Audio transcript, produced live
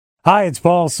Hi, it's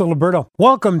Paul Siliberto.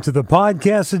 Welcome to the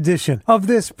podcast edition of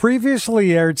this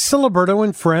previously aired Siliberto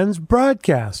and Friends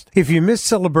broadcast. If you missed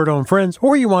Siliberto and Friends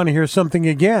or you want to hear something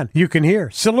again, you can hear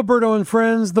Siliberto and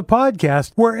Friends, the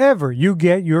podcast, wherever you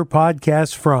get your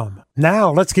podcasts from.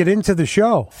 Now, let's get into the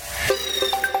show.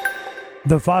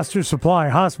 The Foster Supply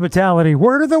Hospitality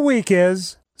word of the week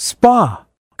is spa.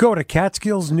 Go to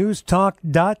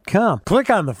CatskillsNewsTalk.com. Click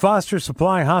on the Foster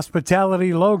Supply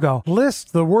Hospitality logo,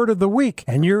 list the word of the week,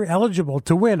 and you're eligible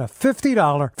to win a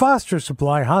 $50 Foster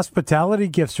Supply Hospitality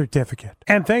gift certificate.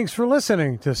 And thanks for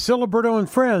listening to Siliberto and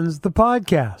Friends, the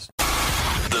podcast.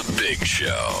 The Big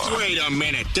Show. Wait a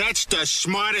minute. That's the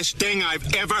smartest thing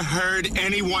I've ever heard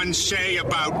anyone say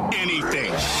about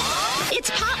anything. It's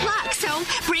potluck, so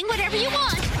bring whatever you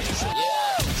want.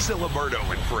 Siliberto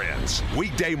and Friends.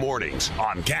 Weekday mornings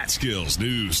on Catskills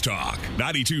News Talk.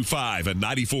 92.5 and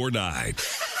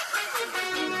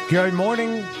 94.9. Good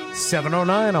morning,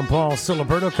 7:09. I'm Paul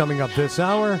Siliberto. Coming up this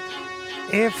hour,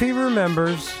 if he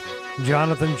remembers,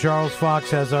 Jonathan Charles Fox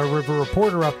has our River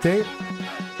Reporter update.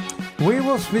 We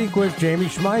will speak with Jaime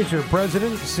Schmeiser,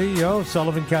 President, CEO,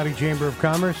 Sullivan County Chamber of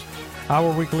Commerce,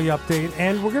 our weekly update.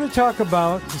 And we're going to talk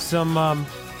about some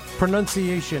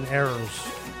pronunciation errors.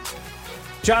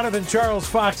 Jonathan Charles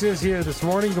Fox is here this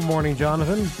morning. Good morning,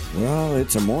 Jonathan. Well,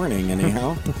 it's a morning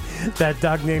anyhow. That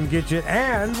dog named Gidget.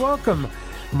 And welcome,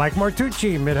 Mike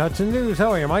Martucci, Mid-Hudson News.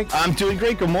 How are you, Mike? I'm doing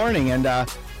great. Good morning. And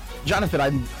Jonathan,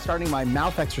 I'm starting my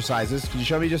mouth exercises. Could you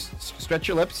show me just stretch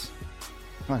your lips?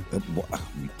 Come on.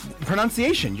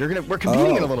 Pronunciation. We're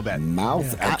competing in a little bit.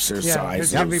 Mouth exercises. Yeah,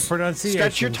 it's going to be pronunciation.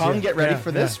 Stretch your tongue. Get ready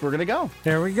for this. We're going to go.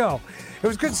 There we go. It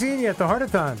was good seeing you at the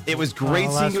Heartathon. It was great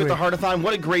seeing you at the Heartathon.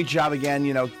 What a great job again.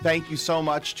 You know, thank you so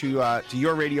much to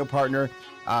your radio partner,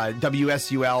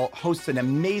 WSUL. Hosts an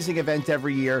amazing event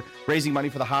every year, raising money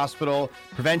for the hospital,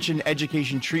 prevention,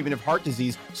 education, treatment of heart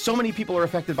disease. So many people are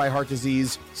affected by heart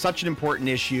disease. Such an important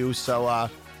issue. So,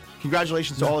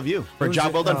 congratulations to all of you for a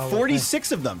job well done.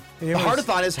 46 of them. The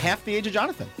Heartathon is half the age of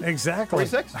Jonathan. Exactly.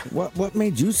 46. What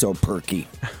made you so perky?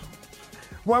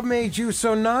 What made you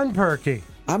so non-perky?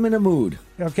 I'm in a mood.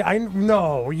 Okay,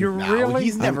 you're really.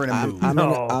 He's never in a mood.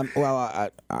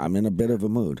 I'm in a bit of a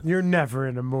mood. You're never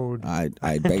in a mood. I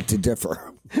beg to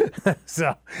differ.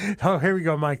 So, here we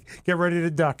go, Mike. Get ready to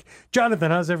duck.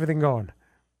 Jonathan, how's everything going?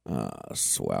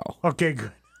 Swell. Okay,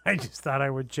 good. I just thought I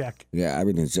would check. Yeah,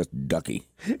 everything's just ducky.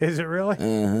 Is it really?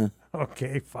 Uh-huh.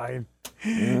 Okay, fine.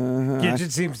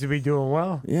 Gidget seems to be doing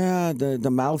well. Yeah,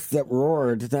 the mouth that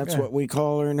roared. That's what we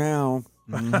call her now.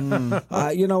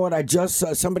 Mm-hmm. You know what? I just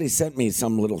somebody sent me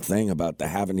some little thing about the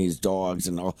Havanese dogs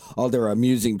and all their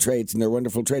amusing traits and their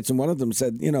wonderful traits. And one of them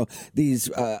said, these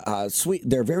sweet,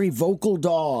 they're very vocal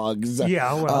dogs.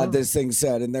 Yeah, well, this thing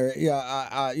said, and they're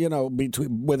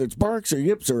between whether it's barks or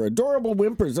yips or adorable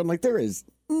whimpers. I'm like, there is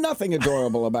nothing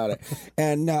adorable about it.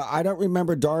 And I don't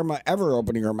remember Dharma ever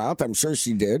opening her mouth. I'm sure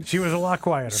she did. She was a lot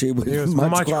quieter. She was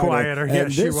much quieter. And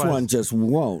yes, this one just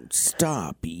won't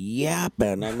stop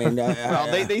yapping. I mean,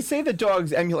 well, they say the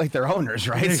dogs emulate their owners,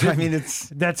 right? So, I mean,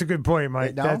 that's a good point,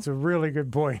 Mike. No? That's a really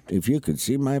good point. If you could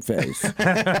see my face.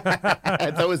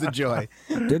 It's always a joy.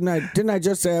 Didn't I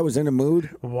just say I was in a mood?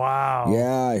 Wow.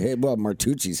 Yeah, well,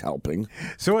 Martucci's helping.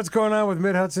 So what's going on with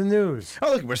Mid-Hudson News?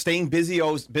 Oh, look, we're staying busy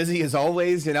as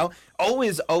always,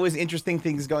 Always interesting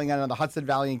things going on in the Hudson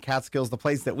Valley and Catskills, the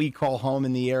place that we call home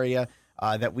in the area,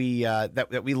 that we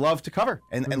love to cover,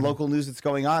 and local news that's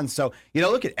going on. So,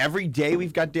 look, at every day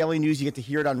we've got daily news. You get to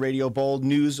hear it on Radio Bold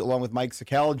News along with Mike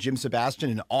Sakel, Jim Sebastian,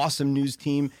 an awesome news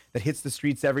team that hits the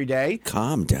streets every day.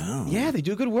 Calm down. Yeah, they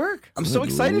do good work. I'm so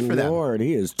excited for them. Lord,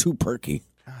 he is too perky.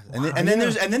 And then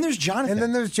there's Jonathan. And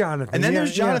then there's Jonathan. And then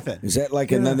there's Jonathan. Is that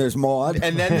like, and then there's Maud?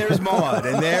 And then there's Maud.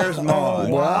 And there's Maud.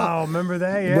 Oh, wow, remember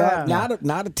that? Yeah. Well,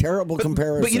 not a terrible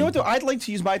comparison. But you know what, though? I'd like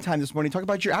to use my time this morning to talk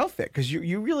about your outfit, because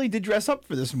you really did dress up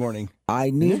for this morning. I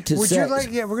need to say.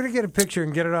 We're going to get a picture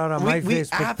and get it out on my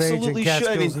Facebook page and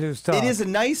Catskills News Talk. It is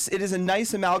a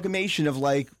nice amalgamation of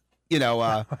a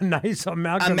nice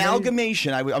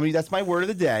amalgamation. I mean, that's my word of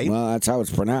the day. Well, that's how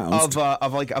it's pronounced.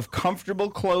 Of comfortable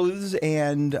clothes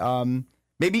and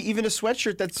maybe even a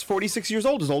sweatshirt that's 46 years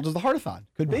old as the Heartathon.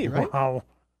 Could be, right? Wow.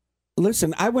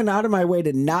 Listen, I went out of my way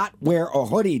to not wear a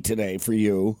hoodie today for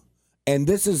you, And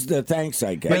this is the thanks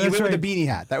I get. But you went with a beanie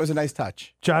hat. That was a nice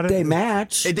touch. They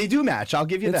match. They do match. I'll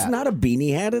give you that. It's not a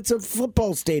beanie hat. It's a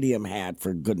football stadium hat,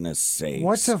 for goodness sakes.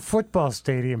 What's a football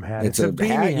stadium hat? It's a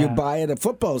hat you buy at a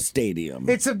football stadium.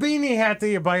 It's a beanie hat that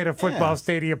you buy at a football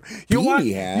stadium. Hat?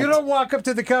 You don't walk up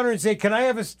to the counter and say, "Can I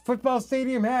have a football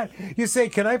stadium hat?" You say,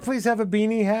 "Can I please have a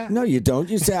beanie hat?" No, you don't.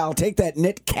 You say, "I'll take that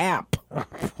knit cap." Oh,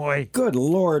 boy. Good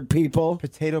Lord, people.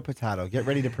 Potato. Get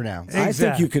ready to pronounce. Exactly. I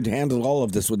think you could handle all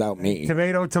of this without me.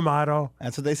 Tomato.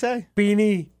 That's what they say.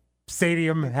 Beanie,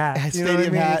 stadium hat.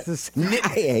 Stadium hat. I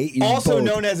hate you Also both.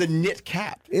 known as a knit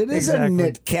cap. It is a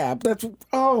knit cap.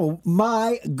 Oh,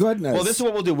 my goodness. Well, this is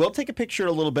what we'll do. We'll take a picture in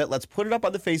a little bit. Let's put it up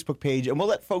on the Facebook page, and we'll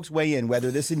let folks weigh in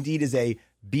whether this indeed is a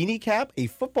beanie cap, a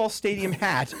football stadium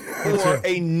hat, or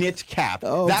a knit cap.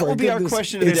 Oh, that will be our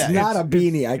question of the day. It's not a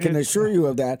beanie, I can assure you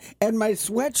of that. And my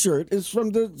sweatshirt is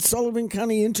from the Sullivan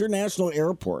County International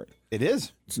Airport. It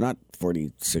is. It's not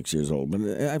 46 years old, but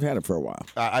I've had it for a while.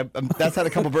 That's had a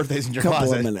couple birthdays in your couple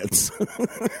closet. Of minutes.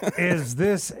 Is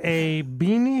this a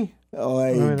beanie? Oh,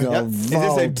 there you go. Yep. Is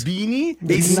this a beanie?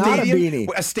 It's not a beanie.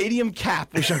 A stadium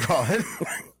cap, we should call it.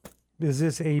 Is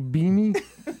this a beanie?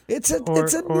 It's a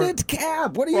knit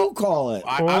cap. What do you call it?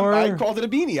 I called it a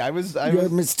beanie. You're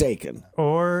mistaken.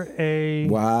 Or a...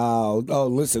 Wow. Oh,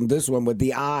 listen, this one with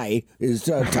the eye is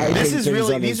typing This is things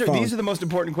really on his these phone. are the most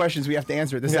important questions we have to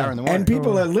answer at this hour in the morning. And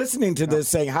people are listening to this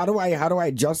saying, how do I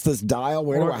adjust this dial?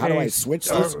 How do I switch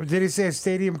this? Did he say a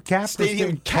stadium cap?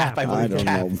 Stadium cap, I believe.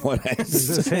 I don't know what I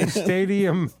Is this a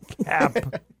stadium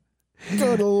cap?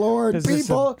 Good Lord, Is this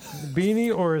people. a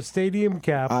beanie or a stadium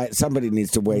cap? Somebody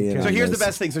needs to weigh in. So on here's this. the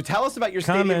best thing. So tell us about your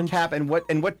stadium cap and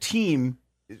what team.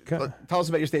 Tell us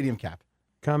about your stadium cap.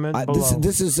 Comment below.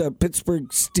 This is Pittsburgh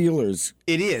Steelers.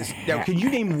 It is. Now, can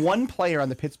you name one player on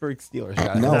the Pittsburgh Steelers?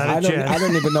 No, I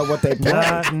don't even know what they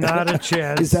play. Not a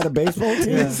chance. Is that a baseball team?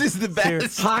 This is the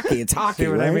best. Hockey. It's hockey, See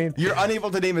what right? I mean? You're unable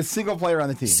to name a single player on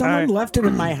the team. Someone left it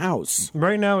in my house.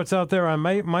 Right now, it's out there on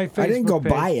my Facebook I didn't go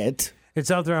page. buy it. It's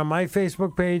out there on my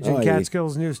Facebook page and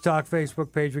Catskills News Talk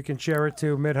Facebook page. We can share it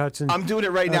to Mid-Hudson. I'm doing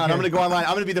it right now, and I'm going to go online.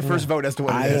 I'm going to be the first vote as to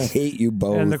what it is. I hate you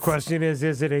both. And the question is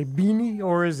it a beanie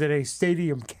or is it a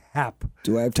stadium cap?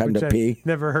 Do I have time to I've pee?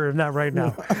 Never heard of that right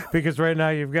now. Because right now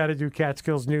you've got to do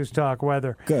Catskills News Talk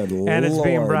weather. Good Lord. And it's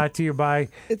being brought to you by...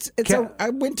 It's a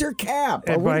winter cap,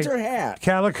 a winter hat.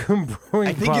 Calicoon Brewing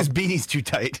I think Pub. his beanie's too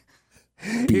tight.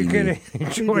 You can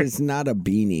enjoy It is not a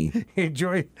beanie.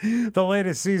 Enjoy the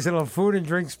latest seasonal food and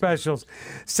drink specials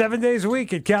 7 days a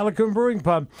week at Calicoon Brewing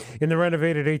Pub in the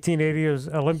renovated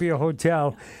 1880s Olympia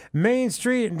Hotel, Main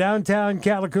Street in downtown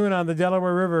Calicoon on the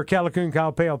Delaware River. Calicoon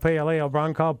Cow Pale Ale,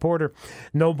 Brown Cow Porter,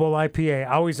 Noble IPA,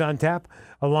 always on tap,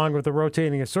 along with the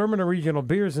rotating assortment of regional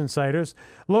beers and ciders.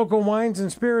 Local wines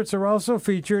and spirits are also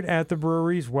featured at the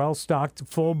brewery's well-stocked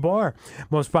full bar.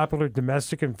 Most popular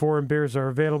domestic and foreign beers are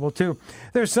available, too.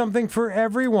 There's something for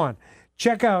everyone.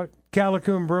 Check out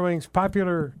Calicoon Brewing's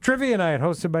popular Trivia Night,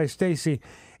 hosted by Stacy.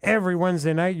 Every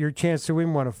Wednesday night, your chance to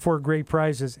win one of 4 great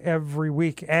prizes every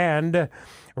week. And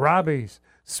Robbie's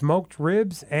smoked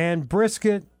ribs and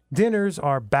brisket dinners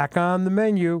are back on the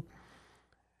menu.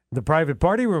 The private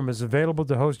party room is available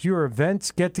to host your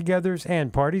events, get-togethers,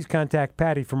 and parties. Contact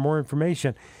Patty for more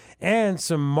information. And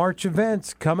some March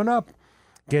events coming up.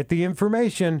 Get the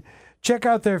information. Check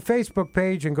out their Facebook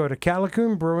page and go to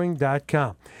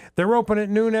calicoonbrewing.com. They're open at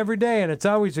noon every day, and it's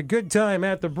always a good time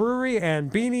at the brewery,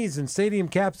 and beanies and stadium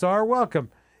caps are welcome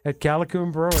at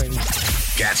Calicoon Brewing.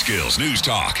 Catskills News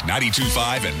Talk,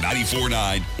 92.5 and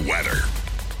 94.9 weather.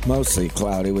 Mostly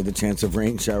cloudy with a chance of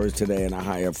rain showers today and a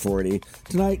high of 40.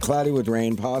 Tonight, cloudy with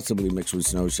rain, possibly mixed with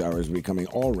snow showers, becoming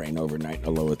all rain overnight and a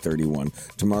low of 31.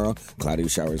 Tomorrow, cloudy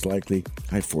showers likely,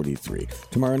 high 43.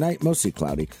 Tomorrow night, mostly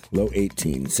cloudy, low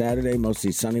 18. Saturday,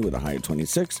 mostly sunny with a high of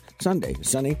 26. Sunday,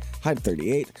 sunny, high of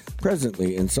 38.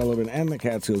 Presently in Sullivan and the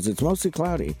Catskills, it's mostly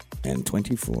cloudy and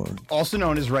 24. Also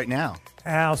known as right now.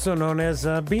 Also known as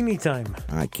Beanie Time.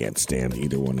 I can't stand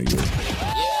either one of you.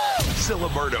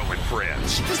 Siliberto and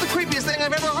Friends. This is the creepiest thing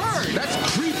I've ever heard.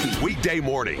 That's creepy. Weekday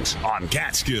mornings on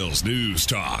Catskills News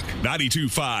Talk,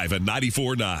 92.5 and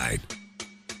 94.9.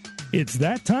 It's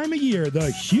that time of year, the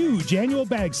huge annual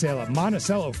bag sale at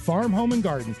Monticello Farm, Home and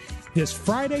Garden. This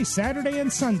Friday, Saturday,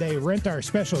 and Sunday, rent our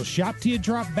special Shop Till You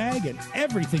Drop bag, and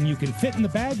everything you can fit in the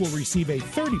bag will receive a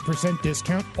 30%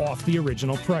 discount off the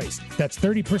original price. That's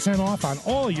 30% off on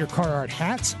all your Carhartt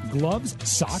hats, gloves,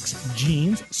 socks,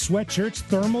 jeans, sweatshirts,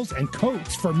 thermals, and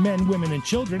coats for men, women, and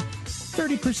children.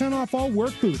 30% off all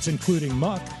work boots, including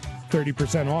muck.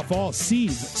 30% off all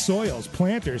seeds, soils,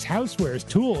 planters, housewares,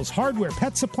 tools, hardware,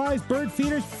 pet supplies, bird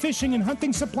feeders, fishing and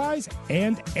hunting supplies,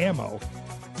 and ammo.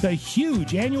 The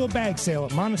huge annual bag sale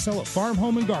at Monticello Farm,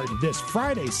 Home and Garden this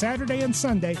Friday, Saturday, and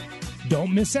Sunday.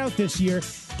 Don't miss out this year.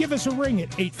 Give us a ring at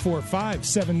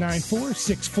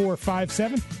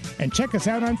 845-794-6457 and check us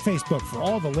out on Facebook for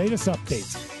all the latest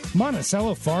updates.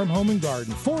 Monticello Farm, Home and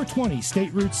Garden, 420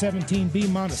 State Route 17B,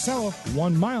 Monticello,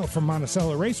 1 mile from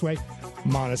Monticello Raceway.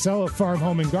 Monticello Farm,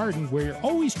 Home and Garden, where you're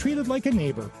always treated like a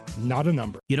neighbor, not a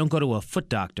number. You don't go to a foot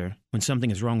doctor when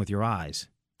something is wrong with your eyes,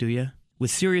 do you? With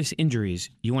serious injuries,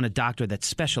 you want a doctor that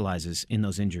specializes in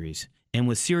those injuries. And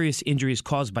with serious injuries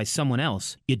caused by someone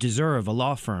else, you deserve a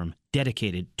law firm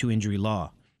dedicated to injury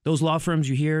law. Those law firms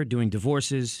you hear doing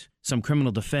divorces, some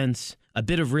criminal defense, a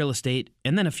bit of real estate,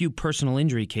 and then a few personal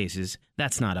injury cases,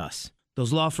 that's not us.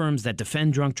 Those law firms that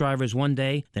defend drunk drivers one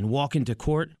day, then walk into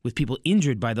court with people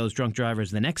injured by those drunk drivers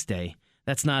the next day,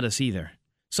 that's not us either.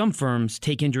 Some firms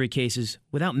take injury cases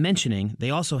without mentioning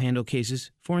they also handle cases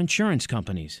for insurance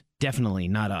companies. Definitely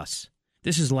not us.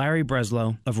 This is Larry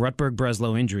Breslow of Rutberg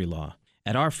Breslow Injury Law.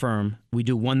 At our firm, we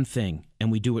do one thing,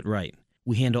 and we do it right.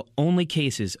 We handle only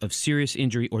cases of serious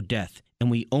injury or death, and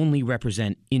we only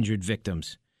represent injured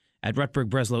victims. At Rutberg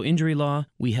Breslow Injury Law,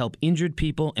 we help injured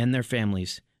people and their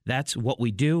families. That's what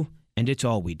we do, and it's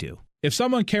all we do. If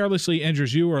someone carelessly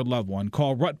injures you or a loved one,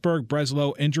 call Rutberg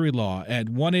Breslow Injury Law at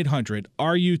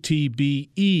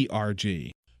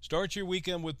 1-800-RUTBERG. Start your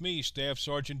weekend with me, Staff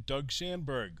Sergeant Doug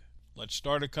Sandberg. Let's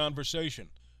start a conversation.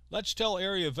 Let's tell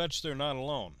area vets they're not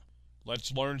alone.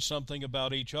 Let's learn something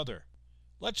about each other.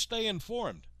 Let's stay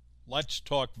informed. Let's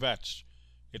talk vets.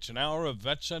 It's an hour of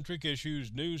vet-centric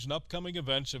issues, news, and upcoming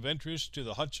events of interest to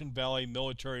the Hudson Valley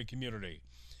military community.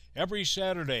 Every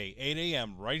Saturday, 8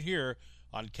 a.m., right here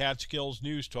on Catskills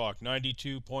News Talk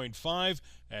 92.5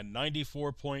 and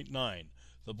 94.9,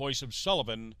 the voice of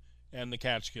Sullivan and the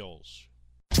Catskills.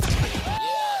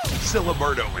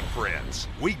 Siliberto and Friends,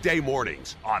 weekday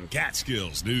mornings on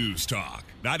Catskills News Talk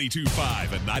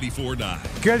 92.5 and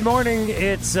 94.9. Good morning.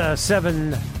 It's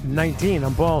 7:19.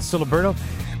 I'm Paul Siliberto.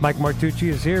 Mike Martucci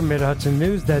is here. Mid-Hudson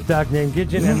News. That dog named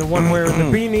Gidget, and the one wearing the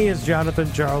beanie is Jonathan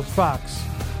Charles Fox.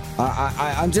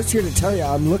 I'm just here to tell you,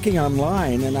 I'm looking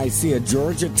online and I see a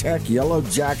Georgia Tech Yellow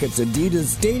Jackets Adidas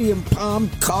Stadium Palm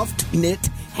cuffed knit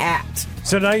hat.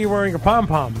 So now you're wearing a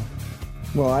pom-pom.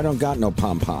 Well, I don't got no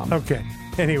pom-pom. Okay.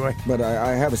 Anyway. But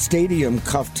I have a stadium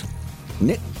cuffed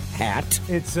knit hat.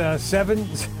 It's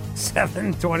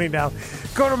 7:20 now.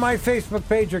 Go to my Facebook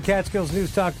page or Catskills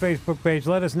News Talk Facebook page.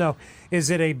 Let us know.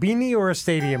 Is it a beanie or a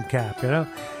stadium cap, you know?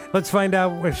 Let's find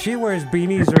out if she wears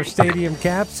beanies or stadium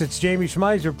caps. It's Jaime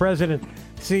Schmeiser, President,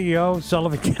 CEO,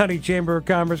 Sullivan County Chamber of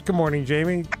Commerce. Good morning,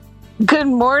 Jaime. Good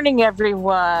morning,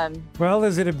 everyone. Well,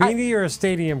 is it a beanie or a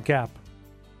stadium cap?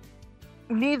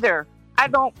 Neither. I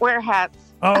don't wear hats.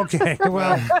 Okay.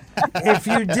 Well, if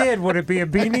you did, would it be a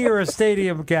beanie or a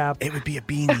stadium cap? It would be a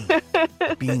beanie.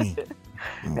 Beanie.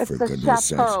 Oh, it's for a goodness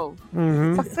chapeau.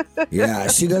 Mm-hmm. Yeah,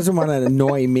 she doesn't want to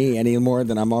annoy me any more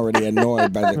than I'm already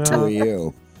annoyed by the two of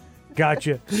you.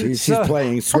 Gotcha. She's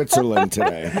playing Switzerland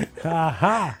today.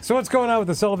 Aha. So what's going on with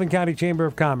the Sullivan County Chamber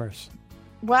of Commerce?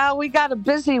 Well, we got a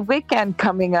busy weekend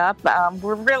coming up.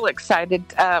 We're real excited.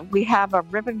 We have a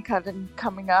ribbon cutting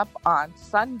coming up on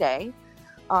Sunday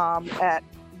at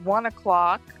 1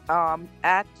 o'clock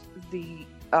at the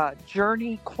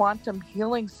Journey Quantum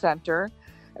Healing Center.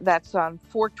 That's on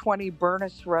 420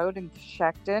 Burness Road in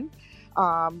Coshocton.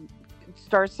 It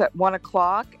starts at 1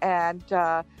 o'clock, and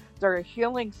they're a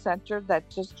healing center that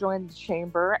just joined the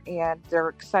chamber, and they're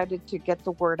excited to get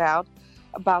the word out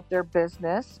about their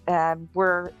business. And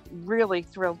we're really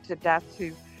thrilled to death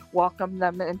to welcome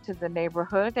them into the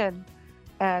neighborhood and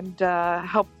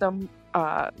help them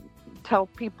tell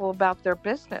people about their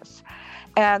business.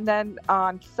 And then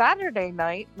on Saturday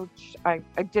night, which I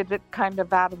did it kind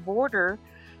of out of order,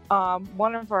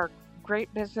 one of our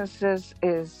great businesses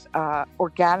is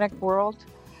Organic World,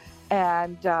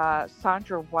 and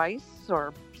Sandra Weiss,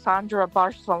 or Sandra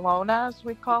Barcelona as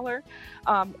we call her,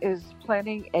 is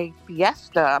planning a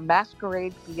fiesta, a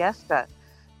masquerade fiesta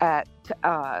at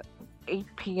 8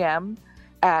 p.m.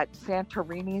 at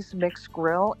Santorini's Mixed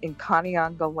Grill in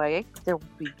Kanianga Lake. There will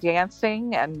be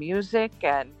dancing and music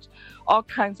and all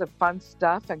kinds of fun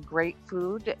stuff and great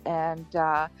food, and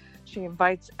she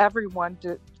invites everyone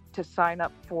to sign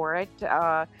up for it.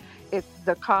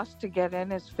 The cost to get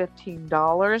in is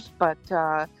 $15, but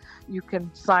you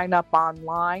can sign up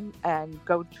online and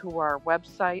go to our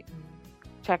website and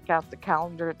check out the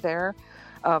calendar there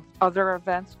of other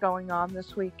events going on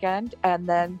this weekend. And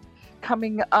then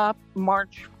coming up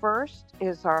March 1st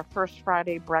is our First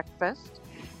Friday breakfast,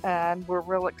 and we're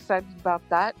real excited about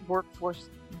that. Workforce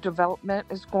Development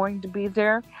is going to be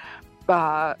there.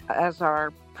 as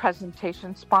our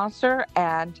presentation sponsor,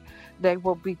 and they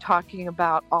will be talking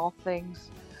about all things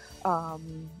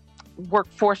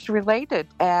workforce related.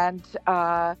 And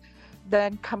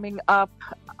then coming up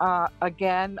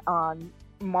again on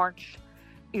March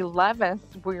 11th,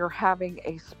 we're having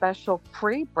a special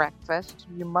free breakfast.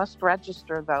 You must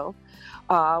register, though,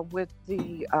 with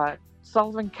the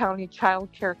Sullivan County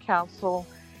Child Care Council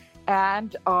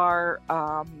and our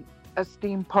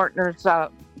esteemed partners,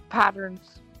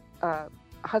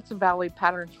 Hudson Valley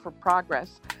Patterns for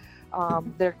Progress.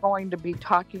 They're going to be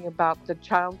talking about the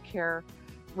child care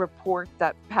report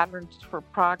that Patterns for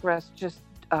Progress just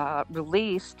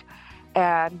released.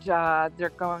 And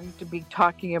they're going to be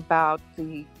talking about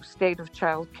the state of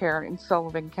child care in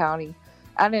Sullivan County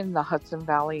and in the Hudson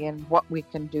Valley and what we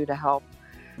can do to help.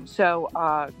 So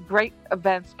great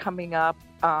events coming up.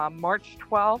 March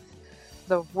 12th,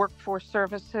 the Workforce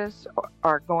Services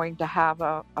are going to have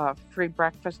a free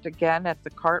breakfast again at the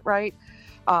Cartwright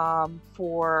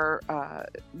for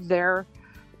their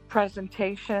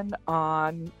presentation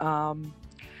on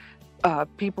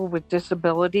people with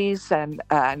disabilities and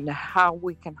how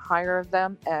we can hire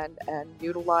them and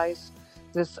utilize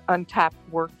this untapped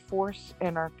workforce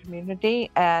in our community.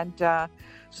 And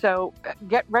so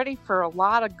get ready for a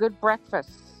lot of good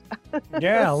breakfasts.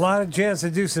 Yeah, a lot of chance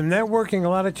to do some networking, a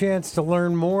lot of chance to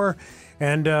learn more,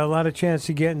 and a lot of chance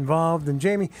to get involved. And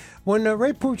Jaime, when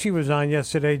Ray Pucci was on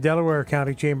yesterday, Delaware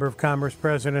County Chamber of Commerce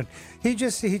president, he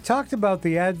talked about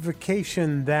the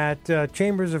advocation that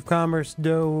chambers of commerce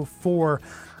do for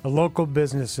local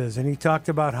businesses, and he talked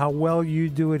about how well you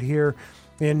do it here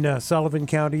in Sullivan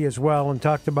County as well, and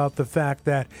talked about the fact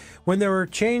that when there are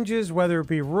changes, whether it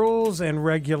be rules and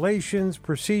regulations,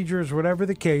 procedures, whatever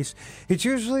the case, it's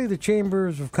usually the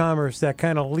chambers of commerce that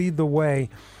kind of lead the way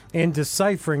in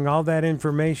deciphering all that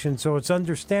information so it's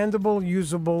understandable,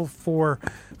 usable for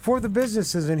the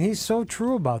businesses. And he's so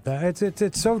true about that.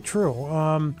 It's so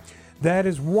true. That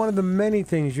is one of the many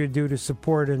things you do to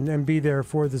support and be there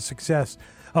for the success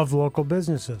of local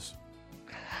businesses.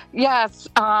 Yes,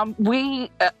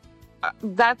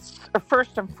 that's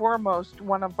first and foremost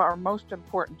one of our most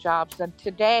important jobs. And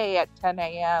today at 10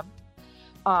 a.m.,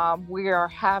 we are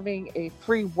having a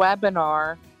free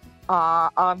webinar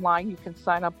online. You can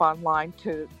sign up online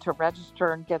to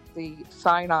register and get the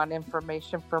sign-on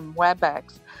information from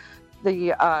WebEx.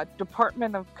 The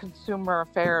Department of Consumer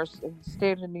Affairs in the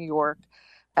state of New York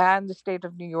and the state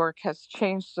of New York has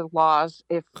changed the laws.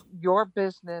 If your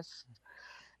business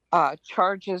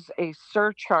charges a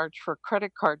surcharge for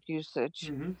credit card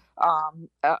usage,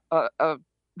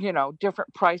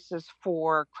 different prices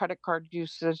for credit card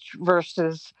usage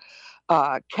versus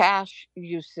cash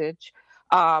usage,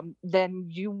 then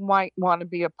you might want to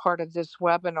be a part of this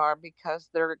webinar because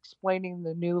they're explaining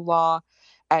the new law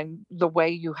and the way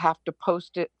you have to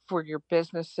post it for your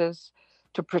businesses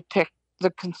to protect the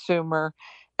consumer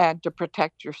and to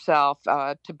protect yourself,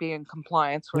 to be in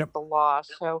compliance with the law.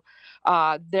 So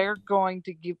they're going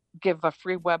to give a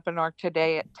free webinar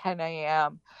today at 10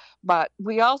 a.m. But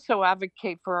we also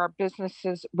advocate for our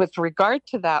businesses with regard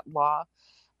to that law.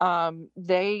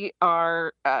 The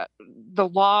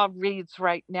law reads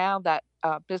right now that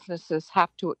businesses have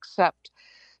to accept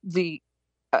the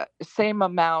same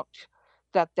amount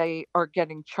that they are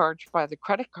getting charged by the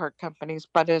credit card companies.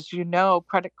 But as you know,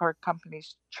 credit card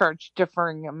companies charge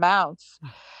differing amounts.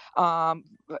 And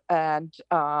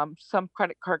some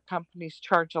credit card companies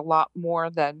charge a lot more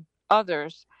than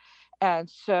others. And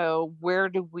so where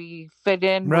do we fit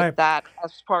in with that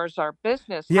as far as our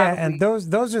business? Yeah, and those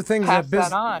are things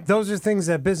those are things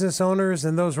that business owners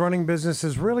and those running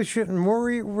businesses really shouldn't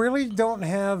worry, really don't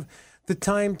have the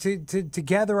time to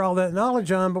gather all that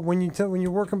knowledge on. But when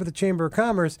you're working with the Chamber of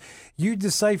Commerce, you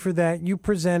decipher that, you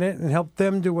present it, and help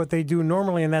them do what they do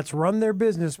normally, and that's run their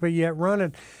business, but yet run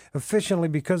it efficiently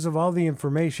because of all the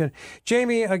information.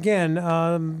 Jaime, again,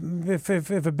 if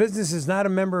a business is not a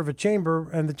member of a chamber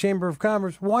and the Chamber of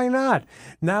Commerce, why not?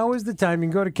 Now is the time. You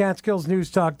can go to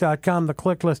CatskillsNewsTalk.com, the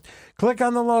click list. Click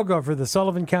on the logo for the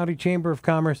Sullivan County Chamber of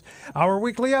Commerce. Our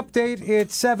weekly update,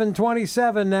 it's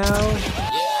 7:27 now.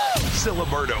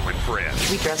 Siliberto and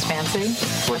Friends. We dress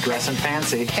fancy. We're dressing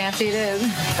fancy. Fancy it is.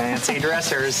 Fancy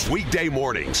dressers. Weekday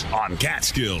mornings on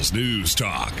Catskills News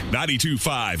Talk,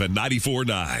 92.5 and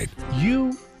 94.9.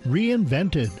 You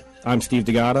reinvented. I'm Steve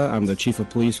DeGata. I'm the Chief of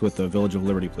Police with the Village of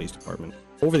Liberty Police Department.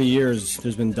 Over the years,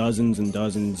 there's been dozens and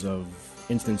dozens of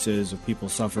instances of people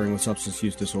suffering with substance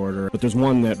use disorder, but there's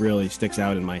one that really sticks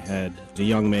out in my head. A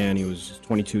young man, he was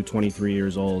 22, 23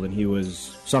 years old, and he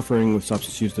was suffering with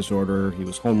substance use disorder. He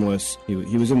was homeless. He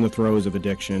was in the throes of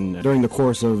addiction. During the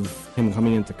course of him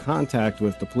coming into contact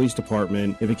with the police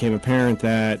department, it became apparent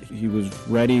that he was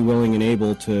ready, willing, and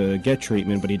able to get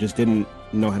treatment, but he just didn't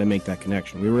know how to make that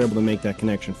connection. We were able to make that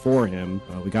connection for him.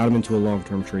 We got him into a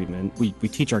long-term treatment. We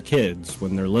teach our kids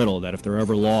when they're little that if they're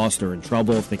ever lost or in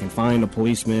trouble, if they can find a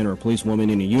policeman or a policewoman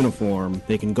in a uniform,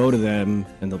 they can go to them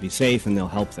and they'll be safe and they'll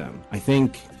help them. I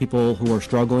think people who are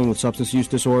struggling with substance use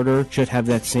disorder should have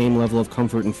that same level of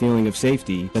comfort and feeling of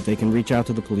safety, that they can reach out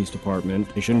to the police department.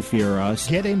 They shouldn't fear us.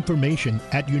 Get information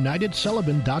at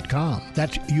UnitedSullivan.com.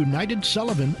 That's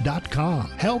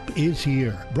UnitedSullivan.com. Help is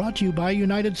here. Brought to you by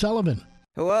United Sullivan.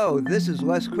 Hello, this is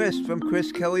Les Christ from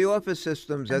Chris Kelly Office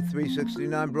Systems at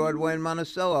 369 Broadway in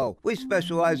Monticello. We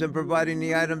specialize in providing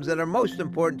the items that are most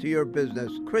important to your business.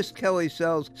 Chris Kelly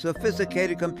sells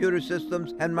sophisticated computer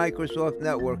systems and Microsoft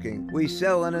networking. We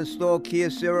sell and install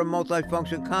Kyocera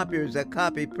multifunction copiers that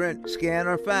copy, print, scan,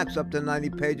 or fax up to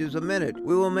 90 pages a minute.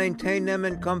 We will maintain them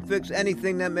and come fix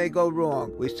anything that may go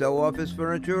wrong. We sell office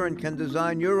furniture and can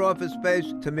design your office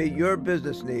space to meet your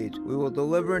business needs. We will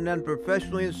deliver and then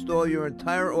professionally install your entire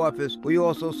office. We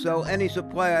also sell any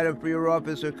supply item for your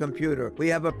office or computer. We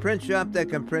have a print shop that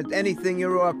can print anything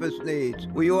your office needs.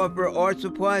 We offer art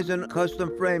supplies and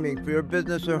custom framing for your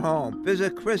business or home.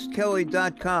 Visit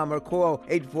chriskelly.com or call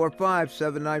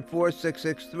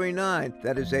 845-794-6639.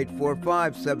 That is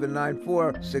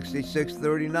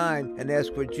 845-794-6639, and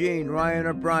ask for Gene, Ryan,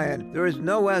 or Brian. There is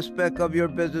no aspect of your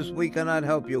business we cannot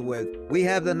help you with. We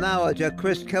have the knowledge at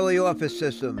Chris Kelly Office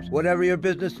Systems. Whatever your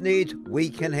business needs, we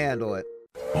can handle it.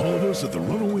 All of us at the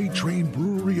Runaway Train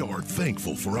Brewery are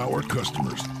thankful for our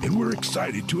customers, and we're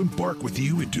excited to embark with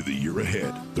you into the year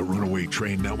ahead. The Runaway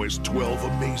Train now has 12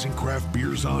 amazing craft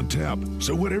beers on tap,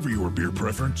 so whatever your beer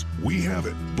preference, we have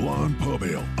it. Blonde Pub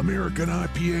Ale, American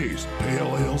IPAs,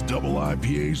 Pale Ales, Double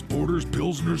IPAs, Porters,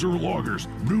 Pilsners, or Lagers,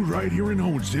 brewed right here in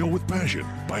Honesdale with passion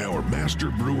by our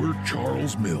master brewer,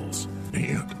 Charles Mills.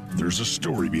 And there's a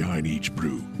story behind each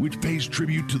brew, which pays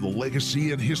tribute to the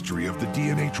legacy and history of the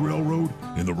D&H Railroad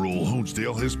and the role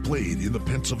Honesdale has played in the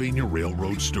Pennsylvania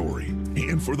Railroad story.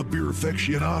 And for the beer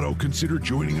aficionado, consider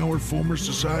joining our Foamer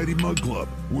Society Mug Club,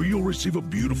 where you'll receive a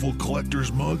beautiful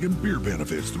collector's mug and beer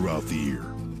benefits throughout the year.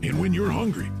 And when you're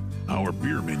hungry, our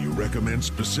beer menu recommends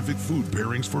specific food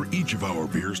pairings for each of our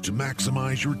beers to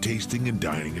maximize your tasting and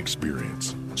dining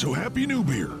experience. So happy new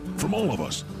beer from all of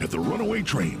us at the Runaway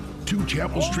Train, 2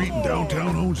 Chapel Street in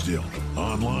downtown Honesdale.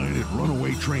 Online at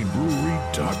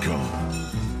runawaytrainbrewery.com.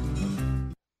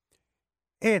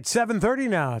 It's 7:30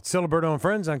 now. It's Siliberto and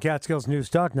Friends on Catskills News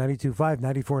Talk, 92.5,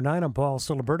 94.9. I'm Paul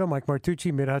Siliberto, Mike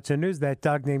Martucci, Mid-Hudson News. That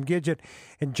dog named Gidget.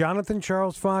 And Jonathan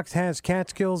Charles Fox has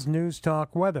Catskills News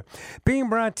Talk weather. Being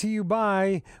brought to you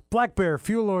by Black Bear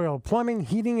Fuel Oil, Plumbing,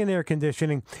 Heating, and Air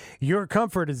Conditioning. Your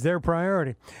comfort is their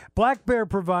priority. Black Bear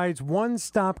provides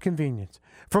one-stop convenience.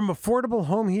 From affordable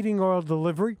home heating oil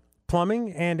delivery,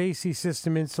 plumbing, and AC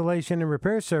system installation and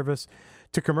repair service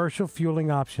to commercial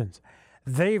fueling options.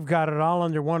 They've got it all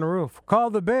under one roof. Call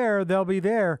the Bear. They'll be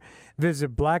there.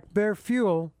 Visit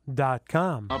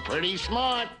blackbearfuel.com. Pretty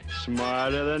smart.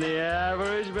 Smarter than the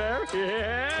average bear.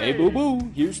 Yeah. Hey,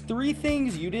 boo-boo. Here's 3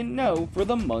 things you didn't know for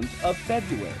the month of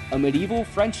February. A medieval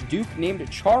French duke named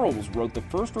Charles wrote the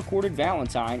first recorded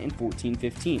Valentine in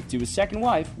 1415 to his second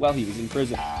wife while he was in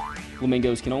prison.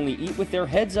 Flamingos can only eat with their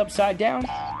heads upside down,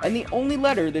 and the only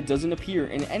letter that doesn't appear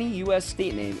in any U.S.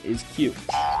 state name is Q.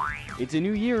 It's a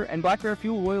new year, and Black Bear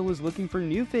Fuel Oil is looking for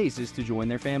new faces to join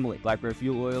their family. Black Bear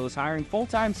Fuel Oil is hiring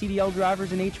full-time CDL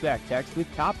drivers and HVAC techs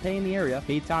with top pay in the area,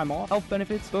 paid time off, health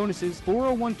benefits, bonuses,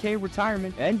 401k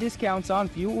retirement, and discounts on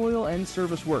fuel oil and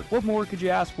service work. What more could you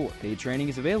ask for? Paid training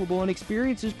is available and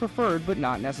experience is preferred but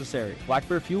not necessary. Black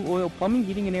Bear Fuel Oil Plumbing,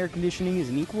 Heating, and Air Conditioning is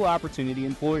an equal opportunity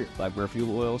employer. Black Bear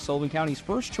Fuel Oil is Sullivan County's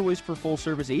first choice for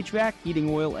full-service HVAC, heating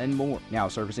oil, and more. Now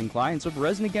servicing clients of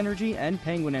Resnick Energy and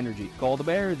Penguin Energy. Call the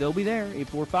Bear, they'll be there.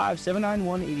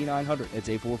 845-791-8900. That's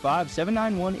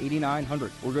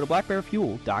 845-791-8900. Or go to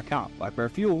blackbearfuel.com.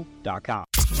 Blackbearfuel.com.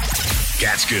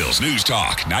 Catskills News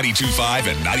Talk, 92.5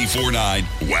 and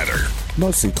 94.9 weather.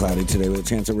 Mostly cloudy today with a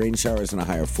chance of rain showers and a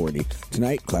high of 40.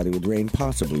 Tonight, cloudy with rain,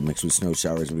 possibly mixed with snow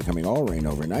showers and becoming all rain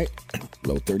overnight.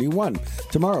 Low 31.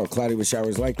 Tomorrow, cloudy with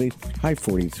showers likely, high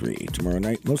 43. Tomorrow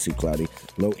night, mostly cloudy,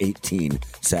 low 18.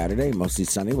 Saturday, mostly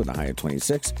sunny with a high of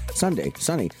 26. Sunday,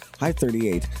 sunny, high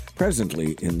 38.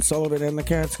 Presently, in Sullivan and the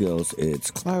Catskills, it's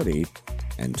cloudy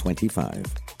and 25.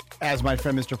 As my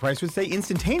friend Mr. Price would say,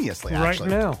 instantaneously, actually.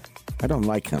 Right now. I don't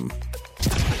like him.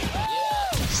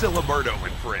 Siliberto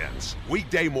and Friends.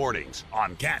 Weekday mornings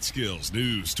on Catskills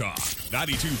News Talk.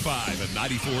 92.5 and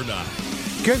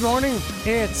 94.9. Good morning.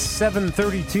 It's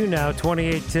 7:32 now,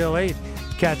 28 till 8.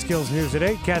 Catskills News at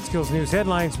 8. Catskills News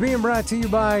headlines being brought to you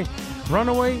by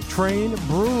Runaway Train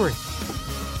Brewery.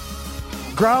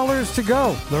 Growlers to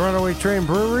go. The Runaway Train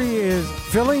Brewery is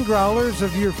filling growlers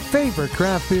of your favorite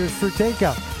craft beers for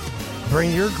takeout.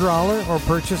 Bring your growler or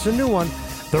purchase a new one.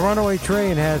 The Runaway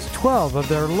Train has 12 of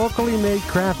their locally made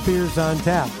craft beers on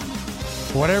tap.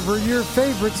 Whatever your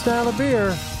favorite style of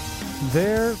beer,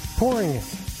 they're pouring it.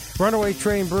 Runaway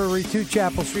Train Brewery, 2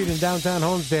 Chapel Street in downtown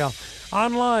Holmesdale.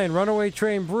 Online,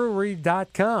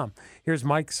 runawaytrainbrewery.com. Here's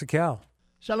Mike Sikel.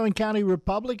 Sullivan County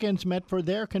Republicans met for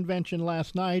their convention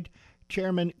last night.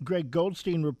 Chairman Greg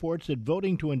Goldstein reports that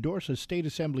voting to endorse a state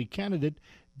assembly candidate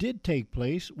did take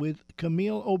place, with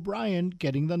Camille O'Brien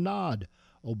getting the nod.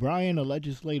 O'Brien, a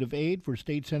legislative aide for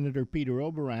State Senator Peter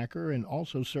Oberacker, and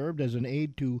also served as an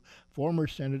aide to former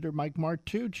Senator Mike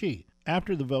Martucci.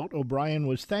 After the vote, O'Brien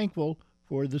was thankful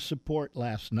for the support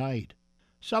last night.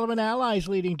 Sullivan Allies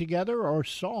Leading Together, or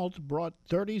SALT, brought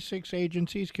 36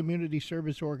 agencies, community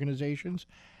service organizations,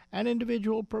 and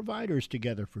individual providers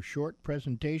together for short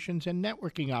presentations and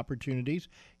networking opportunities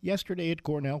yesterday at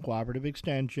Cornell Cooperative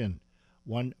Extension.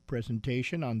 One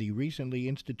presentation on the recently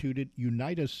instituted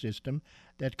Unitas system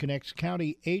that connects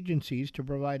county agencies to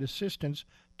provide assistance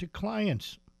to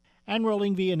clients. And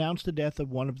Rolling V announced the death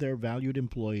of one of their valued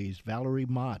employees, Valerie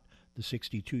Mott. The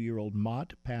 62-year-old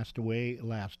Mott passed away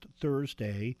last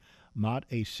Thursday. Mott,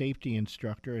 a safety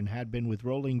instructor, and had been with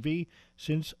Rolling V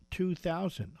since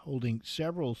 2000, holding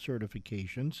several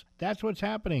certifications. That's what's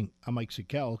happening. I'm Mike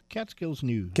Sikel, Catskills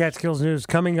News. Catskills News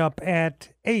coming up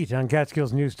at 8 on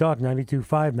Catskills News Talk,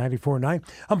 92.5, 94.9.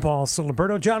 I'm Paul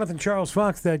Siliberto. Jonathan Charles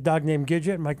Fox, that dog named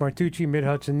Gidget, Mike Martucci,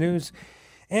 Mid-Hudson News.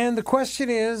 And the question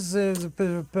is a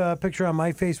picture on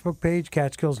my Facebook page,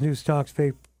 Catskills News Talk's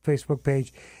Facebook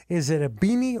page. Is it a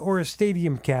beanie or a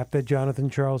stadium cap that Jonathan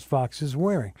Charles Fox is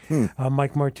wearing?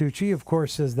 Mike Martucci, of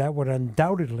course, says that would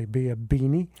undoubtedly be a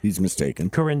beanie. He's mistaken.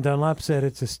 Corinne Dunlap said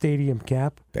it's a stadium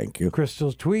cap. Thank you.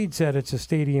 Crystal Tweed said it's a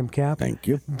stadium cap. Thank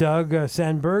you. Doug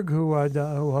Sandberg, who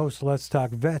hosts Let's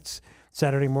Talk Vets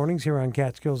Saturday mornings here on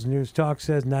Catskills News Talk,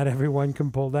 says not everyone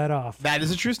can pull that off. That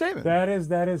is a true statement. That is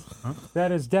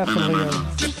definitely a...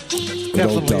 Good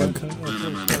old Doug.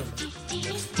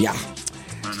 Yeah.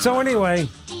 So anyway,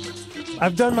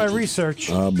 I've done my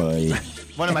research. Oh, boy.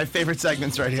 One of my favorite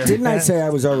segments right here. Didn't I say I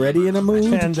was already in a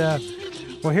mood? And,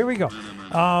 well, here we go.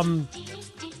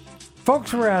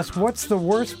 Folks were asked, what's the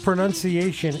worst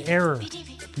pronunciation error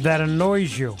that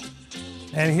annoys you?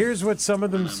 And here's what some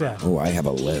of them said. Oh, I have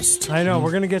a list. I know,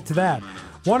 we're going to get to that.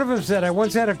 One of them said, I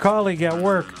once had a colleague at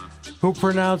work who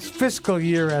pronounced fiscal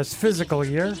year as physical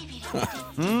year.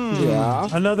 Yeah.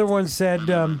 Another one said,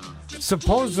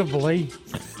 supposedly...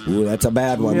 Ooh, that's a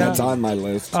bad one. Yeah. That's on my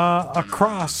list.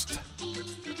 Across.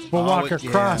 We'll walk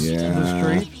across the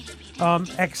street.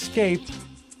 Escape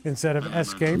instead of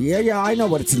escape. Yeah, I know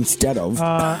what it's instead of.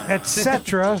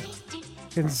 Etc.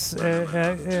 As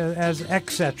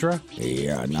etc.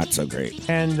 Yeah, not so great.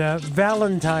 And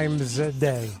Valentine's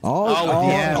Day. All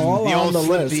on the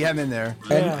list. The M in there.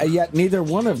 And yet neither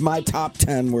one of my top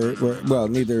 10 were well,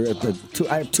 neither at the two.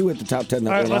 I have 2 at the top 10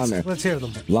 that weren't on there. Let's hear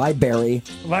them. Library.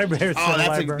 Library.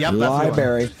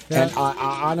 Library. And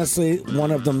I honestly,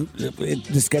 one of them,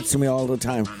 this gets to me all the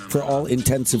time, for all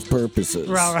intensive purposes.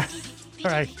 Right. All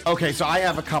right. Okay, so I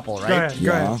have a couple, right?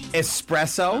 Go ahead.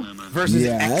 Espresso versus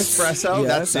espresso.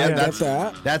 Yes,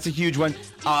 That's a huge one.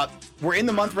 We're in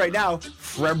the month right now,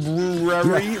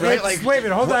 February, right? Wait a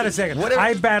minute, hold on a second.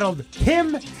 I battled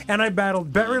him and I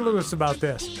battled Barry Lewis about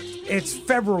this. It's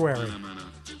February.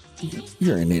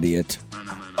 You're an idiot.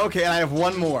 Okay, and I have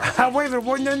one more. Wait a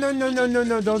minute.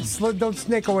 No. Don't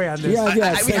snake away on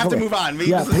this. We have to move on.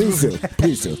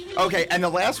 Please do. Okay, and the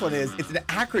last one is, it's an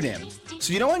acronym.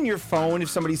 So you know on your phone, if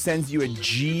somebody sends you a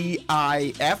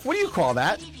GIF, what do you call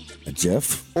that? A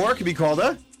GIF? Or it could be called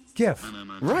a... GIF.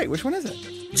 Right, which one is it?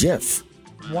 GIF.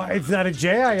 Why, it's not a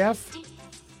JIF?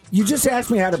 You just asked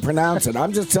me how to pronounce it.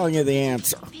 I'm just telling you the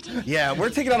answer. Yeah,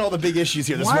 we're taking on all the big issues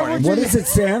here this morning. What does it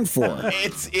stand for?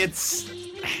 It's...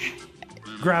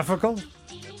 Graphical.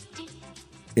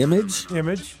 Image.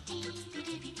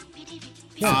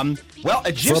 Well,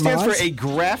 a GIF stands for a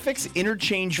graphics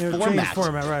interchange format.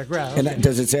 Right. And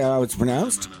does it say how it's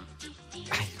pronounced?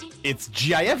 It's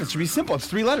GIF. It should be simple. It's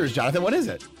 3 letters, Jonathan. What is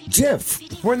it?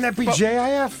 GIF. Wouldn't that be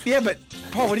JIF? Yeah, but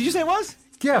Paul, what did you say it was?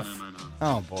 GIF.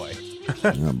 Oh boy.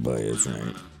 Oh boy, that's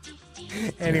right.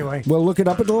 Anyway, we'll look it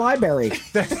up at the library.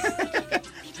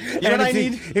 You know what I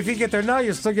need? If you get there now,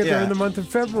 you'll still get there in the month of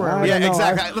February. Yeah,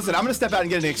 exactly. Listen, I'm going to step out and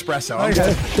get an espresso.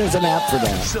 There's an app for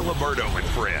that. Siliberto and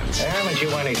Friends. Haven't you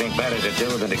anything better to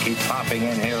do than to keep popping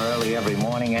in here early every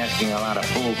morning asking a lot of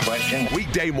fool questions?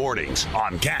 Weekday mornings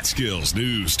on Catskills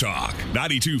News Talk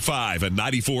 92.5 and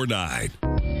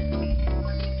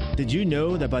 94.9. Did you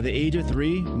know that by the age of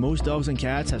 3, most dogs and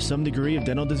cats have some degree of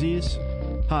dental disease?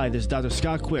 Hi, this is Dr.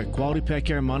 Scott Quick, Quality Pet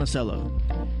Care in Monticello.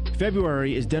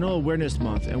 February is Dental Awareness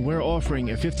Month, and we're offering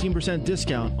a 15%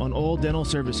 discount on all dental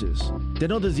services.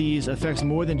 Dental disease affects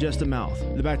more than just the mouth.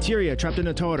 The bacteria trapped in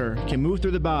the tartar can move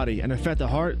through the body and affect the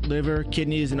heart, liver,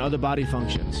 kidneys, and other body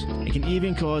functions. It can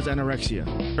even cause anorexia.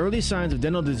 Early signs of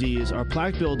dental disease are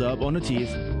plaque buildup on the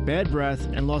teeth, bad breath,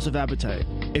 and loss of appetite.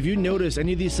 If you notice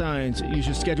any of these signs, you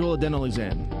should schedule a dental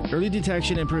exam. Early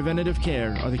detection and preventative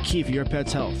care are the key for your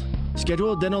pet's health.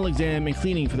 Schedule a dental exam and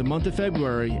cleaning for the month of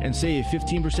February and save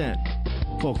 15%.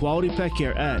 Call Quality Pet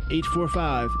Care at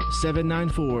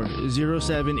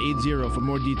 845-794-0780 for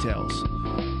more details.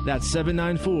 That's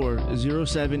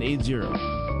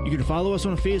 794-0780. You can follow us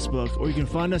on Facebook or you can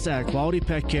find us at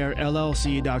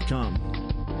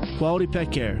qualitypetcarellc.com. Quality Pet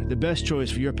Care, the best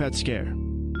choice for your pet's care.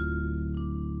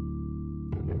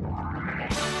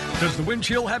 Does the wind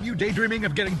chill have you daydreaming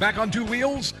of getting back on two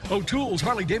wheels? O'Toole's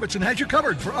Harley-Davidson has you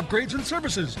covered for upgrades and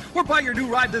services. Or buy your new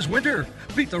ride this winter.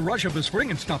 Beat the rush of the spring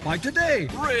and stop by today.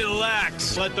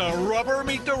 Relax. Let the rubber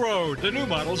meet the road. The new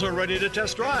models are ready to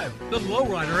test drive. The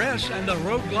Lowrider S and the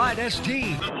Road Glide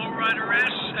ST. The Lowrider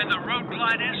S and the Road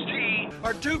Glide ST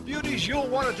are two beauties you'll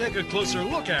want to take a closer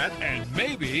look at and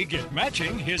maybe get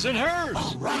matching his and hers.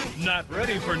 All right. Not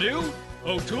ready for new?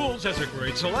 O'Toole's has a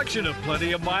great selection of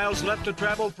plenty of miles left to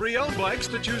travel pre-owned bikes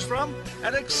to choose from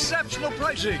at exceptional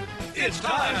pricing. It's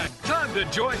time to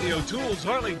join the O'Toole's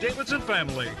Harley-Davidson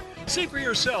family. See for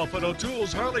yourself at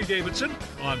O'Toole's Harley-Davidson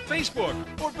on Facebook,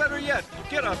 or better yet,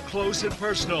 get up close and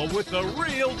personal with the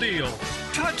real deal.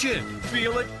 Touch it,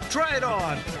 feel it, try it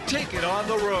on, take it on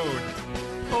the road.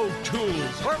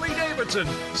 O'Toole's Harley-Davidson,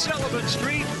 Sullivan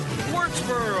Street,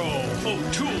 Wurtsboro.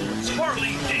 O'Toole's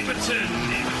Harley-Davidson.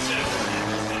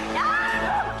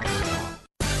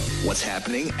 What's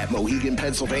happening at Mohegan,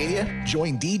 Pennsylvania?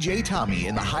 Join DJ Tommy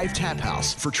in the Hive Tap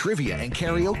House for trivia and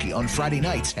karaoke on Friday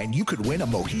nights, and you could win a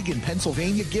Mohegan,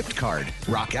 Pennsylvania gift card.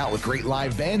 Rock out with great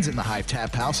live bands in the Hive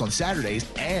Tap House on Saturdays.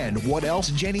 And what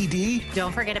else, Jenny D?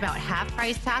 Don't forget about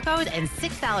half-price tacos and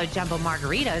 $6 jumbo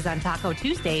margaritas on Taco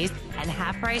Tuesdays and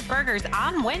half-price burgers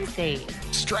on Wednesdays.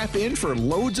 Strap in for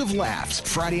loads of laughs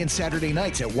Friday and Saturday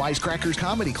nights at Wisecrackers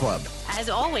Comedy Club. As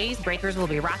always, Breakers will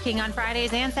be rocking on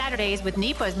Fridays and Saturdays with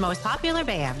NEPA's most popular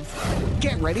bands.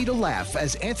 Get ready to laugh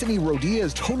as Anthony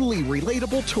Rodia's Totally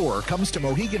Relatable Tour comes to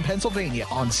Mohegan, Pennsylvania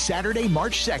on Saturday,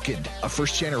 March 2nd. A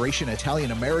first-generation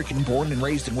Italian-American born and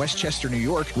raised in Westchester, New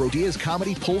York, Rodia's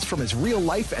comedy pulls from his real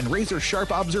life and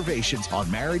razor-sharp observations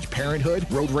on marriage, parenthood,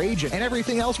 road rage, and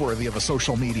everything else worthy of a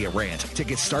social media rant.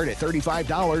 Tickets start at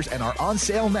 $35 and are on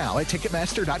sale now at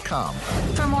Ticketmaster.com.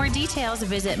 For more details,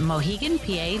 visit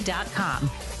MoheganPA.com.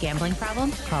 Gambling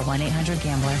problem? Call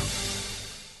 1-800-GAMBLER.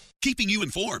 Keeping you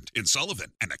informed in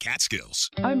Sullivan and the Catskills.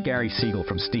 I'm Gary Siegel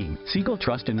from STEAM, Siegel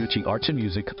Trust Enriching Arts and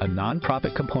Music, a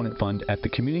nonprofit component fund at the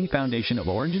Community Foundation of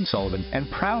Orange and Sullivan, and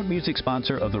proud music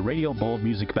sponsor of the Radio Bold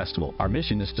Music Festival. Our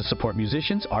mission is to support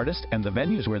musicians, artists, and the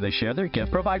venues where they share their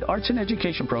gift, provide arts and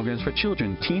education programs for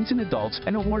children, teens, and adults,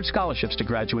 and award scholarships to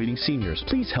graduating seniors.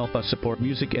 Please help us support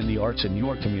music and the arts in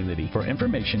your community. For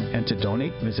information and to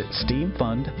donate, visit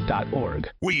steamfund.org.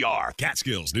 We are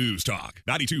Catskills News Talk,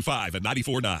 92.5 and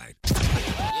 94.9.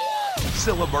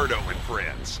 Siliberto and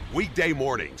Friends, weekday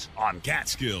mornings on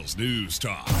Catskills News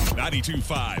Talk,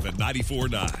 92.5 and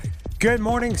 94.9. Good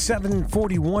morning,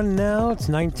 7:41 now. It's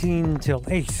 19 till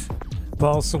 8.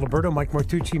 Paul Siliberto, Mike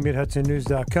Martucci,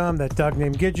 MidHudsonNews.com. That dog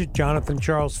named Gidget, Jonathan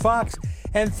Charles Fox.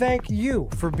 And thank you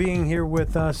for being here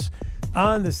with us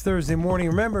on this Thursday morning.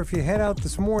 Remember, if you head out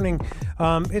this morning,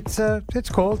 it's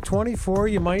cold, 24.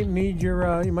 You might need your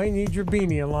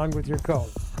beanie along with your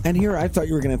coat. And here, I thought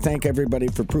you were going to thank everybody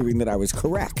for proving that I was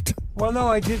correct. Well, no,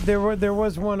 I did. There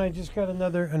was one. I just got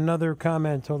another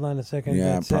comment. Hold on a second.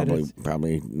 Yeah,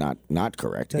 probably not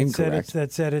correct. Incorrect.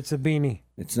 That said it's a beanie.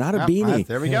 It's not a beanie.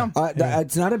 There we go.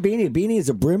 It's not a beanie. A beanie is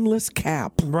a brimless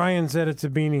cap. Brian said it's a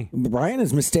beanie. Brian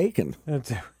is mistaken.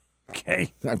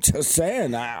 Okay. I'm just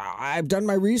saying. I've done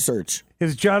my research.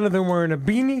 Is Jonathan wearing a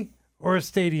beanie or a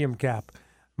stadium cap?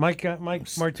 Mike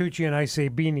Martucci and I say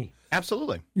beanie.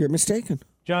 Absolutely. You're mistaken.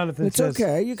 Jonathan it's says... It's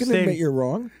okay. You can admit you're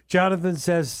wrong. Jonathan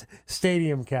says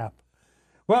stadium cap.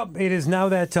 Well, it is now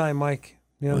that time, Mike.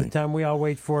 You know, the time we all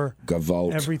wait for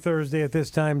Gavolt. Every Thursday at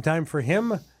this time. Time for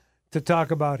him to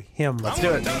talk about him. Let's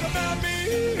do it.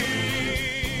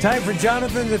 Time for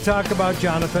Jonathan to talk about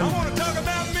Jonathan.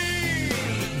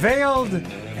 Veiled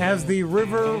as the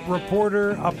River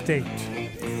Reporter update.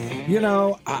 You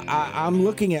know, I'm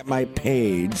looking at my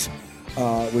page,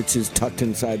 which is tucked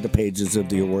inside the pages of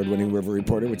the award-winning River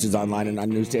Reporter, which is online and on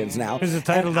newsstands now. Is it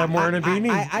titled I'm Wearing a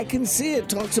Beanie? I can see it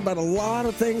talks about a lot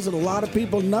of things and a lot of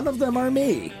people. None of them are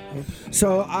me.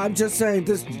 So I'm just saying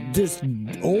this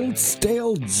old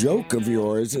stale joke of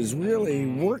yours is really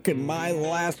working my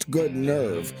last good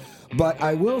nerve. But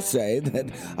I will say that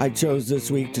I chose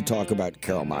this week to talk about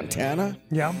Carol Montana.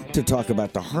 Yeah. To talk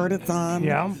about the Heartathon.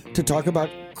 Yeah. To talk about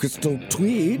Crystal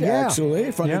Tweed, Yeah.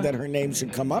 actually. Funny Yeah. that her name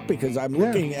should come up because I'm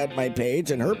looking at my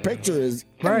page and her picture is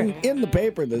in the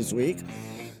paper this week.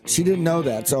 She didn't know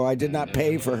that, so I did not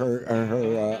pay for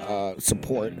her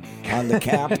support on the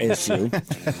cap issue.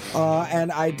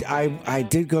 And I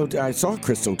did go. I saw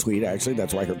Crystal Tweed, actually.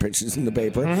 That's why her picture's in the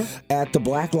paper at the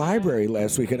Black Library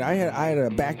last week, and I had a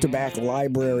back-to-back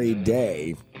library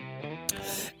day.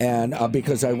 And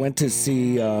because I went to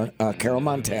see Carol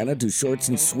Montana do Shorts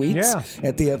and Sweets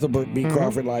at the Ethelbert B.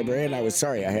 Crawford Library, and I was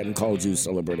sorry I hadn't called you,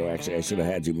 Siliberto. Actually, I should have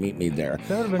had you meet me there.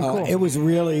 That would have been cool. It was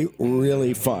really,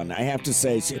 really fun. I have to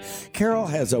say, Carol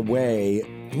has a way,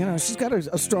 you know, she's got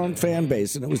a strong fan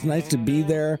base, and it was nice to be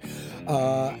there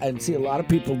and see a lot of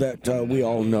people that we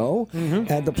all know.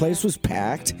 And the place was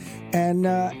packed. And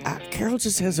Carol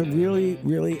just has a really,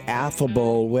 really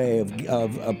affable way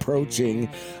of approaching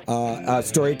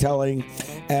storytelling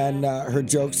and her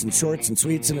jokes and Shorts and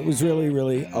Sweets, and it was really,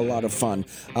 really a lot of fun.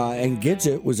 And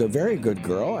Gidget was a very good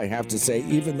girl, I have to say,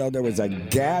 even though there was a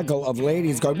gaggle of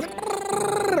ladies going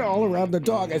all around the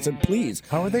dog. I said, please.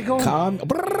 How are they going?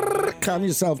 Calm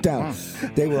yourself down.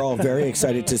 They were all very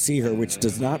excited to see her, which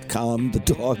does not calm the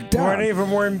dog down. Were any of them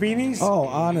wearing beanies? Oh,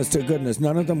 honest to goodness.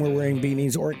 None of them were wearing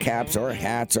beanies or caps or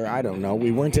hats or I don't know.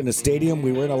 We weren't in a stadium.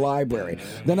 We were in a library.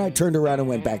 Then I turned around and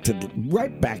went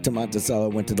right back to Monticello,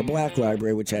 went to the Black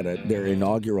Library, which had their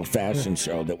inaugural fashion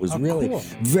show that was really cool.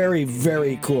 very,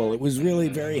 very cool. It was really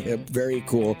very hip, very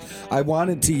cool. I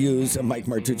wanted to use, Mike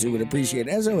Martucci would appreciate,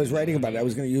 as I was writing about it, I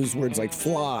was going to use words like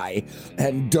fly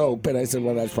and dope. And I said,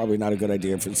 well, that's probably not a good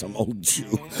idea for some old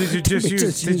Jew. Did you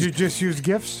just use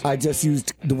GIFs? I just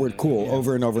used the word cool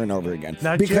over and over and over again.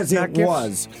 Because it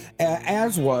was,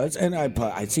 as was, and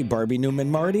I see Barbie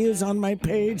Newman Marty is on my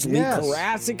page. Yes. Lee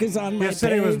Karasik is on my page.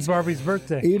 Yesterday was Barbie's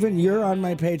birthday. Even you're on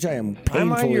my page. I am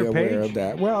painfully aware of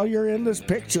that. Well, you're in this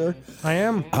picture. I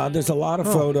am. There's a lot of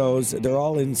photos. They're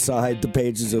all inside the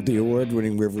pages of the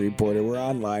award-winning River Reporter. We're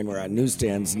online. We're on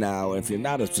newsstands now. If you're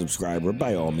not a subscriber,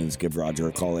 by all means, give Roger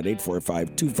a call at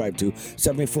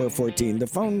 845-252-7414. The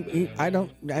phone,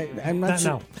 I'm not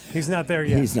sure. No, he's not there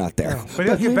yet. He's not there. No, but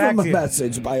he'll get leave back him to a you.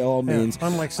 message, by all means.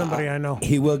 Unlike somebody I know.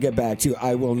 He will get back to you.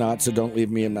 I will not, so don't leave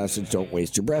me a message. Don't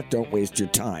waste your breath. Don't waste your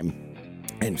time.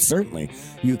 And certainly,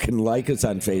 you can like us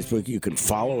on Facebook. You can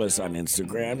follow us on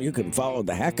Instagram. You can follow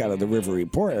the heck out of the River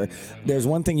Reporter. There's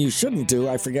one thing you shouldn't do.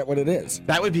 I forget what it is.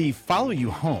 That would be follow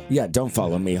you home. Yeah, don't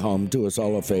follow me home. Do us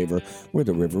all a favor. We're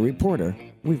the River Reporter.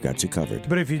 We've got you covered.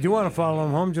 But if you do want to follow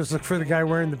him home, just look for the guy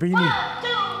wearing the beanie.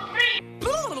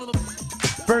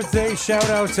 Birthday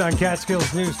shout-outs on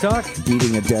Catskills News Talk.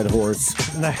 Beating a dead horse.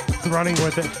 Running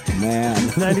with it. Man.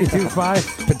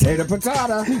 92.5. Potato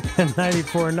patata. And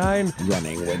 94.9.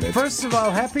 Running with it. First of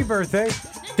all, happy birthday.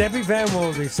 Debbie Van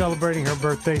will be celebrating her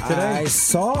birthday today. I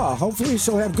saw. Hopefully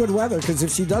she'll have good weather, because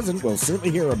if she doesn't, we'll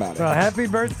certainly hear about it. Well, happy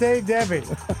birthday, Debbie.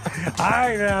 All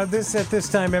right, now, at this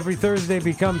time every Thursday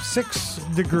becomes 6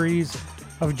 degrees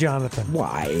of Jonathan.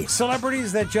 Why?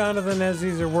 Celebrities that Jonathan has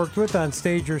either worked with on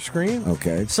stage or screen.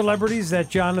 Okay. Celebrities that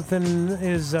Jonathan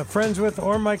is friends with,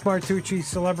 or Mike Martucci.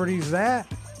 Celebrities that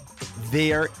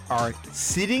there are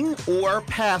sitting or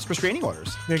past restraining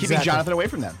orders, keeping Exactly. Jonathan away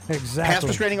from them. Exactly. Past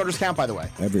restraining orders count, by the way.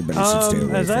 Everybody should stay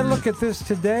away As I from look at this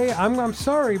today, I'm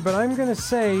sorry, but I'm going to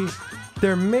say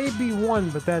there may be one,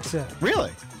 but that's it.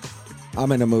 Really?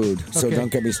 I'm in a mood, so Okay,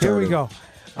 don't get me started. Here we go.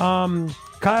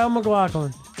 Kyle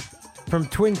MacLachlan from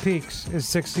Twin Peaks is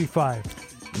 65.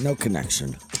 No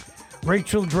connection.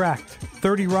 Rachel Dratch,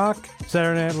 30 Rock,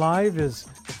 Saturday Night Live is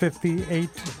 58.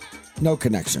 No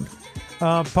connection.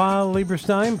 Paul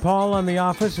Lieberstein, Paul on The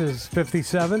Office is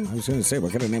 57. I was going to say,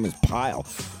 what kind of name is Pile?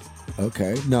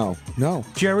 Okay. No.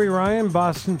 Jerry Ryan,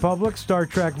 Boston Public, Star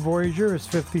Trek Voyager is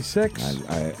 56.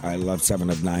 I love 7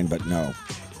 of 9, but no.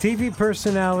 TV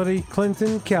personality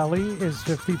Clinton Kelly is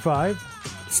 55.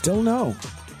 Still no.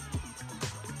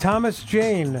 Thomas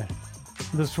Jane,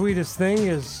 The Sweetest Thing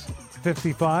is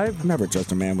 55. Never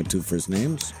trust a man with 2 first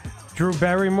names. Drew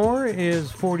Barrymore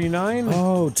is 49.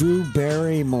 Oh, Drew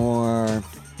Barrymore.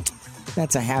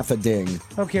 That's a half a ding.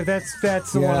 Okay, that's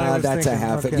the one I was that's thinking. a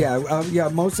half. Okay. Yeah,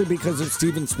 mostly because of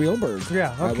Steven Spielberg.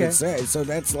 Yeah, okay. I would say. So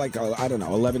that's like,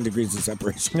 11 degrees of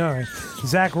separation. All right.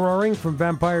 Zach Roaring from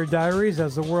Vampire Diaries,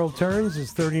 As the World Turns,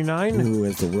 is 39. Ooh,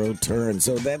 As the World Turns.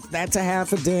 So that's a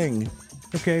half a ding.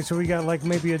 Okay, so we got like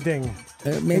maybe a ding.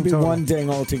 Maybe one ding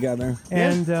altogether.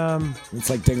 And it's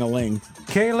like ding-a-ling.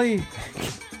 Kaylee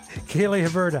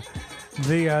Huberta,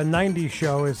 the 90s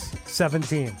show, is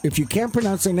 17. If you can't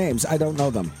pronounce their names, I don't know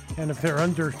them. And if they're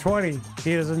under 20,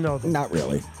 he doesn't know them. Not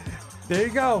really. There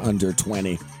you go. Under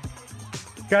 20.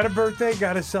 Got a birthday,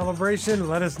 got a celebration,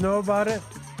 let us know about it.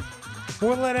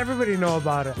 We'll let everybody know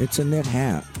about it. It's a knit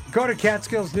hat. Go to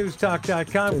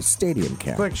CatskillsNewsTalk.com. It's a stadium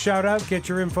cap. Quick shout out, get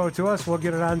your info to us. We'll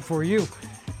get it on for you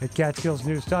at Catskills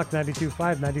News Talk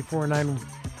 92.5, 94.9.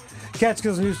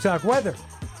 Catskills News Talk weather.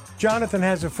 Jonathan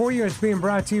has it for you. It's being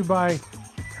brought to you by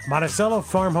Monticello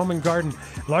Farm, Home and Garden.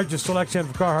 Largest selection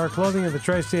of Carhartt clothing in the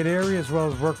tri-state area, as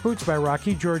well as work boots by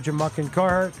Rocky, Georgia Muck, and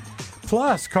Carhartt.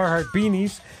 Plus Carhartt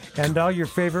beanies and all your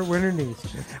favorite winter needs.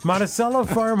 Monticello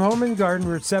Farm, Home and Garden,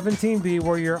 Route 17B,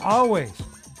 where you're always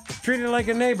treated like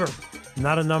a neighbor,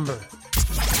 not a number.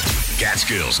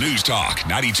 Catskills News Talk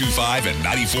 92.5 and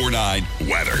 94.9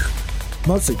 weather.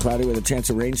 Mostly cloudy with a chance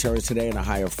of rain showers today and a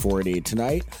high of 40.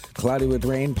 Tonight, cloudy with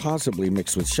rain, possibly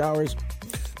mixed with showers.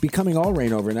 Becoming all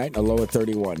rain overnight and a low of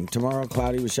 31. Tomorrow,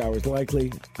 cloudy with showers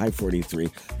likely, high 43.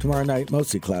 Tomorrow night,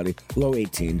 mostly cloudy, low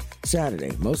 18.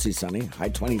 Saturday, mostly sunny, high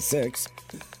 26.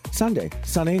 Sunday,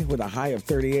 sunny with a high of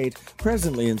 38.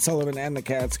 Presently in Sullivan and the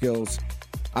Catskills,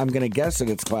 I'm going to guess that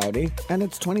it's cloudy, and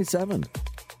it's 27.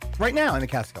 Right now in the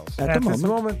Catskills. At this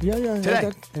moment. Yeah.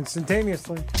 Today.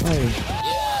 Instantaneously.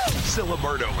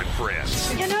 Siliberto and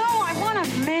friends. You know, I want a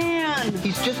man.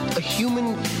 He's just a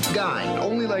human guy.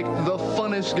 Only like the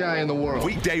funnest guy in the world.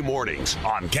 Weekday mornings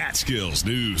on Catskills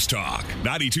News Talk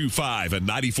 92.5 and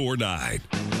 94.9.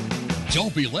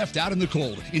 Don't be left out in the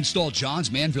cold. Install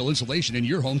Johns Manville insulation in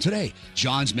your home today.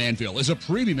 Johns Manville is a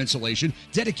premium insulation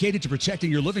dedicated to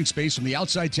protecting your living space from the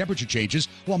outside temperature changes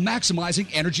while maximizing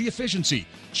energy efficiency.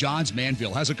 Johns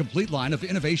Manville has a complete line of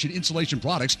innovation insulation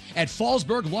products at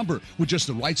Fallsburg Lumber with just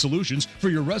the right solutions for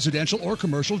your residential or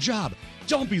commercial job.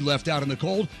 Don't be left out in the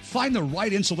cold. Find the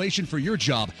right insulation for your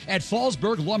job at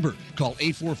Fallsburg Lumber. Call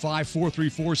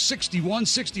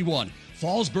 845-434-6161.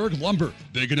 Fallsburg Lumber.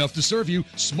 Big enough to serve you,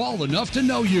 small enough to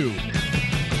know you.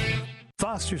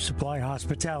 Foster Supply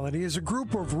Hospitality is a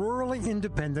group of rurally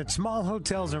independent small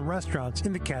hotels and restaurants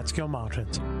in the Catskill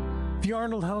Mountains. The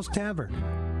Arnold House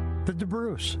Tavern, the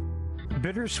DeBruce,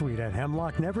 Bittersweet at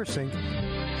Hemlock Neversink,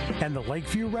 and the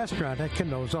Lakeview Restaurant at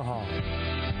Canosa Hall.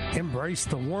 Embrace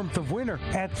the warmth of winter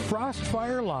at Frost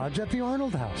Fire Lodge at the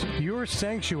Arnold House, your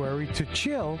sanctuary to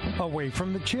chill away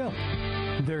from the chill.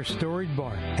 Their storied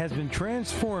barn has been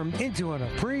transformed into an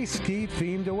après-ski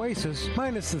themed oasis,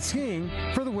 minus the skiing,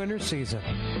 for the winter season.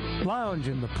 Lounge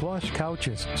in the plush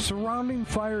couches surrounding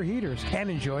fire heaters and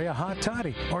enjoy a hot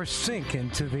toddy, or sink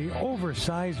into the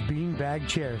oversized beanbag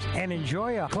chairs and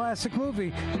enjoy a classic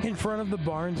movie in front of the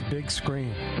barn's big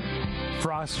screen.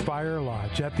 Frost Fire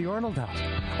Lodge at the Arnold House,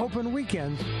 open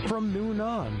weekends from noon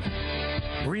on.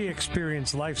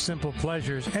 Re-experience life's simple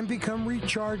pleasures and become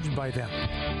recharged by them.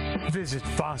 Visit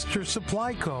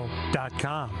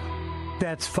FosterSupplyCo.com.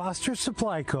 That's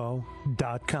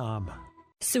FosterSupplyCo.com.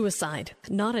 Suicide,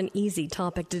 not an easy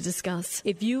topic to discuss.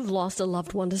 If you've lost a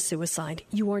loved one to suicide,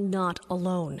 you are not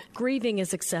alone. Grieving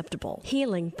is acceptable,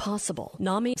 healing possible.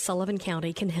 NAMI Sullivan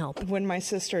County can help. When my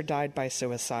sister died by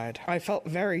suicide, I felt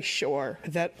very sure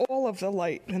that all of the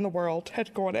light in the world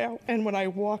had gone out. And when I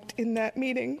walked in that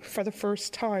meeting for the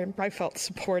first time, I felt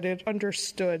supported,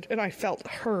 understood, and I felt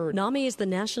heard. NAMI is the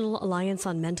National Alliance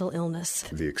on Mental Illness.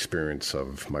 The experience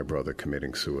of my brother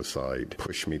committing suicide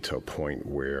pushed me to a point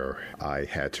where I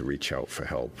had to reach out for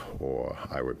help or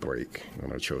I would break,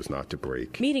 and I chose not to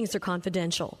break. Meetings are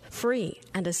confidential, free,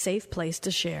 and a safe place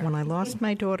to share. When I lost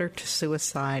my daughter to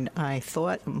suicide, I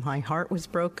thought my heart was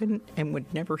broken and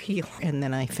would never heal. And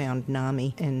then I found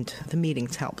NAMI, and the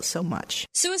meetings helped so much.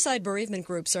 Suicide bereavement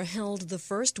groups are held the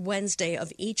first Wednesday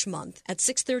of each month at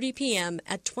 6:30 p.m.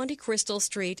 at 20 Crystal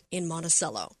Street in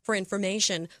Monticello. For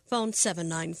information, phone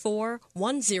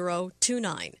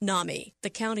 794-1029. NAMI, the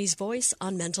county's voice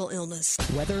on mental illness.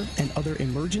 Weather and other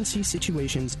emergency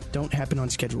situations don't happen on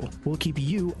schedule. We'll keep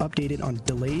you updated on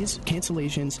delays,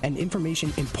 cancellations, and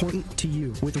information important to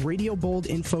you with Radio Bold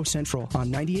Info Central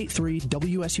on 98.3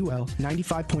 WSUL,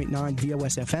 95.9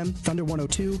 VOS FM, Thunder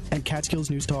 102, and Catskills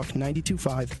News Talk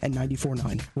 92.5 and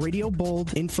 94.9. Radio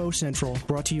Bold Info Central,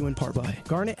 brought to you in part by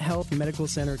Garnet Health Medical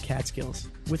Center Catskills,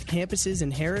 with campuses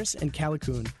in Harris and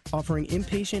Callicoon, offering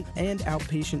inpatient and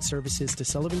outpatient services to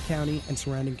Sullivan County and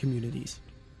surrounding communities.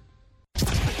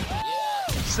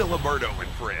 Siliberto and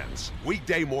Friends,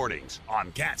 weekday mornings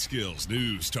on Catskills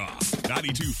News Talk,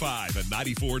 92.5 and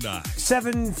 94.9.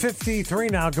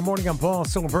 7:53 now. Good morning. I'm Paul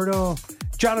Siliberto.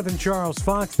 Jonathan Charles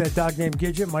Fox, that dog named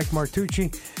Gidget, Mike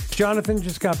Martucci. Jonathan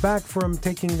just got back from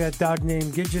taking that dog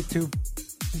named Gidget to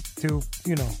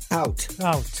out.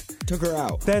 Took her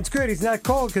out. That's good. He's not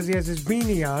cold because he has his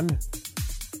beanie on.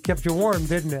 Kept you warm,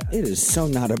 didn't it? It is so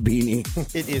not a beanie.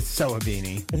 It is so a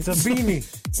beanie. It's a beanie.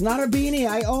 It's not a beanie.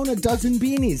 I own a dozen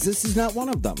beanies. This is not one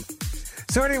of them.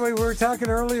 So anyway, we were talking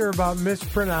earlier about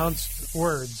mispronounced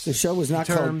words. The show was not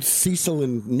called Cecil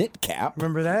and Knitcap.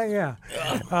 Remember that? Yeah.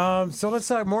 So let's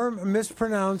talk more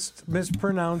mispronounced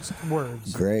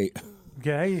words. Great.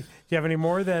 Okay. Do you have any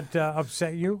more that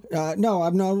upset you? No,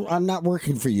 I'm not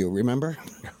working for you, remember?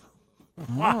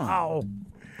 Wow.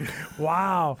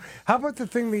 Wow. How about the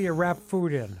thing that you wrap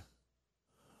food in?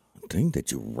 Thing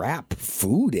that you wrap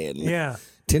food in? Yeah.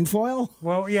 Tinfoil?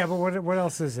 Well, yeah, but what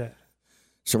else is it?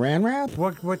 Saran wrap?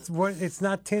 What? It's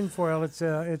not tinfoil.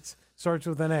 It starts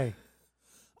with an A.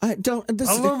 I don't.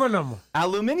 Aluminum.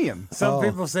 Aluminium. Some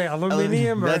people say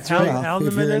aluminium or That's right. aluminium.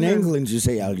 If you're in England, you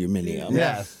say aluminium.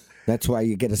 Yes. That's why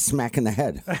you get a smack in the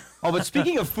head. Oh, but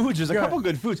speaking of foods, there's a couple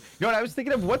good foods. You know what I was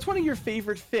thinking of? What's one of your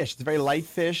favorite fish? It's a very light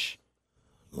fish.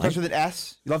 Starts with an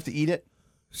S. You love to eat it.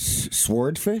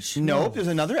 Swordfish? Nope. There's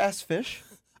another S fish.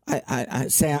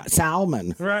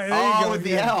 Salmon. Right. There you go. With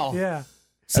the L. Yeah.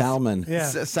 Salmon. Yeah.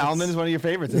 Salmon is one of your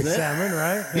favorites, isn't it? Salmon,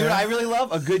 right? You know what I really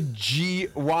love? A good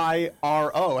Gyro.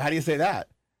 How do you say that?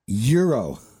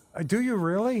 Euro. Do you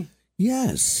really?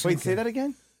 Yes. Wait, say that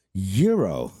again?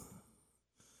 Euro.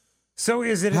 So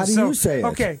is it? How do you say it?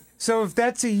 Okay, so if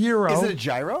that's a euro, is it a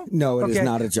gyro? No, it is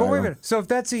not a gyro. Oh, wait a minute. So if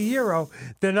that's a euro,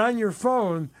 then on your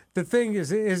phone, the thing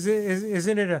isn't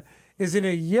it a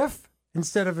yiff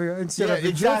instead of a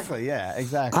exactly. GIF? Yeah,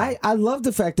 exactly. I love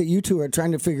the fact that you two are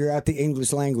trying to figure out the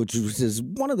English language, which is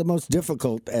one of the most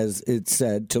difficult, as it's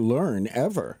said, to learn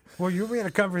ever. Well, you had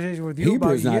a conversation with you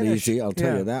Hebrew's about not Yiddish. easy, I'll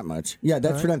tell you that much. Yeah,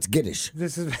 that's pronounced Giddish.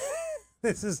 This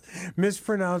is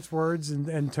mispronounced words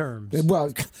and terms.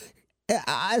 Well,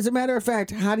 as a matter of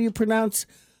fact, how do you pronounce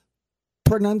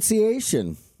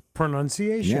pronunciation?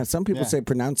 Pronunciation. Yeah, some people say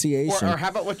pronunciation. Or how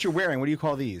about what you're wearing? What do you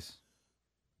call these?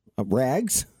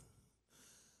 Rags.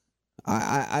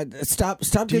 I stop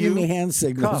giving me hand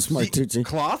signals, Martucci.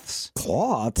 Cloths.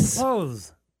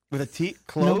 Clothes. With a T.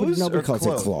 Clothes. Nobody calls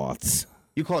clothes? it cloths.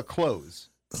 You call it clothes.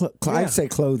 I say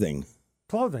clothing.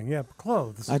 Clothing. Yeah,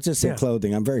 clothes. I just say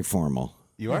clothing. I'm very formal.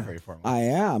 You are very formal. I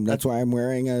am. That's why I'm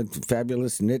wearing a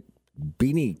fabulous knit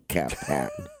beanie cap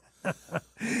hat. A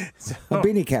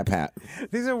beanie cap hat.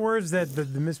 These are words that the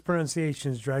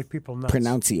mispronunciations drive people nuts.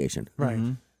 Pronunciation. Right.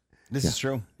 Mm-hmm. This is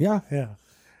true. Yeah. Yeah.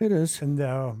 It is.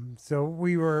 And so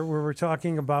we were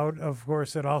talking about, of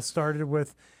course, it all started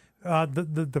with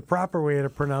the proper way to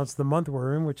pronounce the month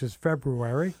we're in, which is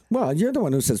February. Well, you're the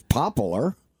one who says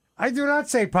popular. I do not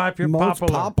say popular. Most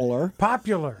popular.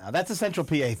 Popular. Now, that's a Central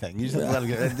PA thing. You just have to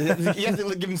you have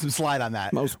to give him some slide on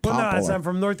that. Most Well, popular. no, I'm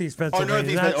from Northeast Pennsylvania.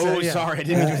 Northeast Pennsylvania. Sorry. I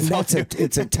didn't mean to insult you.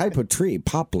 It's a type of tree,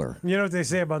 poplar. You know what they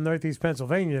say about Northeast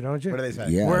Pennsylvania, don't you? What do they say?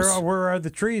 Yes. Where are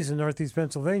the trees in Northeast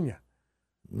Pennsylvania?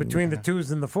 Between the twos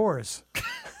and the fours.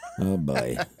 Oh,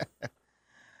 boy.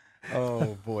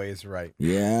 Oh, boy, is right.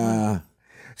 Yeah.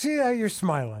 See how you're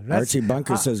smiling. Archie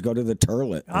Bunker says go to the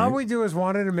turlet. All right? we do is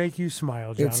wanted to make you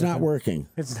smile, Jonathan. It's not working.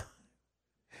 It's not.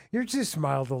 You just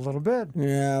smiled a little bit.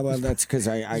 Yeah, well, that's because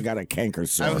I got a canker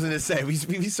sore. I was going to say, we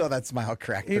saw that smile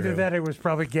crack Either through. that or it was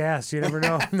probably gas. You never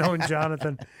know, knowing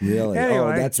Jonathan. Really? Anyway.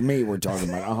 Oh, that's me we're talking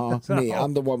about. Me.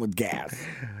 I'm the one with gas.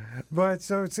 But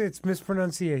so it's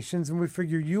mispronunciations, and we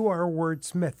figure you are a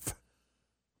wordsmith.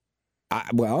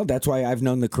 Well, that's why I've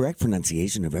known the correct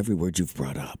pronunciation of every word you've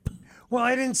brought up. Well,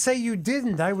 I didn't say you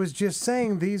didn't. I was just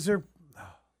saying these are...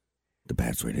 The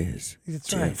password is That's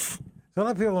Jeff. right. So a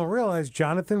lot of people don't realize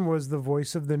Jonathan was the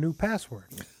voice of the new password.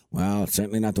 Well, it's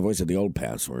certainly not the voice of the old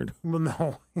password. Well,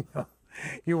 no.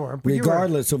 You weren't.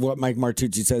 Regardless of what Mike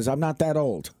Martucci says, I'm not that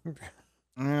old.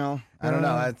 Well, I don't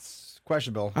know. That's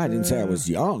questionable. I didn't say I was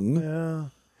young. Yeah.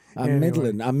 I'm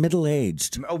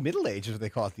middle-aged. Oh, middle-aged is what they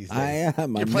call it these days. I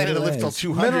am. You're planning to live till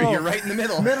 200. You're right in the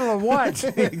middle. Middle of what?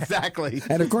 Exactly.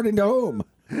 And according to whom?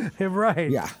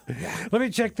 Right. Yeah. Let me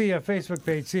check the Facebook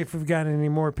page, see if we've got any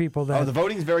more people that. Oh, the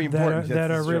voting's very important. That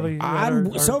are really.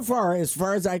 So far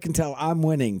as I can tell, I'm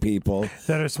winning, people.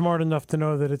 That are smart enough to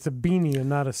know that it's a beanie and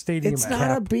not a stadium It's cap.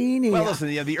 not a beanie. Well, listen,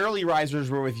 the early risers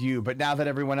were with you, but now that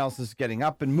everyone else is getting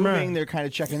up and moving, they're kind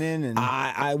of checking in. And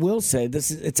I will say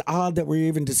it's odd that we're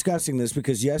even discussing this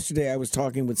because yesterday I was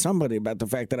talking with somebody about the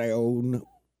fact that I own,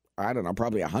 I don't know,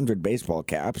 probably 100 baseball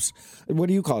caps. What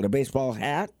do you call it? A baseball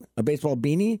hat? A baseball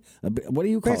beanie? What do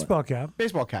you call baseball it? Cap.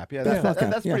 Baseball cap. Yeah,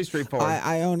 that's pretty straightforward.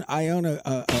 I own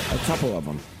a couple of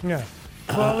them. Yeah.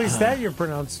 Well, at least that you're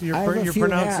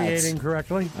pronunciating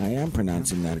correctly. I am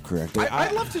pronouncing that correctly.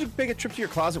 I'd love to make a trip to your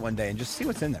closet one day and just see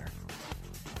what's in there.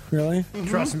 Really? Mm-hmm.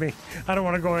 Trust me, I don't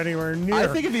want to go anywhere near. I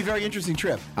think it'd be a very interesting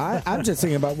trip. I'm just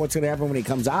thinking about what's going to happen when he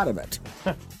comes out of it.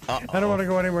 I don't want to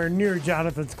go anywhere near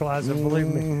Jonathan's closet, believe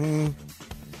me.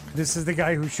 This is the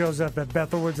guy who shows up at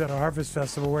Bethelwoods at a harvest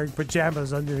festival wearing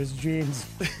pajamas under his jeans.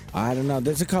 I don't know.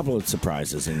 There's a couple of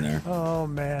surprises in there. Oh,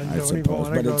 man. I suppose.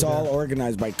 But it's all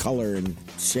organized by color and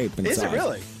shape and size. Is it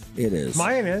really? It is.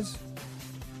 Mine is.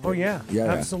 Oh, yeah.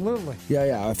 Absolutely.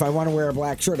 Yeah. If I want to wear a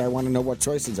black shirt, I want to know what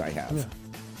choices I have. Yeah.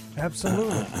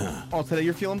 Absolutely. Oh, today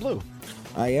you're feeling blue.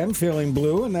 I am feeling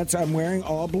blue, and I'm wearing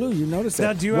all blue. You notice that.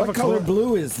 Now, do you have what color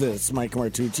blue is this, Mike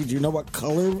Martucci? Do you know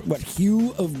what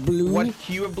hue of blue? What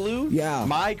hue of blue? Yeah.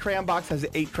 My crayon box has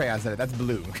 8 crayons in it. That's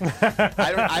blue.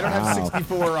 I don't have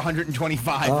 64 or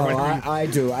 125. Oh, I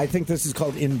do. I think this is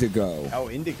called indigo. Oh,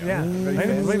 indigo. Yeah.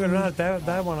 Believe it or not,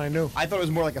 that one I knew. I thought it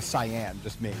was more like a cyan,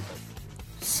 just me.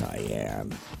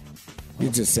 Cyan.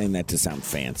 You're just saying that to sound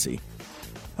fancy.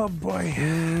 Oh, boy.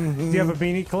 Do you have a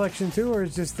beanie collection, too, or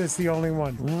is just this the only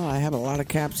one? Well, I have a lot of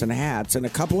caps and hats and a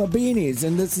couple of beanies,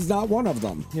 and this is not one of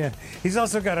them. Yeah. He's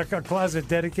also got a closet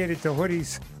dedicated to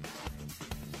hoodies.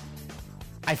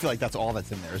 I feel like that's all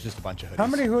that's in there is just a bunch of hoodies. How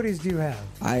many hoodies do you have?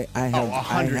 I have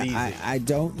 100 easy. I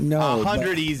don't know.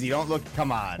 100 easy. Don't look.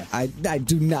 Come on. I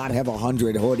do not have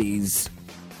 100 hoodies.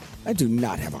 I do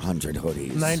not have 100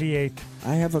 hoodies. 98.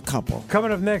 I have a couple.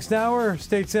 Coming up next hour,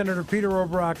 State Senator Peter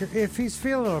Oberacker, if he's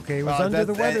feeling okay, he was under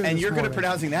the weather and this you're good at morning.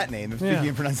 pronouncing that name, speaking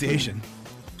of pronunciation.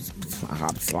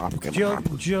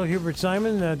 Jill Hubert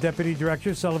Simon, Deputy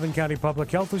Director, Sullivan County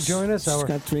Public Health, will join us. She's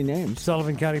got 3 names.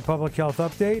 Sullivan County Public Health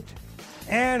update.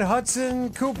 And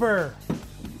Hudson Cooper,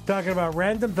 talking about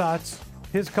random thoughts,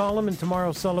 his column in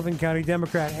tomorrow's Sullivan County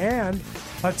Democrat, and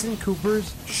Hudson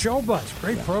Cooper's Show Buzz.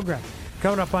 Great program.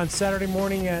 Coming up on Saturday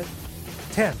morning at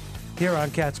 10 here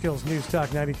on Catskills News Talk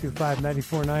 92.5,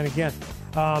 94.9 again.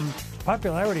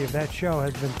 Popularity of that show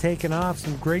has been taken off.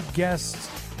 Some great guests.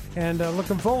 And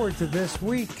looking forward to this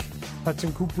week.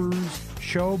 Hudson Cooper's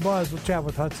Show Buzz. We'll chat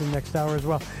with Hudson next hour as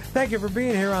well. Thank you for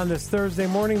being here on this Thursday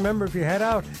morning. Remember, if you head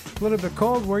out a little bit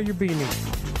cold, wear your beanie.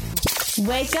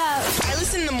 Wake up. I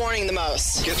listen in the morning the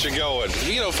most. Get you going.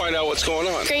 Find out what's going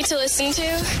on. Great to listen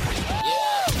to.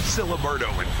 Siliberto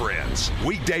and Friends.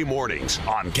 Weekday mornings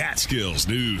on Catskills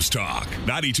News Talk.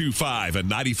 92.5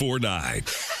 and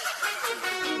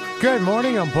 94.9. Good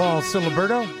morning. I'm Paul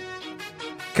Siliberto.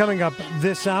 Coming up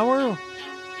this hour,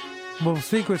 we'll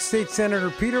speak with State Senator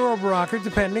Peter Oberacker,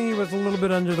 depending. He was a little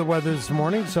bit under the weather this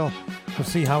morning, so we'll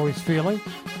see how he's feeling.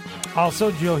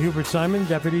 Also, Jill Hubert Simon,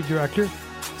 Deputy Director,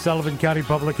 Sullivan County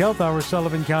Public Health, our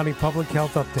Sullivan County Public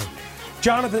Health Update.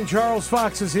 Jonathan Charles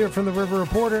Fox is here from the River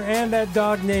Reporter and that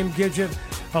dog named Gidget,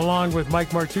 along with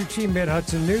Mike Martucci,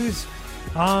 Mid-Hudson News,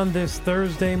 on this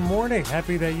Thursday morning.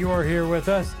 Happy that you are here with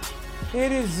us.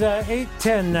 It is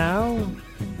 8:10 now,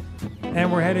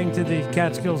 and we're heading to the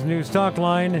Catskills News Talk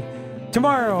line.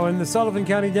 Tomorrow in the Sullivan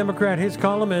County Democrat, his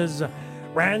column is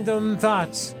Random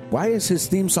Thoughts. Why is his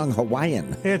theme song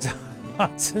Hawaiian? It's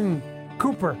Hudson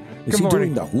Cooper. Is he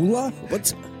doing the hula?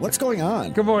 What's going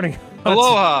on? Good morning.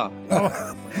 Aloha.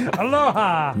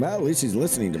 Aloha. Well, at least he's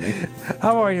listening to me.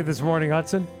 How are you this morning,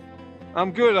 Hudson?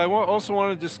 I'm good. I also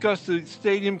want to discuss the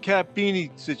stadium cap beanie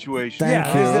situation.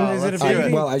 Thank you. Is it a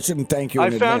beanie? Well, I shouldn't thank you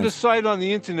in I found a advance. site on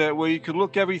the internet where you could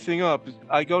look everything up.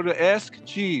 I go to Ask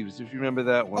Jeeves, if you remember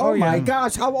that one. Oh, my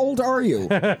gosh. How old are you?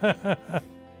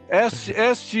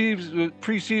 Ask Jeeves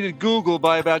preceded Google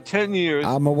by about 10 years.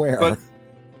 I'm aware. But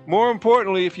more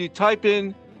importantly, if you type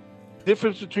in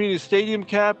difference between a stadium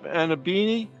cap and a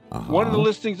beanie, one of the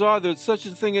listings are there's such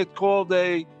a thing as called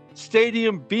a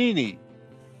stadium beanie.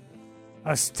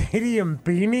 A stadium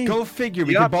beanie? Go figure.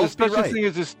 We Yeah, could both be there's such a right. thing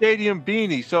as a stadium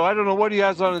beanie. So I don't know what he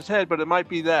has on his head, but it might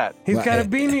be that. He's got a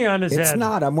beanie on his head. It's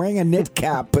not. I'm wearing a knit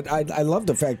cap, but I love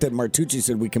the fact that Martucci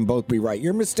said we can both be right.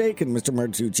 You're mistaken, Mr.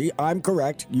 Martucci. I'm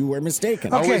correct. You were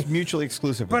mistaken. Okay. Always mutually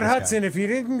exclusive. But Hudson, if you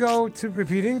didn't go to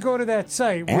that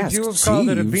site, would you have called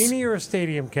it a beanie or a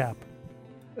stadium cap?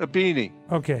 A beanie.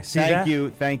 Okay. See Thank that? you.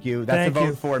 That's a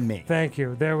vote for me. Thank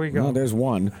you. There we go. Well, there's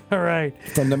one. All right.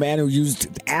 From the man who used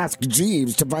Ask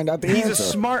Jeeves to find out the He's answer. a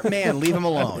smart man. Leave him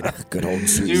alone. Good old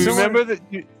Jeeves. Do you remember that?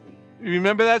 You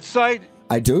remember that site?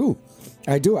 I do.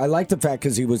 I like the fact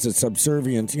because he was a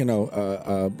subservient. He ate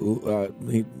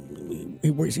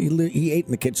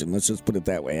in the kitchen. Let's just put it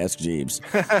that way. Ask Jeeves.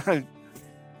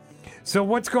 So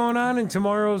what's going on in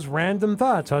tomorrow's Random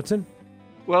Thoughts, Hudson?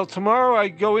 Well, tomorrow I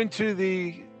go into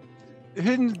the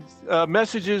hidden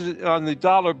messages on the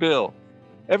dollar bill.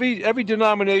 Every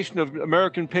denomination of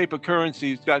American paper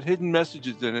currency has got hidden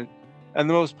messages in it, and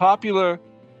the most popular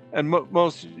and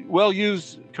most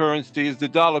well-used currency is the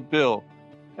dollar bill.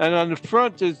 And on the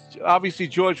front is obviously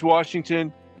George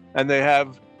Washington, and they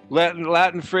have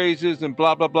Latin phrases and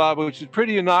blah, blah, blah, which is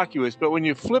pretty innocuous. But when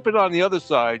you flip it on the other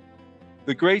side,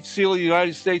 the Great Seal of the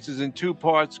United States is in two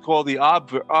parts called the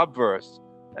obverse.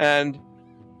 And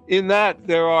in that,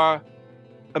 there are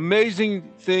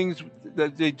amazing things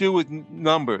that they do with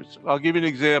numbers. I'll give you an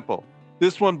example.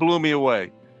 This one blew me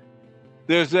away.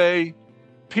 There's a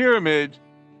pyramid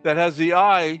that has the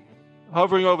eye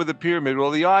hovering over the pyramid.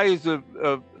 Well, the eye is a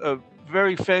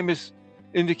very famous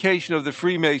indication of the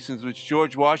Freemasons, which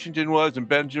George Washington was, and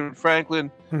Benjamin Franklin,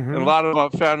 and a lot of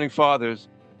our founding fathers.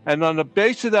 And on the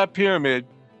base of that pyramid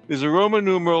is a Roman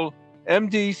numeral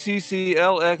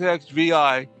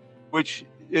MDCCLXXVI, which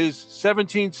is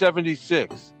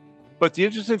 1776. But the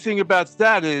interesting thing about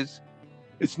that is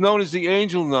it's known as the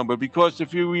angel number, because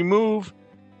if you remove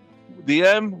the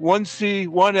M, 1C,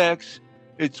 1X,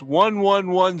 it's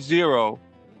 1110.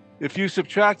 If you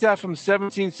subtract that from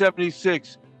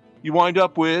 1776, you wind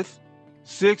up with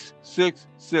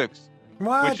 666,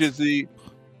 which is the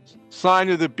sign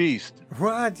of the beast.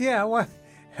 What? Yeah, what?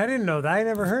 I didn't know that. I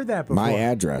never heard that before. My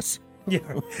address.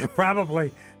 Yeah,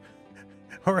 probably.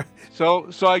 All right. So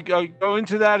I go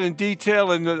into that in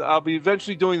detail, and I'll be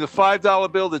eventually doing the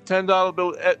 $5 bill, the $10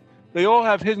 bill. They all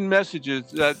have hidden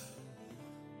messages that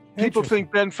people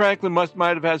think Ben Franklin might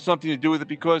have had something to do with it,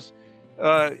 because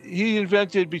he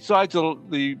invented, besides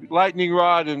the lightning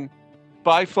rod and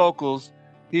bifocals,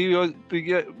 he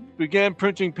began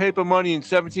printing paper money in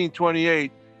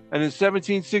 1728, and in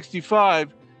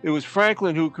 1765, it was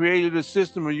Franklin who created a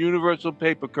system of universal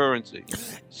paper currency.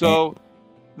 So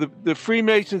the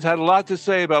Freemasons had a lot to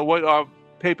say about what our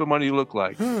paper money looked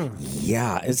like.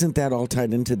 Yeah, isn't that all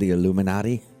tied into the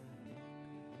Illuminati?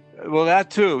 Well, that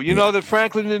too. You know that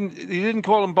Franklin didn't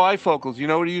call them bifocals. You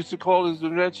know what he used to call his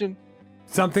invention?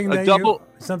 A double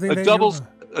spectacle.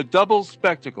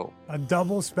 A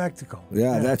double spectacle.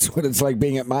 Yeah, that's what it's like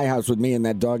being at my house with me and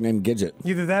that dog named Gidget.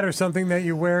 Either that or something that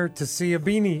you wear to see a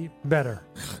beanie better.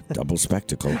 Double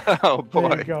spectacle. Oh, boy.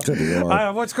 There you go. Good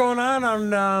Lord. What's going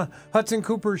on Hudson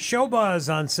Cooper's Show Buzz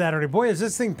on Saturday? Boy, is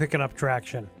this thing picking up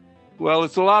traction. Well,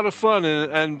 it's a lot of fun,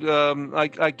 and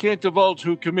I can't divulge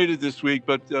who committed this week,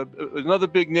 but another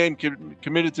big name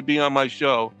committed to be on my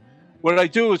show. What I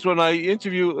do is when I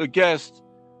interview a guest,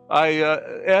 I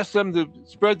ask them to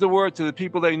spread the word to the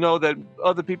people they know that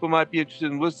other people might be interested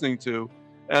in listening to.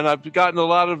 And I've gotten a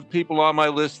lot of people on my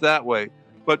list that way.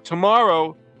 But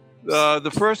tomorrow,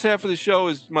 the first half of the show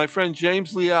is my friend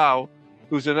James Liao,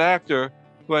 who's an actor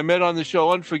who I met on the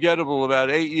show Unforgettable about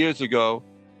 8 years ago.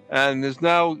 And is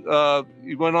now,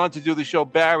 he went on to do the show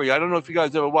Barry. I don't know if you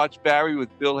guys ever watched Barry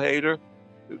with Bill Hader.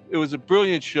 It was a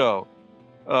brilliant show.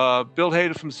 Bill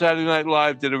Hader from Saturday Night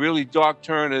Live did a really dark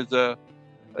turn as a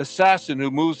assassin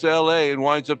who moves to L.A. and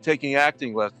winds up taking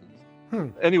acting lessons.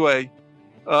 Anyway,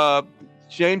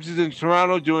 James is in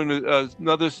Toronto doing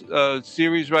another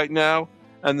series right now.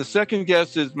 And the second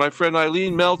guest is my friend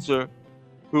Eileen Meltzer,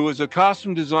 who is a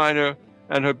costume designer,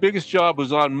 and her biggest job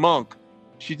was on Monk.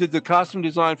 She did the costume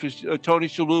design for Tony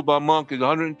Shalhoub on Monk in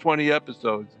 120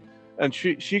 episodes. And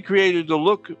she created a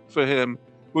look for him,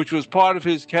 which was part of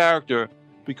his character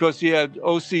because he had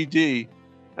OCD.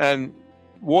 And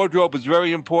wardrobe was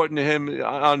very important to him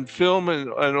on film and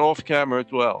off camera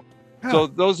as well. So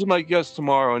those are my guests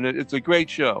tomorrow, and it's a great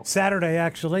show. Saturday,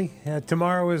 actually.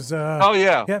 Tomorrow is... oh,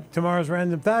 yeah. Yep, tomorrow's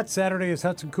Random Thoughts. Saturday is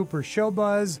Hudson Cooper's Show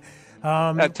Buzz.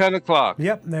 At 10 o'clock.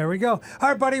 Yep, there we go. All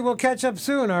right, buddy, we'll catch up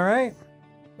soon, all right?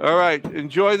 All right.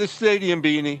 Enjoy the stadium,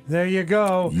 Beanie. There you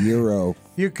go. Euro.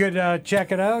 You could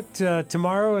check it out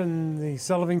tomorrow in the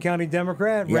Sullivan County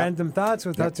Democrat, Random Thoughts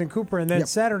with Hudson Cooper, and then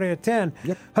Saturday at 10,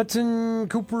 Hudson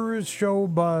Cooper's Show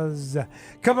Buzz.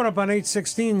 Coming up on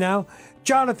 8:16 now,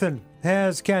 Jonathan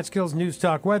has Catskills News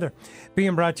Talk Weather.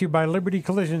 Being brought to you by Liberty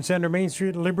Collision Center, Main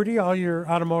Street, Liberty. All your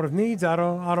automotive needs,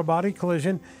 auto body,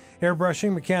 collision,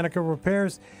 airbrushing, mechanical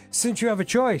repairs. Since you have a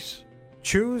choice,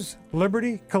 choose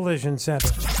Liberty Collision Center.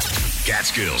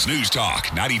 Catskills News Talk,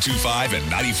 92.5 and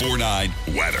 94.9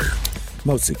 weather.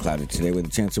 Mostly cloudy today with a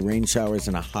chance of rain showers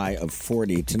and a high of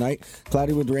 40. Tonight,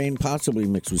 cloudy with rain, possibly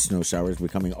mixed with snow showers,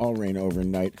 becoming all rain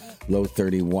overnight, low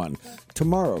 31.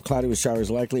 Tomorrow, cloudy with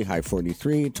showers likely, high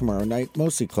 43. Tomorrow night,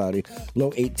 mostly cloudy,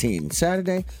 low 18.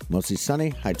 Saturday, mostly sunny,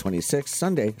 high 26.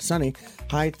 Sunday, sunny,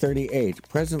 high 38.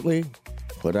 Presently,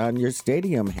 put on your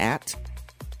stadium hat.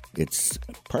 It's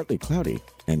partly cloudy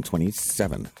and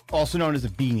 27. Also known as a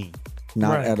beanie.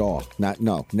 Not at all.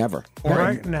 Never.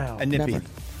 Right now. A nippy. Never.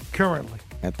 Currently.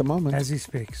 At the moment. As he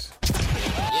speaks.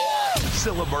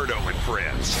 Siliberto and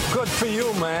Friends. Good for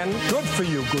you, man. Good for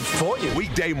you. Good for you.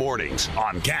 Weekday mornings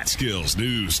on Catskills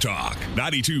News Talk,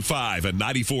 92.5 and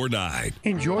 94.9.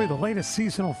 Enjoy the latest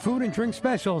seasonal food and drink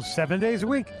specials 7 days a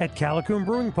week at Calicoon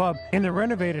Brewing Pub in the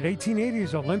renovated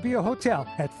 1880s Olympia Hotel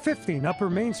at 15 Upper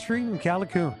Main Street in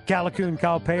Calicoon. Calicoon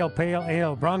Cow Pale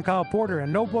Ale, Brown Cow Porter,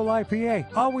 and Noble IPA,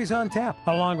 always on tap,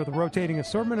 along with a rotating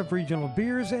assortment of regional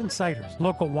beers and ciders.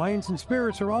 Local wines and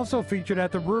spirits are also featured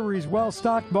at the brewery's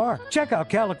well-stocked bar. Check out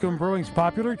Calicoon Brewing's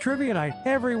popular trivia night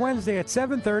every Wednesday at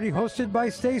 7:30, hosted by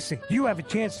Stacy. You have a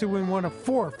chance to win one of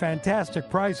 4 fantastic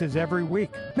prizes every week.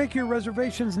 Make your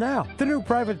reservations now. The new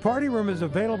private party room is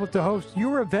available to host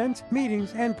your events,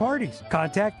 meetings, and parties.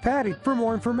 Contact Patty for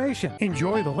more information.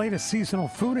 Enjoy the latest seasonal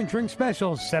food and drink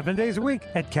specials 7 days a week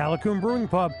at Calicoon Brewing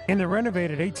Pub in the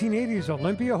renovated 1880s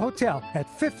Olympia Hotel at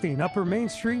 15 Upper Main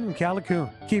Street in Calicoon.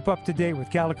 Keep up to date with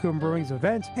Calicoon Brewing's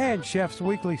events and Chef's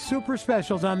weekly super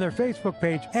specials on their Facebook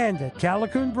page and at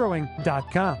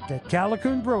calicoonbrewing.com. At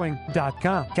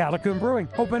calicoonbrewing.com. Calicoon Brewing,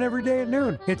 open every day at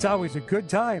noon. It's always a good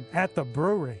time at the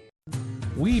brewery.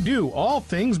 We do all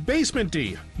things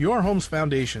basement-y. Your home's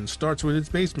foundation starts with its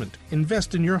basement.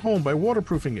 Invest in your home by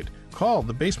waterproofing it. Call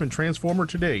the Basement Transformer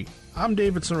today. I'm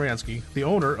David Saransky, the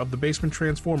owner of the Basement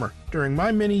Transformer. During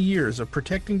my many years of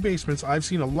protecting basements, I've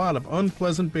seen a lot of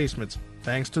unpleasant basements.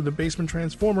 Thanks to the Basement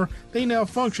Transformer, they now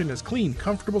function as clean,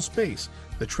 comfortable space.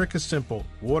 The trick is simple: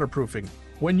 waterproofing.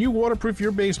 When you waterproof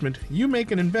your basement, you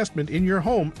make an investment in your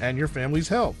home and your family's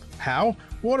health. How?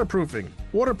 Waterproofing.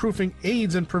 Waterproofing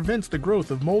aids and prevents the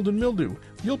growth of mold and mildew.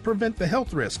 You'll prevent the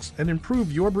health risks and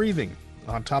improve your breathing.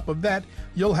 On top of that,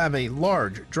 you'll have a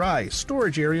large, dry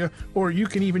storage area, or you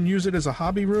can even use it as a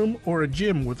hobby room or a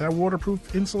gym with our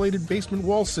waterproof insulated basement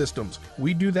wall systems.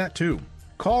 We do that too.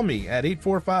 Call me at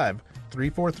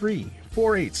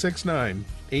 845-343-4869,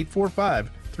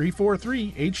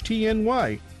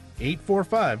 845-343-HTNY,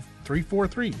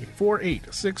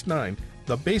 845-343-4869.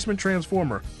 The Basement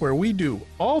Transformer, where we do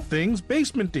all things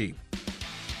basement-y.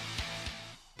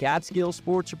 Catskill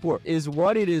Sports Report is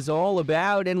what it is all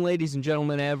about. And ladies and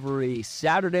gentlemen, every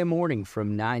Saturday morning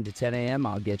from 9 to 10 a.m.,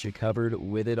 I'll get you covered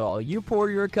with it all. You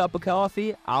pour your cup of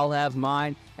coffee, I'll have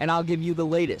mine, and I'll give you the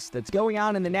latest that's going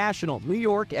on in the national, New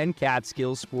York, and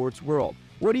Catskill sports world.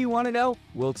 What do you want to know?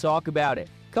 We'll talk about it.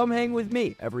 Come hang with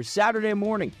me every Saturday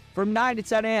morning from 9 to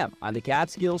 10 a.m. on the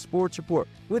Catskill Sports Report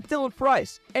with Dylan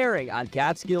Price, airing on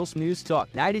Catskills News Talk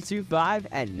 92.5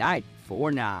 and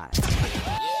 94.9.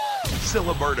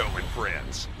 Siliberto and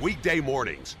Friends, weekday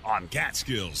mornings on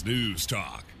Catskills News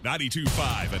Talk,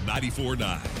 92.5 and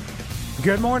 94.9.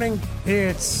 Good morning.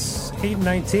 It's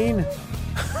 8:19.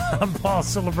 I'm Paul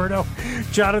Siliberto.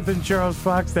 Jonathan Charles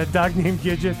Fox, that dog named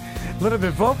Gidget. A little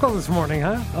bit vocal this morning,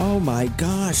 huh? Oh, my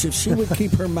gosh. If she would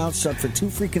keep her mouth shut for 2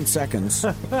 freaking seconds.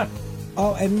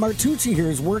 Oh, and Martucci here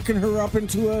is working her up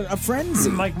into a frenzy.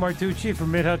 Mike Martucci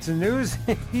from Mid-Hudson News.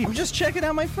 I'm just checking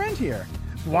out my friend here.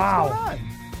 Wow. What's going on?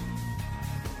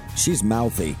 She's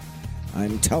mouthy.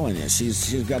 I'm telling you,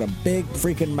 she's got a big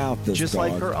freaking mouth, this just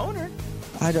dog. Like her owner.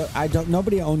 I don't,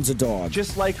 nobody owns a dog.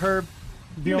 Just like her.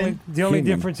 The only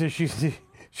difference is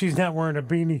she's not wearing a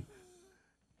beanie.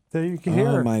 So you can hear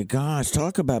her. Oh my gosh!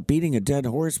 Talk about beating a dead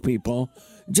horse, people.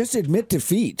 Just admit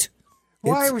defeat.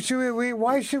 Why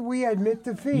should we admit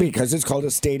defeat? Because it's called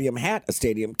a stadium hat, a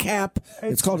stadium cap.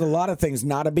 It's called a lot of things,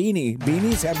 not a beanie.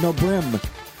 Beanies have no brim.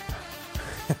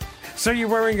 So you're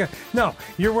wearing a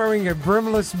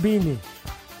brimless beanie.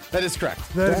 That is correct.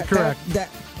 That is correct.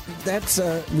 That's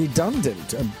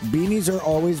redundant. Beanies are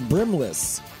always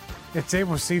brimless. It's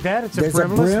able to see that. It's a There's a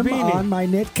brimless brim beanie. on my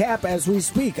knit cap as we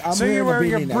speak. So you're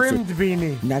wearing a brimmed next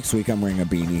beanie. Next week, I'm wearing a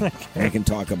beanie. We can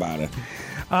talk about it.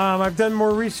 I've done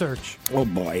more research. Oh,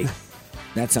 boy.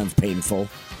 That sounds painful.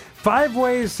 5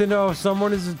 ways to know if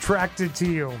someone is attracted to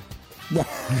you.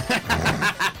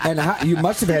 And you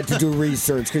must have had to do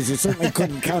research because you certainly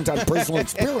couldn't count on personal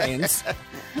experience.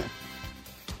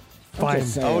 Fine.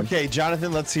 Okay,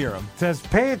 Jonathan, let's hear him. It says,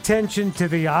 pay attention to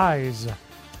the eyes.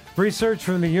 Research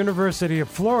from the University of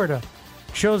Florida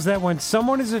shows that when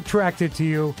someone is attracted to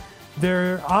you,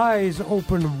 their eyes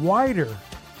open wider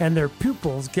and their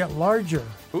pupils get larger.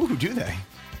 Ooh, do they?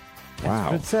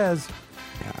 Wow. It says.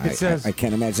 I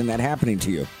can't imagine that happening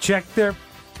to you. Check their.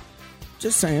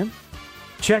 Just saying.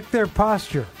 Check their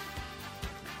posture.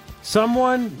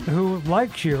 Someone who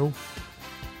likes you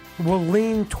will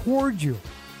lean toward you.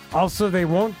 Also, they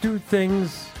won't do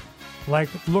things like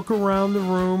look around the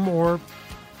room or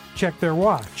check their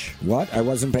watch. What? I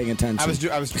wasn't paying attention. I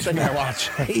was checking my watch.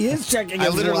 He is checking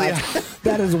his literally watch.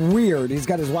 That is weird. He's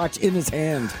got his watch in his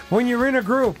hand. When you're in a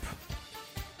group,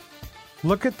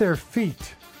 look at their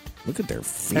feet. Look at their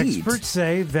feet. Experts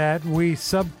say that we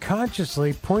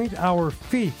subconsciously point our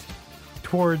feet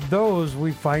toward those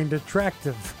we find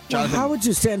attractive. Well, how would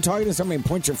you stand talking to somebody and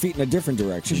point your feet in a different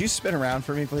direction? Could you spin around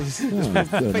for me, please? Oh,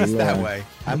 Face that way.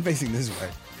 I'm facing this way.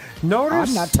 Notice,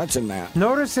 I'm not touching that.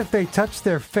 Notice if they touch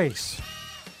their face.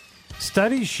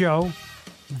 Studies show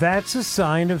that's a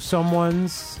sign of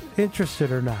someone's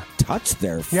interested or not. Touch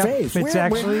their Yep, face? It's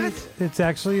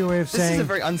actually a way of saying. This is a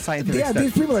very unscientific study.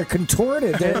 These people are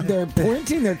contorted. They're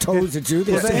pointing their toes at you.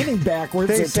 They're standing backwards.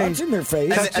 They're touching their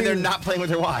face. And they're not playing with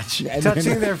their watch.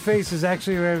 Touching their face is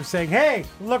actually a way of saying, hey,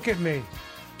 look at me.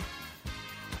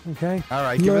 Okay? All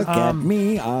right. Look at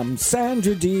me. I'm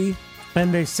Sandra D.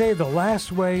 And they say the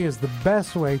last way is the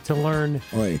best way to learn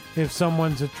if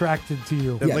someone's attracted to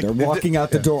you. They're walking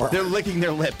out the door. They're licking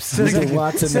their lips. With their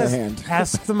watch in their Says, hand.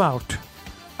 Ask them out.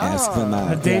 Ask them out.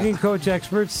 The dating coach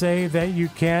experts say that you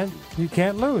can't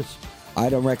lose. I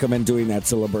don't recommend doing that,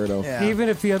 Siliberto. Yeah. Even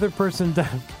if the other person does.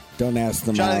 Don't ask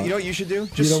them Jonathan, out. you know what you should do?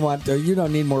 You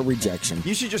don't need more rejection.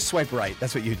 You should just swipe right.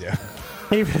 That's what you do.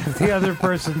 Even if the other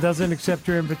person doesn't accept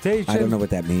your invitation. I don't know what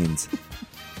that means.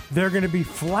 They're going to be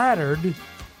flattered.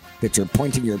 That you're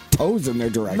pointing your toes in their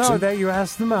direction? No, that you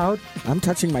ask them out. I'm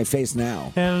touching my face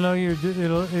now. And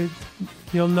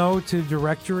you'll know to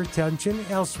direct your attention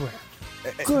elsewhere.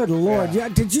 Good Lord. Yeah.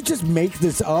 Did you just make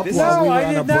this up No, while we were I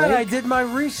on a did break? not. I did my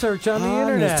research on the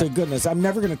internet. Honest to goodness. I'm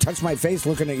never going to touch my face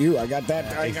looking at you. I got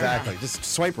that. Exactly. Just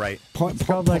swipe right.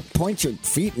 Point your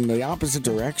feet in the opposite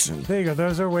direction. There you go.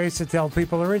 Those are ways to tell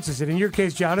people are interested. In your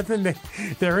case, Jonathan,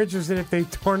 they're interested if they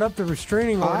torn up the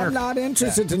restraining order. I'm not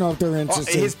interested to know if they're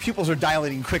interested. His pupils are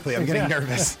dilating quickly. I'm getting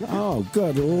nervous. Oh,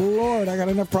 good Lord. I got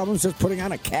enough problems just putting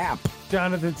on a cap.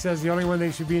 Jonathan says the only one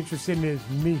they should be interested in is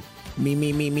me. Me.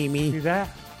 See that?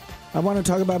 I want to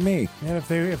talk about me. And if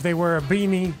they wear a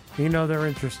beanie, you know they're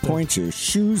interested. Point your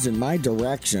shoes in my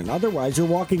direction. Otherwise, you're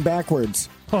walking backwards.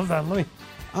 Hold on, let me.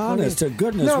 Honest to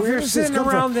goodness. No, if where you're does this sitting come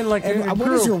around from? in like And a what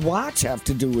does your group. watch have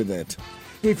to do with it?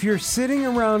 If you're sitting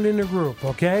around in a group,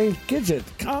 okay? Gidget,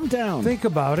 calm down. Think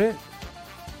about it.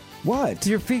 What?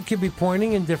 Your feet could be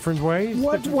pointing in different ways.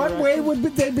 What way would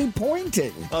they be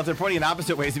pointing? Well, if they're pointing in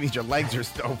opposite ways, it means your legs are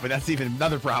open. That's even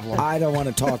another problem. I don't want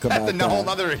to talk about That's a whole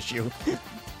other issue.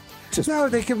 No,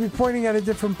 they could be pointing at a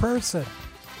different person.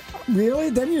 Really?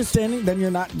 Then you're standing. Then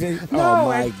you're not. No, oh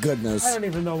my goodness! I don't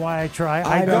even know why I try.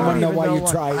 I don't know why you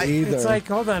try either. It's like,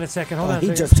 hold on a second. Hold on.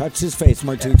 He a second. just touched his face,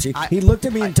 Martucci. He looked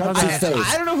at me and touched his face.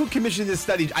 I don't know who commissioned this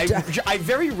study. I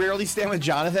very rarely stand with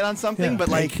Jonathan on something, but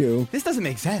like this doesn't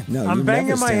make sense. No, I'm you banging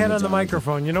never my stand head with on the Jonathan.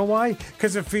 microphone. You know why?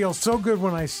 Because it feels so good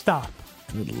when I stop.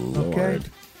 Good Lord. Okay.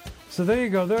 So there you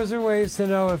go. Those are ways to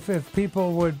know if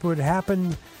people would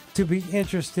happen to be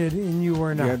interested in you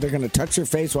or not. Yeah, they're going to touch your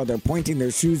face while they're pointing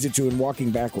their shoes at you and walking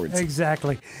backwards.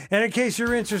 Exactly. And in case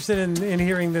you're interested in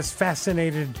hearing this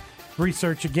fascinating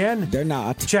research again, they're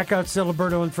not. Check out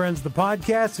Siliberto and Friends, the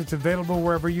podcast. It's available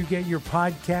wherever you get your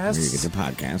podcasts. Where you get your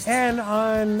podcasts. And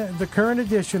on the current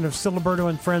edition of Siliberto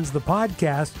and Friends, the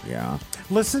podcast,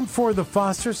 listen for the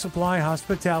Foster Supply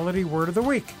Hospitality Word of the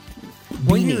Week.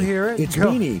 When you hear it, It's go.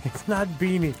 beanie. It's not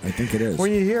beanie. I think it is.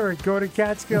 When you hear it, go to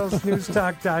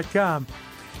CatskillsNewsTalk.com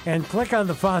and click on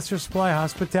the Foster Supply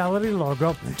Hospitality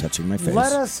logo. I'm touching my face.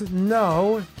 Let us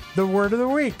know the word of the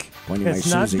week. Pointing my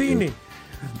It's not shoes at you. beanie.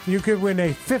 You could win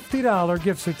a $50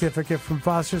 gift certificate from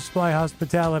Foster Supply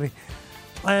Hospitality.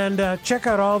 And check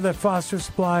out all that Foster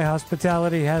Supply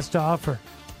Hospitality has to offer.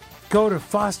 Go to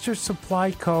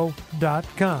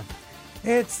FosterSupplyCo.com.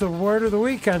 It's the word of the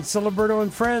week on Siliberto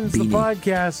and Friends, Beanie. the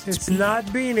podcast. It's not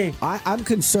beanie. I'm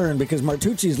concerned because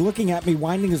Martucci is looking at me,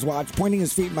 winding his watch, pointing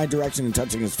his feet in my direction, and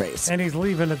touching his face. And he's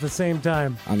leaving at the same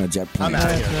time. On a jet plane. I'm out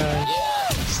of here.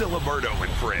 Siliberto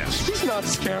and Friends. He's not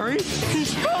scary.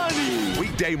 He's funny.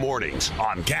 Weekday mornings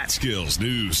on Catskills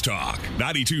News Talk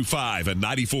 92.5 and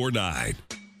 94.9.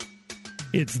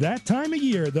 It's that time of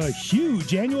year, the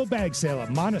huge annual bag sale at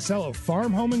Monticello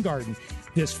Farm, Home and Garden.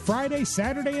 This Friday,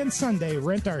 Saturday, and Sunday,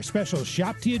 rent our special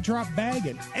Shop Till You Drop bag,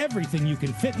 and everything you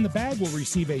can fit in the bag will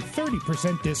receive a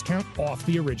 30% discount off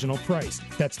the original price.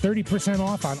 That's 30%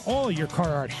 off on all your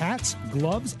Carhartt hats,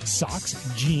 gloves, socks,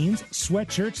 jeans,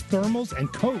 sweatshirts, thermals,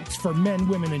 and coats for men,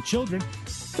 women, and children.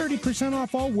 30%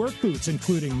 off all work boots,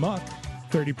 including muck.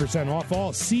 30% off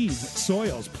all seeds,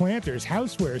 soils, planters,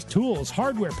 housewares, tools,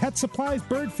 hardware, pet supplies,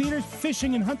 bird feeders,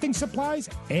 fishing and hunting supplies,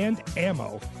 and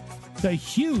ammo. The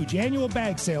huge annual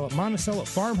bag sale at Monticello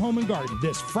Farm, Home and Garden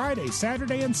this Friday,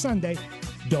 Saturday, and Sunday.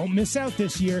 Don't miss out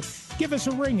this year. Give us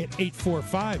a ring at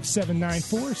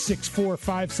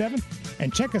 845-794-6457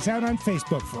 and check us out on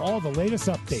Facebook for all the latest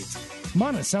updates.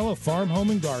 Monticello Farm, Home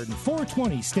and Garden,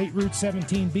 420 State Route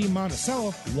 17B,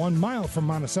 Monticello, 1 mile from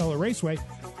Monticello Raceway.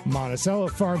 Monticello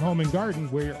Farm, Home and Garden,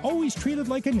 where you're always treated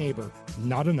like a neighbor,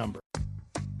 not a number.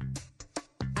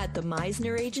 At the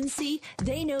Meisner Agency,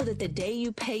 they know that the day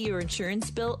you pay your insurance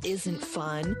bill isn't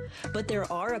fun, but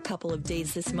there are a couple of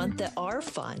days this month that are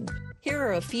fun. Here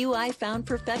are a few I found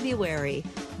for February.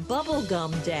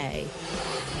 Bubblegum Day.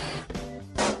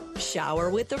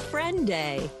 Shower with a Friend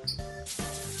Day.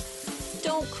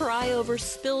 Don't Cry Over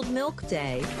Spilled Milk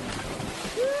Day.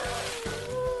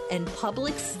 And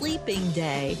Public Sleeping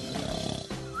Day.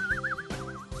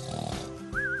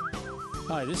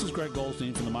 Hi, this is Greg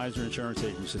Goldstein from the Meisner Insurance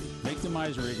Agency. Make the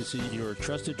Meisner Agency your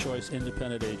trusted choice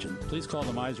independent agent. Please call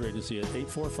the Meisner Agency at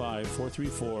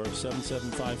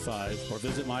 845-434-7755 or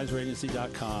visit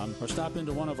meisneragency.com or stop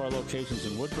into one of our locations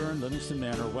in Woodburn, Livingston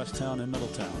Manor, Westtown, and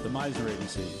Middletown. The Meisner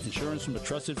Agency, insurance from a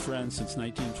trusted friend since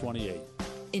 1928.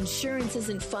 Insurance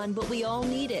isn't fun, but we all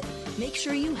need it. Make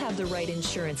sure you have the right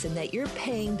insurance and that you're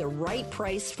paying the right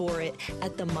price for it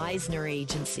at the Meisner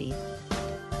Agency.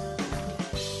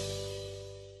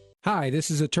 Hi, this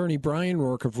is attorney Brian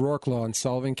Rourke of Rourke Law in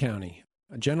Sullivan County,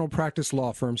 a general practice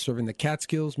law firm serving the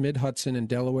Catskills, Mid-Hudson, and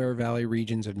Delaware Valley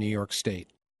regions of New York State.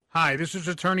 Hi, this is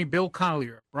attorney Bill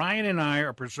Collier. Brian and I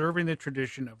are preserving the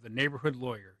tradition of the neighborhood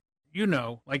lawyer. You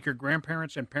know, like your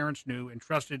grandparents and parents knew and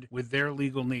trusted with their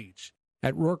legal needs.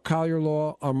 At Rourke Collier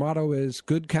Law, our motto is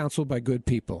good counsel by good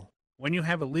people. When you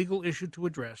have a legal issue to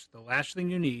address, the last thing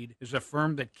you need is a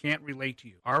firm that can't relate to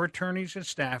you. Our attorneys and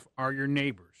staff are your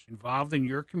neighbors, involved in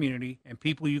your community, and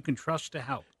people you can trust to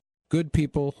help. Good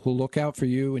people who look out for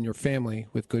you and your family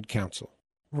with good counsel.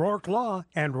 Rourke Law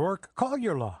and Rourke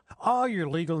Collier Law. All your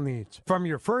legal needs, from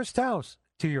your first house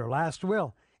to your last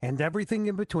will, and everything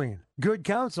in between. Good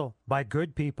counsel by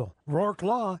good people. Rourke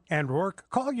Law and Rourke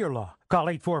Collier Law. Call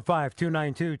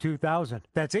 845-292-2000.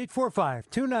 That's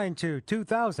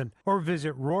 845-292-2000. Or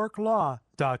visit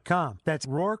RourkeLaw.com. That's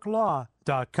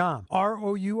RourkeLaw.com.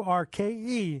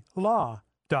 ROURKE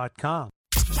Law.com.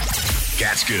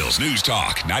 Catskills News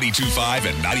Talk 92.5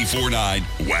 and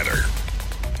 94.9 weather.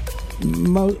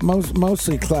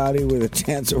 Mostly cloudy with a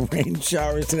chance of rain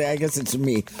showers today. I guess it's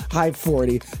me. High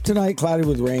 40. Tonight, cloudy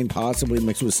with rain, possibly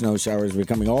mixed with snow showers,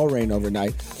 becoming all rain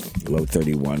overnight. Low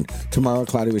 31. Tomorrow,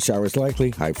 cloudy with showers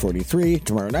likely. High 43.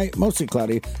 Tomorrow night, mostly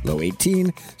cloudy. Low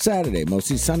 18. Saturday,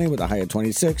 mostly sunny with a high of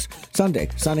 26. Sunday,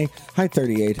 sunny. High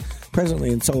 38.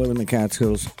 Presently in Sullivan, the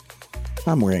Catskills,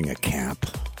 I'm wearing a cap.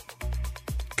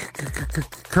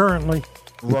 Currently.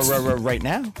 Right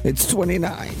now? It's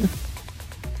 29.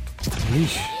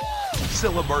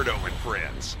 Siliberto and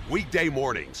Friends. Weekday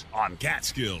mornings on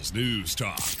Catskills News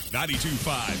Talk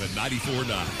 92.5 and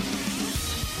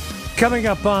 94.9. Coming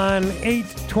up on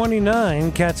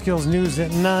 8:29, Catskills News at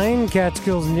 9,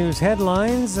 Catskills News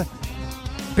headlines,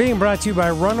 being brought to you by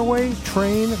Runaway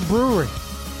Train Brewery.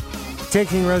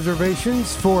 Taking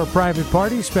reservations for private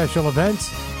parties, special events,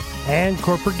 and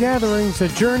corporate gatherings, a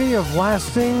journey of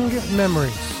lasting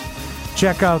memories.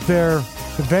 Check out their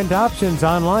event options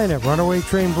online at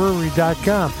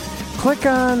runawaytrainbrewery.com. Click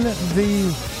on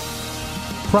the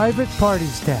private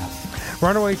parties tab.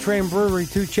 Runaway Train Brewery,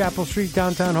 2 Chapel Street,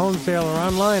 downtown Honesdale, or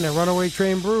online at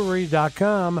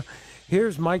runawaytrainbrewery.com.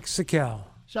 Here's Mike Sikel.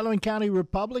 Sullivan County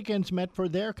Republicans met for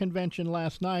their convention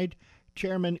last night.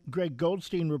 Chairman Greg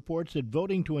Goldstein reports that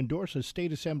voting to endorse a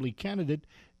state assembly candidate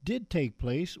did take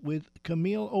place, with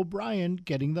Camille O'Brien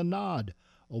getting the nod.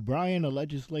 O'Brien, a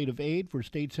legislative aide for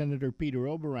State Senator Peter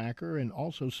Oberacker, and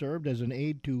also served as an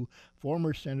aide to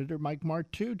former Senator Mike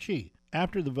Martucci.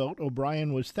 After the vote,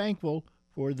 O'Brien was thankful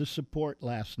for the support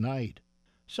last night.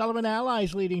 Sullivan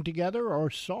Allies Leading Together, or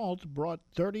SALT, brought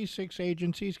 36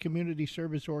 agencies, community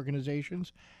service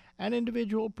organizations, and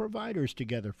individual providers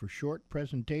together for short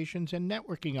presentations and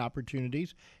networking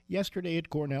opportunities yesterday at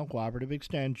Cornell Cooperative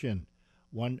Extension.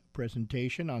 One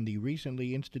presentation on the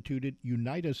recently instituted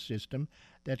Unitas system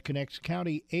that connects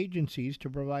county agencies to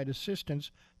provide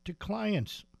assistance to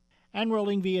clients. And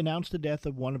Rolling V announced the death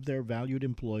of one of their valued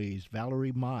employees,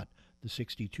 Valerie Mott. The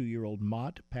 62-year-old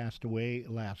Mott passed away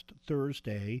last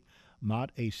Thursday.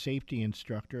 Mott, a safety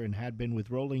instructor, and had been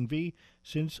with Rolling V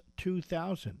since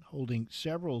 2000, holding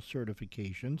several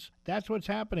certifications. That's what's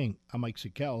happening. I'm Mike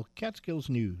Sikel, Catskills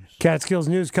News. Catskills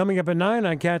News coming up at 9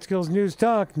 on Catskills News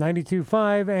Talk,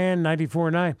 92.5 and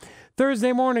 94.9.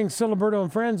 Thursday morning, Siliberto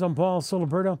and Friends. I'm Paul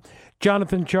Siliberto.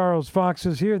 Jonathan Charles Fox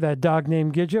is here. That dog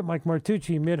named Gidget. Mike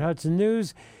Martucci, Mid-Hudson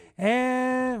News.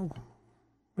 And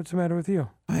what's the matter with you?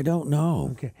 I don't know.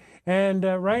 Okay. And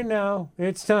right now,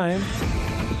 it's time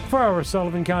for our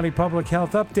Sullivan County Public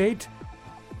Health Update.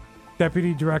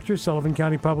 Deputy Director, Sullivan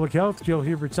County Public Health, Jill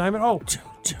Hubert Simon. Oh,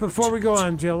 before we go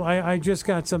on, Jill, I just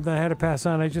got something I had to pass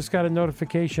on. I just got a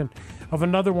notification of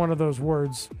another one of those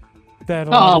words that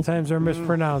a lot of times are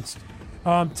mispronounced.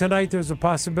 Tonight, there's a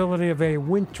possibility of a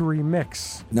wintry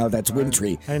mix. No, that's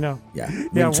wintry. I know.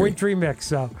 Yeah, wintry mix.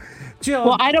 So, Jill.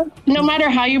 Well, I don't. No matter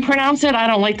how you pronounce it, I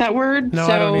don't like that word. No,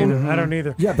 so. I don't either. I don't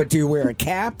either. Yeah, but do you wear a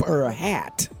cap or a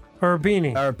hat? Or a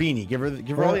beanie. Or a beanie. Give her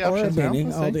all the options. Or a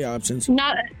beanie, all the options.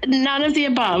 None of the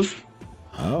above.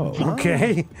 Oh.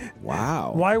 Okay.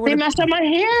 Wow. Why would they messed up my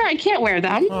hair? I can't wear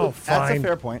them. Oh, fine. That's a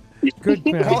fair point. Good.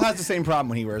 Paul has the same problem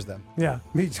when he wears them. Yeah.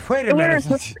 Wait a minute.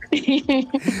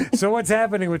 So what's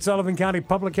happening with Sullivan County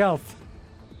Public Health?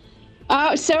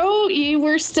 So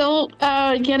we're still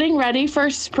getting ready for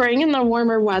spring and the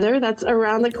warmer weather that's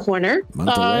around the corner.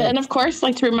 And of course,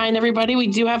 like to remind everybody, we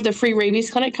do have the free rabies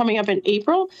clinic coming up in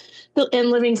April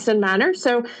in Livingston Manor.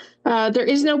 So there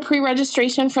is no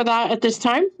pre-registration for that at this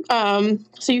time.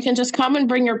 So you can just come and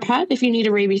bring your pet if you need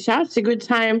a rabies shot. It's a good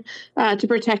time to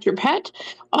protect your pet.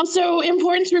 Also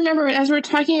important to remember, as we're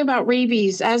talking about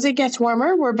rabies, as it gets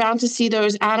warmer, we're bound to see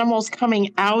those animals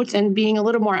coming out and being a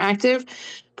little more active.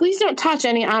 Please don't touch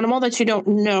any animal that you don't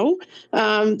know.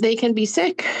 They can be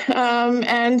sick,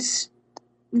 and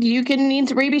you can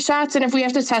need rabies shots. And if we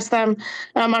have to test them,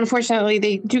 unfortunately,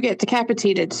 they do get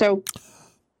decapitated. So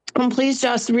please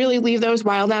just really leave those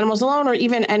wild animals alone, or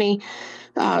even any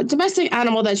domestic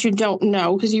animal that you don't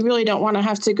know, because you really don't want to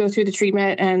have to go through the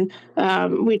treatment and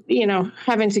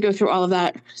having to go through all of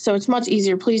that. So it's much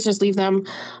easier. Please just leave them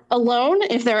alone.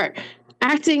 If they're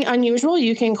acting unusual,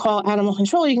 you can call animal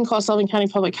control. You can call Sullivan County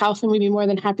Public Health, and we'd be more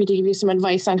than happy to give you some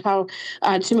advice on how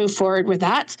to move forward with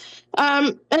that.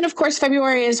 And of course,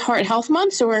 February is Heart Health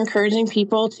Month, so we're encouraging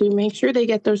people to make sure they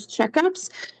get those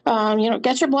checkups.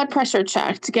 Get your blood pressure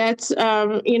checked. Get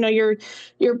your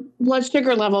blood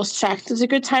sugar levels checked. It's a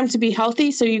good time to be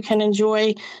healthy, so you can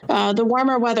enjoy the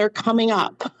warmer weather coming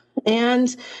up.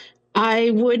 And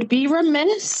I would be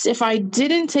remiss if I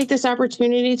didn't take this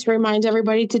opportunity to remind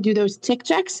everybody to do those tick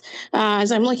checks.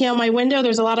 As I'm looking out my window,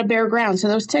 there's a lot of bare ground. So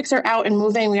those ticks are out and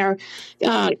moving. We are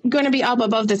going to be up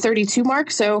above the 32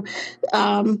 mark. So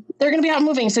they're going to be out and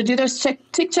moving. So do those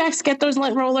tick checks, get those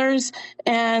lint rollers,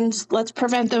 and let's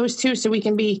prevent those too so we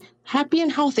can be happy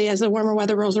and healthy as the warmer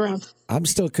weather rolls around. I'm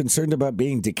still concerned about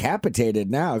being decapitated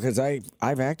now because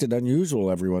I've acted unusual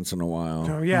every once in a while.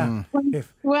 Oh, yeah.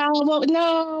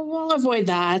 We'll avoid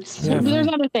that. Yeah. There's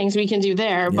other things we can do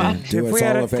there. Yeah, But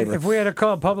if we had to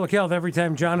call public health every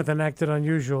time Jonathan acted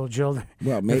unusual, Jill,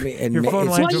 well, maybe your phone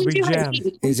lines will be jammed.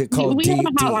 Is it called? We have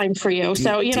a hotline for you.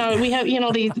 So we have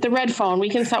the red phone. We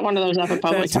can set one of those up at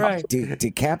public health. That's right.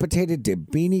 Decapitated,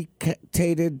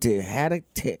 debeanie-tated,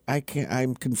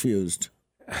 I'm confused.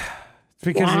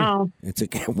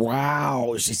 Because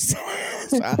wow. She says,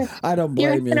 I don't blame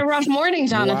you. It's been a rough morning,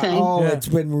 Jonathan. Wow. It's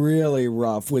been really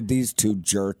rough with these two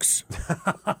jerks.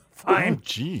 Fine. Oh,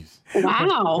 jeez.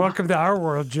 Wow. Welcome to our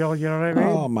world, Jill. You know what I mean?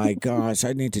 Oh, my gosh.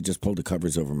 I need to just pull the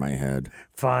covers over my head.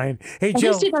 Fine. Hey, At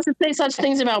Jill. least he doesn't say such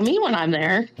things about me when I'm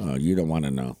there. Oh, you don't want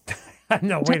to know.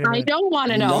 No, wait a minute. I don't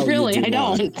want to know. No, really, I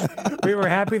don't. We were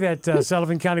happy that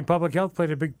Sullivan County Public Health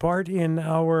played a big part in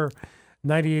our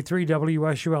 98.3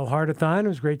 WSUL Heart-a-thon. It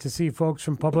was great to see folks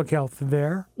from Public Health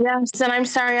there. Yes, and I'm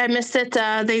sorry I missed it.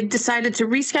 They decided to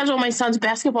reschedule my son's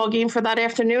basketball game for that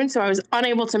afternoon, so I was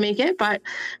unable to make it. But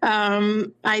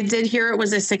I did hear it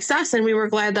was a success, and we were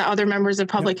glad that other members of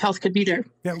Public Health could be there.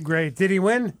 Yeah, great. Did he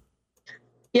win?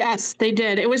 Yes, they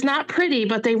did. It was not pretty,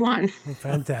 but they won.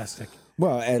 Fantastic.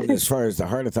 Well, and as far as the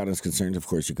Heartathon is concerned, of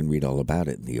course, you can read all about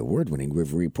it in the award-winning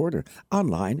River Reporter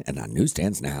online and on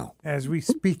newsstands now. As we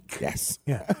speak. Yes.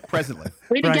 Yeah. Presently.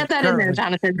 Way to get that in there,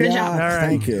 Jonathan. Good job. All right.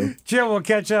 Thank you. Jill, we'll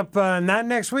catch up not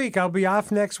next week. I'll be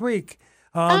off next week.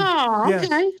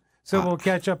 Okay. So we'll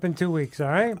catch up in 2 weeks, all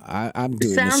right? I'm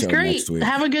doing Sounds the show great. next week.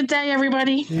 Have a good day,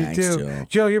 everybody. You Thanks, too. Jill.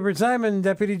 Jill Hubert Simon,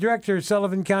 Deputy Director,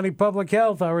 Sullivan County Public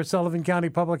Health. Our Sullivan County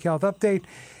Public Health update,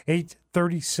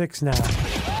 8:36 now.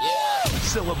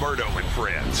 Siliberto and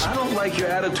Friends. I don't like your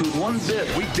attitude one bit.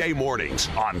 Weekday mornings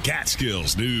on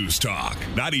Catskills News Talk,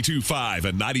 92.5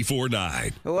 and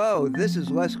 94.9. Hello, this is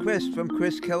Les Christ from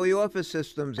Chris Kelly Office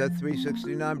Systems at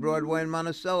 369 Broadway in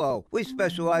Monticello. We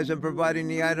specialize in providing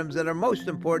the items that are most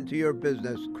important to your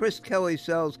business. Chris Kelly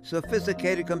sells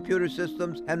sophisticated computer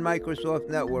systems and Microsoft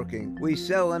networking. We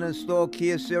sell and install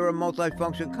Kyocera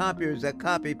multifunction copiers that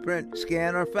copy, print,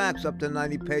 scan, or fax up to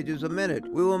 90 pages a minute.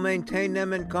 We will maintain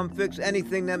them and come fix anything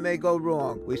that may go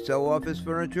wrong. We sell office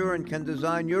furniture and can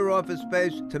design your office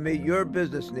space to meet your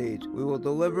business needs. We will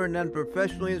deliver and then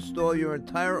professionally install your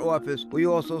entire office. We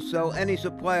also sell any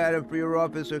supply item for your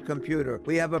office or computer.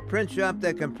 We have a print shop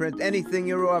that can print anything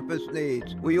your office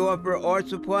needs. We offer art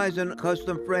supplies and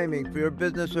custom framing for your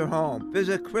business or home.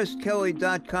 Visit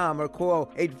chriskelly.com or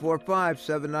call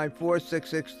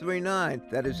 845-794-6639.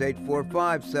 That is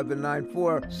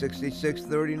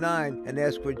 845-794-6639 and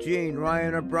ask for Gene,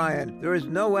 Ryan, or Brian. There is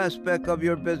no aspect of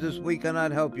your business we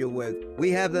cannot help you with.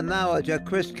 We have the knowledge at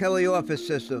Chris Kelly Office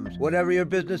Systems. Whatever your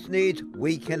business needs,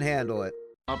 we can handle it.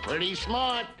 Pretty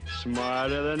smart.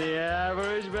 Smarter than the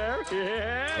average bear.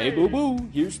 Yeah. Hey boo-boo,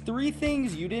 here's 3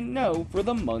 things you didn't know for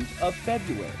the month of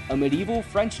February. A medieval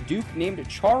French duke named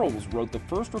Charles wrote the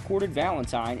first recorded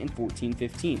Valentine in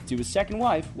 1415 to his second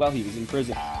wife while he was in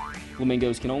prison.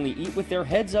 Flamingos can only eat with their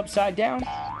heads upside down,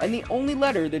 and the only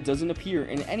letter that doesn't appear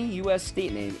in any U.S.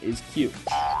 state name is Q.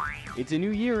 It's a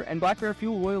new year, and Black Bear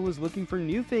Fuel Oil is looking for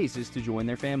new faces to join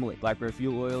their family. Black Bear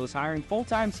Fuel Oil is hiring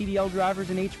full-time CDL drivers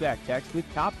and HVAC techs with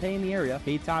top pay in the area,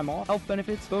 paid time off, health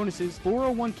benefits, bonuses,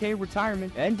 401k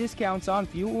retirement, and discounts on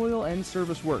fuel oil and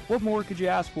service work. What more could you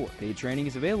ask for? Paid training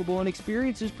is available and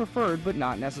experience is preferred but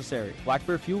not necessary. Black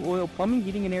Bear Fuel Oil Plumbing,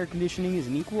 Heating, and Air Conditioning is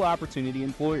an equal opportunity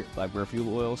employer. Black Bear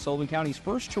Fuel Oil is Sullivan County's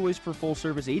first choice for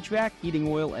full-service HVAC, heating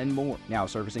oil, and more. Now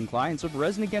servicing clients of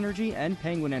Resnick Energy and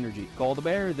Penguin Energy. Call the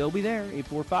Bear, they'll be there,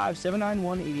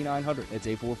 845-791-8900. That's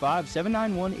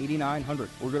 845-791-8900.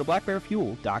 Or go to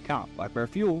blackbearfuel.com.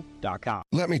 Blackbearfuel.com.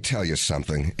 Let me tell you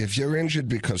something. If you're injured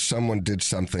because someone did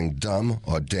something dumb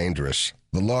or dangerous,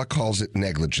 the law calls it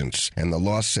negligence, and the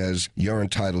law says you're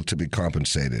entitled to be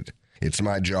compensated. It's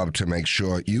my job to make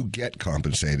sure you get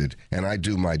compensated, and I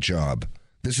do my job.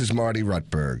 This is Marty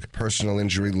Rutberg, personal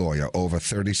injury lawyer, over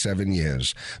 37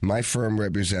 years. My firm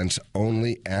represents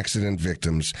only accident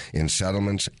victims in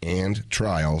settlements and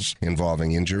trials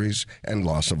involving injuries and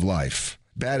loss of life.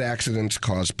 Bad accidents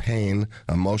cause pain,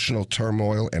 emotional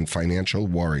turmoil, and financial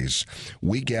worries.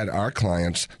 We get our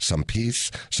clients some peace,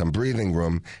 some breathing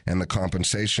room, and the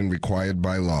compensation required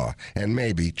by law. And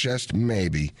maybe, just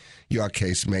maybe, your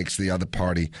case makes the other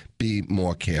party be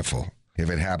more careful. If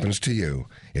it happens to you,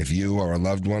 if you or a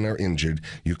loved one are injured,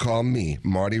 you call me,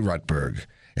 Marty Rutberg.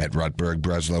 At Rutberg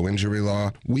Breslow Injury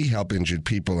Law, we help injured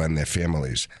people and their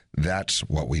families. That's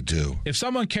what we do. If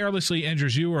someone carelessly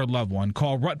injures you or a loved one,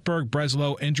 call Rutberg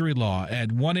Breslow Injury Law at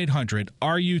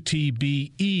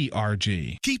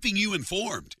 1-800-RUTBERG. Keeping you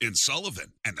informed in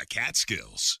Sullivan and the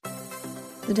Catskills.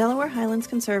 The Delaware Highlands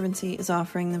Conservancy is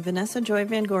offering the Vanessa Joy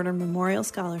Van Gorder Memorial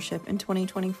Scholarship in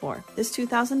 2024. This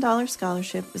 $2,000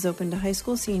 scholarship is open to high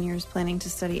school seniors planning to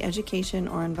study education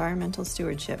or environmental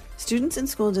stewardship. Students in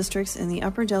school districts in the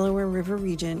Upper Delaware River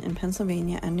region in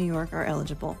Pennsylvania and New York are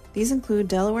eligible. These include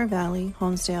Delaware Valley,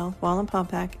 Holmesdale,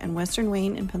 Wallenpaupack, and Western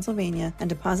Wayne in Pennsylvania, and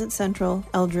Deposit Central,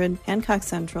 Eldred, Hancock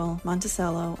Central,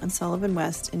 Monticello, and Sullivan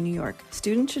West in New York.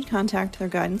 Students should contact their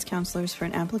guidance counselors for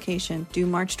an application due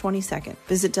March 22nd.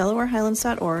 Visit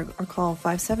DelawareHighlands.org or call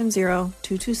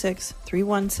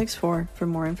 570-226-3164 for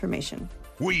more information.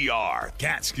 We are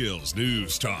Catskills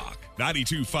News Talk,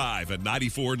 92.5 and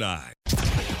 94.9.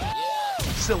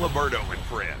 Siliberto and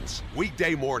Friends,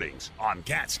 weekday mornings on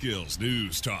Catskills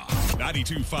News Talk,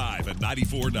 92.5 and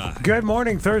 94.9. Good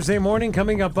morning, Thursday morning,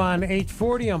 coming up on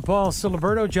 8:40. I'm Paul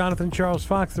Siliberto, Jonathan Charles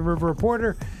Fox, the River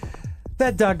Reporter,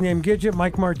 that dog named Gidget,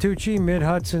 Mike Martucci,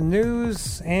 Mid-Hudson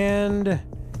News, and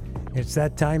it's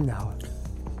that time now.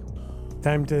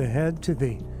 Time to head to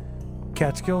the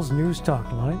Catskills News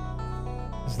Talk line.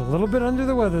 He's a little bit under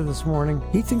the weather this morning.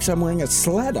 He thinks I'm wearing a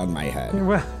sled on my head.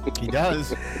 Well, he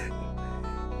does.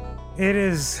 It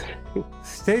is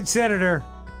State Senator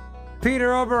Peter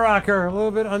Oberacker, a little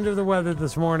bit under the weather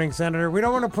this morning, Senator. We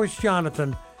don't want to push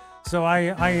Jonathan, so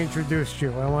I introduced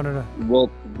you. I wanted to.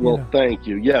 Well, thank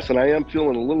you. Yes, and I am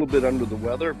feeling a little bit under the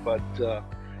weather, but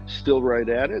still right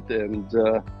at it and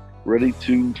ready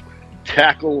to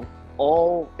tackle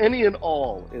any and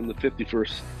all in the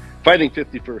 51st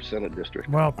Senate District.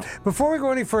 Well, before we go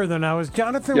any further now, is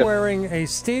Jonathan wearing a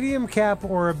stadium cap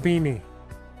or a beanie?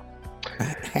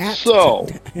 Hat. So,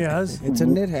 yes, it's a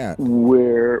knit hat.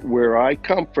 Where I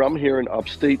come from here in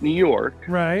upstate New York,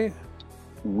 right?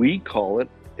 We call it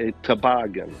a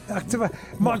toboggan.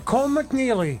 Cole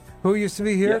McNeely, who used to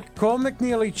be here, Cole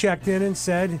McNeely checked in and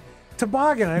said,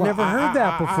 toboggan. I never heard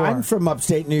that before. I'm from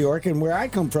upstate New York, and where I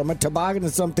come from, a toboggan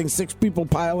is something 6 people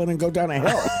pile in and go down a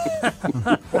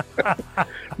hill.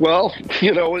 Well,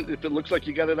 if it looks like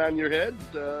you got it on your head,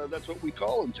 that's what we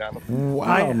call them, Jonathan.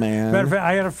 Wow, man. Matter of fact,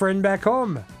 I had a friend back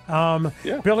home,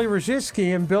 Billy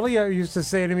Rzyski, and Billy used to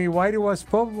say to me, why do us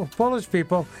Polish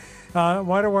people,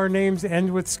 why do our names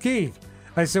end with ski?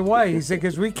 I said, why? He said,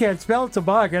 because we can't spell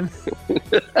toboggan.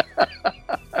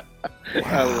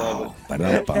 I love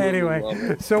it.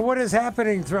 Anyway, so what is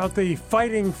happening throughout the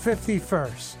Fighting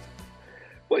 51st?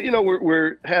 Well,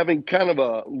 we're having kind of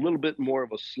a little bit more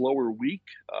of a slower week.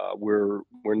 We're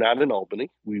not in Albany.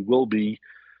 We will be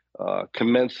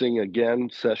commencing again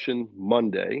session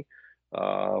Monday.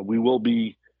 We will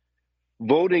be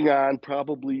voting on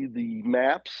probably the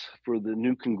maps for the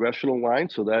new congressional line,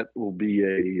 so that will be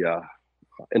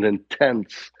an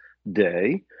intense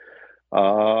day.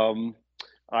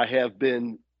 I have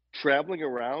been traveling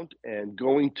around and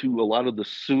going to a lot of the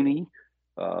SUNY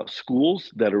schools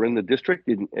that are in the district.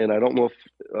 And I don't know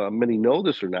if many know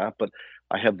this or not, but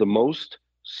I have the most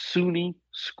SUNY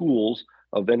schools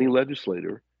of any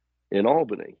legislator in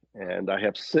Albany. And I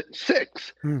have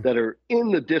six that are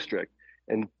in the district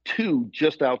and 2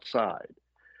 just outside.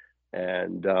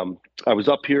 And I was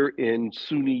up here in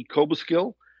SUNY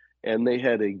Cobleskill, and they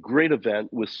had a great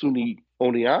event with SUNY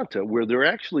Oneonta where they're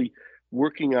actually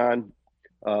working on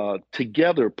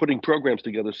together, putting programs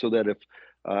together so that if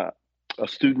a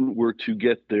student were to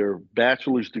get their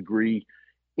bachelor's degree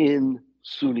in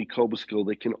SUNY Cobleskill,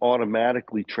 they can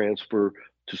automatically transfer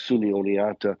to SUNY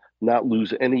Oneonta, not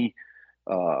lose any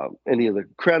of the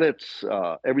credits.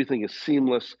 Everything is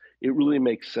seamless. It really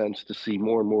makes sense to see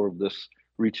more and more of this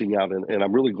reaching out, and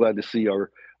I'm really glad to see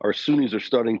our SUNYs are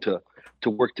starting to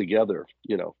work together,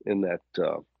 in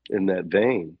that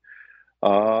vein.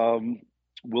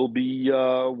 We'll be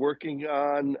working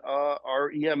on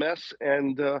our EMS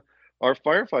and our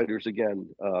firefighters again,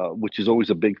 which is always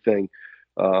a big thing.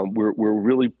 We're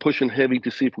really pushing heavy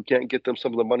to see if we can't get them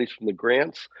some of the monies from the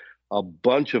grants. A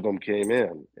bunch of them came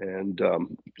in, and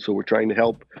so we're trying to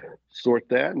help sort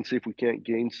that and see if we can't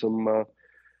gain some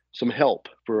help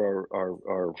for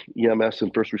our EMS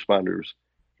and first responders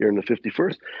here in the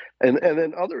 51st. And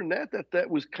then other than that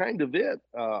was kind of it.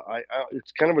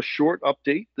 It's kind of a short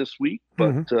update this week,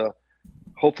 but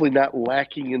hopefully not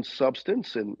lacking in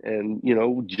substance. And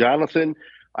Jonathan,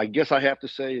 I guess I have to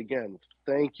say again,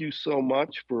 thank you so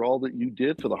much for all that you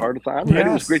did for the Heartathon. Yes. It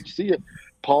was great to see you.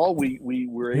 Paul, we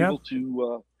were able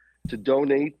to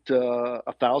donate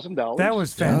 $1,000. That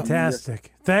was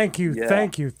fantastic. Thank you. Yeah.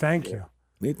 Thank you. What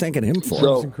are you thanking him for?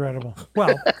 That was incredible.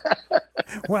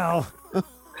 Well,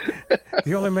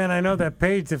 the only man I know that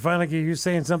paid to finally get you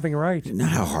saying something right. You know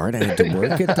how hard I had to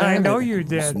work at that? I know you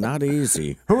did. It's not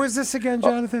easy. Who is this again,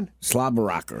 Jonathan?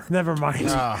 Sloberacker. Never mind.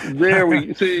 There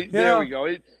we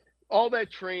go. All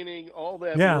that training, all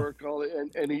that work,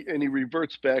 and he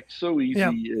reverts back so easy.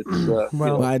 Yep. It's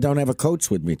well, I don't have a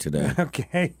coach with me today.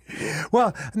 Okay.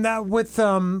 Well, now with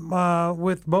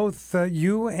both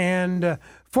you and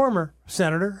former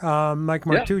Senator Mike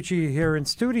Martucci here in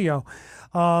studio.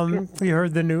 You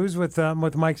heard the news with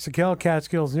Mike Sikel,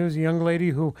 Catskills News, a young lady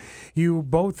who you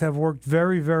both have worked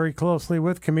very, very closely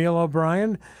with, Camille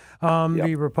O'Brien,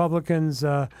 the Republicans'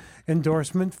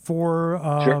 endorsement for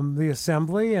the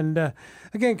Assembly. And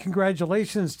again,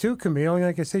 congratulations to Camille.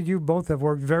 Like I said, you both have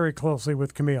worked very closely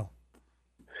with Camille.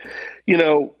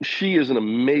 She is an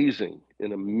amazing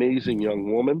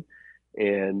young woman,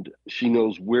 and she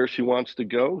knows where she wants to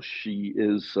go. She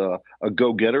is a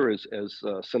go-getter, as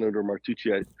Senator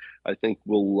Martucci, I think,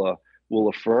 will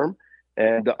affirm.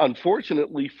 And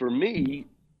unfortunately for me,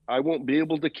 I won't be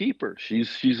able to keep her.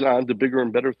 She's on to bigger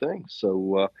and better things.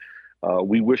 So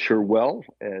we wish her well,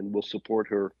 and we'll support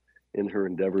her in her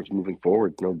endeavors moving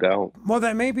forward, no doubt. Well,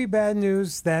 that may be bad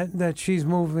news that she's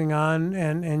moving on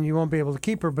and you won't be able to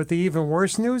keep her. But the even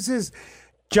worse news is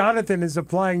Jonathan is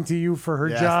applying to you for her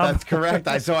Yes, job. that's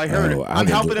correct. So I heard. I'm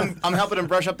helping him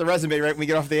brush up the resume right when we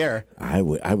get off the air. I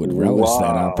would relish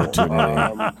that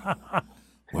opportunity.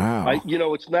 Wow.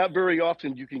 It's not very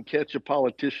often you can catch a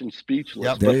politician speechless.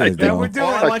 Yep. There you go.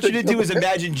 All I want you to do is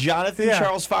imagine Jonathan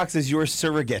Charles Fox as your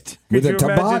surrogate. With a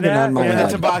toboggan on my head.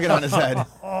 With a toboggan on his head.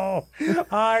 Oh,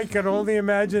 I can only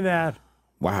imagine that.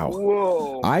 Wow.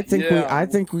 Whoa. I think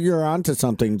you're onto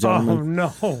something, gentlemen.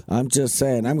 Oh no. I'm just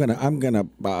saying. I'm gonna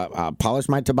polish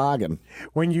my toboggan.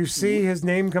 When you see his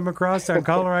name come across on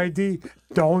caller ID,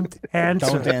 don't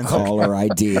answer. Don't answer. Caller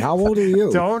ID. How old are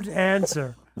you? Don't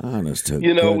answer. Honest to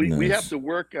we goodness. have to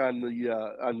work on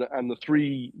the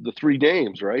three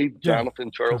names, right? Yeah. Jonathan,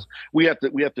 Charles. We have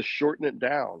to shorten it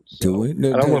down. So Do we?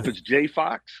 No, I don't know if it's J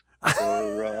Fox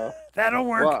or that'll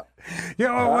work. what?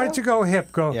 Yeah, why don't you go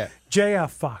hip? Go JF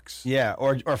Fox. Yeah,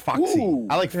 or Foxy. Ooh.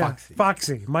 I like Foxy.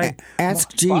 Foxy.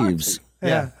 Ask Jeeves.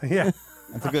 Yeah.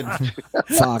 That's a good.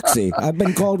 Foxy. I've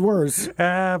been called worse.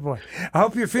 Ah, boy. I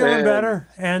hope you're feeling better,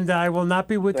 and I will not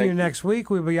be with you next week.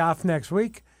 We'll be off next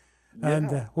week,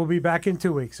 and we'll be back in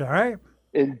 2 weeks, all right?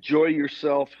 Enjoy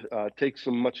yourself. Take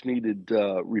some much-needed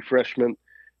refreshment.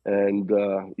 And,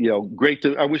 great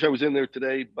to – I wish I was in there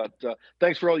today, but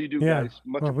thanks for all you do, guys.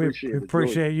 Much appreciated. We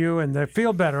appreciate you, and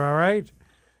feel better, all right?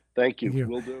 Thank you.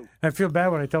 Will do. I feel bad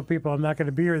when I tell people I'm not going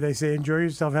to be here. They say, enjoy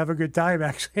yourself, have a good time.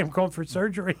 Actually, I'm going for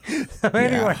surgery. So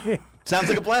anyway. Sounds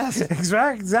like a blast.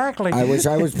 Exactly. I wish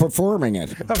I was performing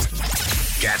it.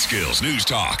 Catskills News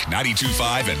Talk,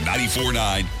 92.5 and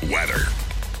 94.9 weather.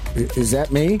 Is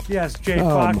that me? Yes, Jay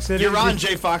Fox. You're on,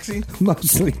 Jay Foxy.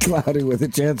 Mostly cloudy with a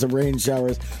chance of rain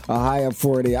showers, a high of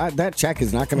 40. That check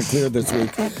is not going to clear this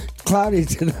week. Cloudy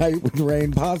tonight with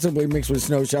rain, possibly mixed with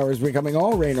snow showers, becoming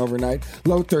all rain overnight.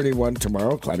 Low 31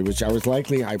 tomorrow, cloudy with showers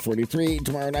likely. High 43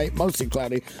 tomorrow night, mostly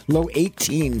cloudy. Low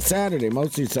 18 Saturday,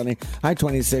 mostly sunny. High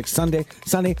 26 Sunday,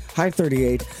 sunny. High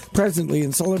 38. Presently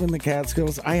in Sullivan, the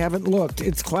Catskills, I haven't looked.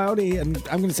 It's cloudy, and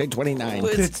I'm going to say 29.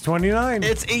 It's 29.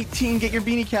 It's 18. Get your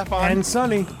beanie cap on. And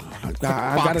sunny.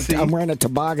 I'm wearing a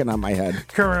toboggan on my head.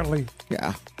 Currently.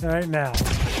 Yeah. Right now.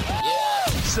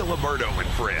 Siliberto and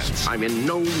friends. I'm in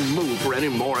no mood for any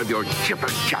more of your chipper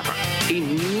chopper.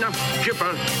 Enough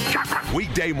chipper chopper.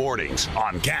 Weekday mornings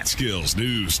on Catskills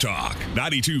News Talk,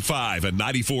 92.5 and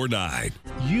 94.9.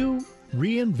 You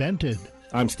reinvented.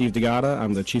 I'm Steve DeGata.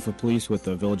 I'm the Chief of Police with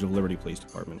the Village of Liberty Police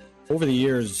Department. Over the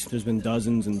years, there's been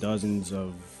dozens and dozens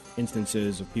of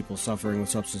instances of people suffering with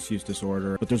substance use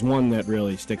disorder, but there's one that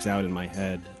really sticks out in my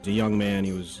head. As a young man,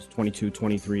 he was 22,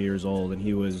 23 years old, and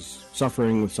he was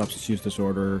suffering with substance use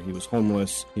disorder. He was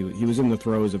homeless. He was in the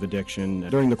throes of addiction.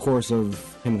 During the course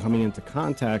of him coming into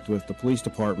contact with the police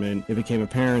department, it became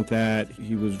apparent that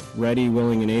he was ready,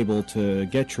 willing, and able to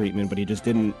get treatment, but he just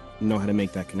didn't know how to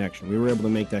make that connection. We were able to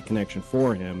make that connection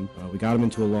for him. We got him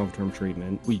into a long-term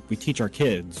treatment. We teach our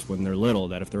kids when they're little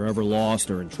that if they're ever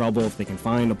lost or in trouble, if they can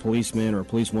find a policeman or a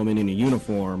policewoman in a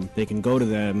uniform, they can go to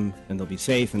them and they'll be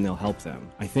safe and they'll help them.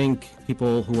 I think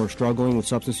people who are struggling with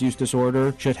substance use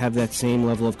disorder should have that same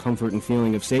level of comfort and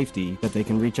feeling of safety, that they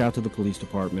can reach out to the police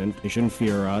department. They shouldn't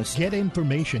fear us. Get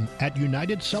information at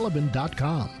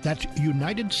UnitedSullivan.com. That's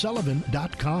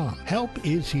UnitedSullivan.com. Help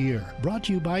is here. Brought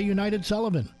to you by United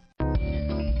Sullivan.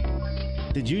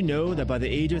 Did you know that by the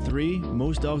age of 3,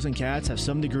 most dogs and cats have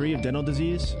some degree of dental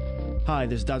disease? Hi,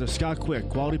 this is Dr. Scott Quick,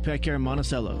 Quality Pet Care in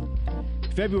Monticello.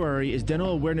 February is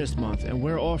Dental Awareness Month, and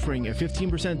we're offering a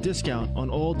 15% discount on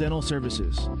all dental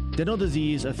services. Dental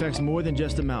disease affects more than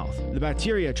just the mouth. The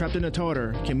bacteria trapped in the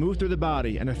tartar can move through the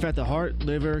body and affect the heart,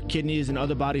 liver, kidneys, and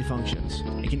other body functions.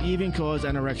 It can even cause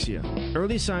anorexia.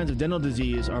 Early signs of dental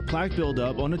disease are plaque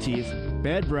buildup on the teeth,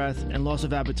 bad breath, and loss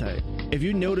of appetite. If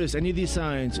you notice any of these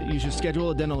signs, you should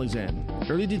schedule a dental exam.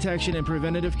 Early detection and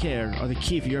preventative care are the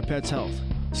key for your pet's health.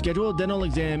 Schedule a dental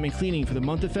exam and cleaning for the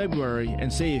month of February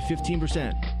and save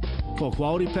 15%. Call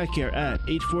Quality Pet Care at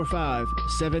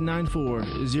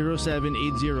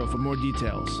 845-794-0780 for more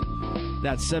details.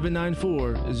 That's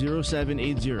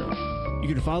 794-0780. You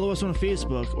can follow us on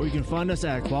Facebook, or you can find us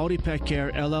at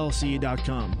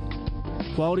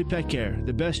QualityPetCareLLC.com. Quality Pet Care,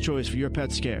 the best choice for your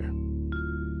pet's care.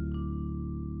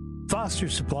 Foster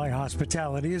Supply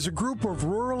Hospitality is a group of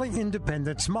rurally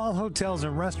independent small hotels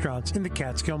and restaurants in the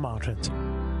Catskill Mountains.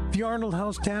 The Arnold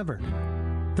House Tavern,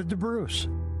 the DeBruce,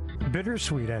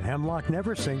 Bittersweet at Hemlock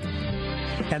Neversink,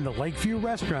 and the Lakeview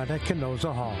Restaurant at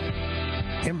Canosa Hall.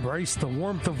 Embrace the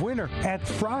warmth of winter at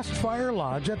Frostfire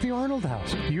Lodge at the Arnold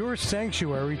House, your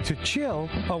sanctuary to chill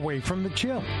away from the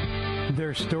chill.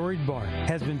 Their storied barn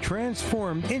has been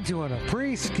transformed into an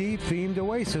après-ski themed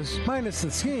oasis, minus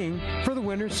the skiing, for the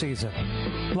winter season.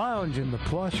 Lounge in the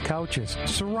plush couches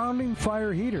surrounding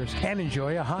fire heaters and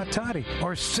enjoy a hot toddy,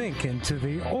 or sink into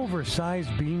the oversized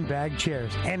beanbag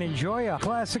chairs and enjoy a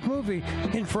classic movie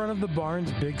in front of the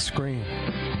barn's big screen.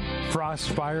 Frost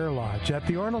Fire Lodge at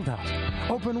the Arnold House,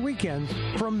 open weekends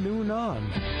from noon on.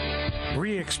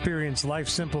 Re-experience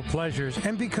life's simple pleasures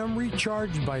and become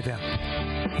recharged by them.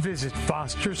 Visit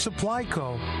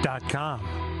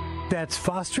FosterSupplyCo.com. That's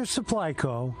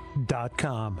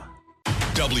FosterSupplyCo.com.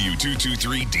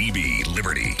 W223DB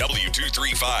Liberty,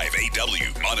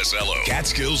 W235AW Monticello,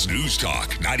 Catskills News Talk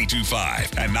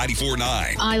 92.5 and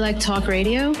 94.9. I like talk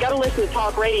radio. Got to listen to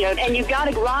talk radio, and you got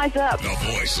to rise up. The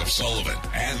voice of Sullivan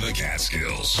and the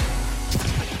Catskills.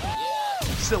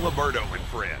 Siliberto and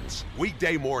Friends,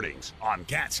 weekday mornings on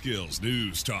Catskills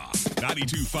News Talk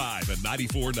 92.5 and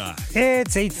 94.9.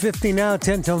 It's 8:50 now,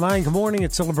 10 till 9. Good morning.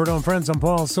 It's Siliberto and Friends. I'm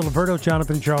Paul Siliberto,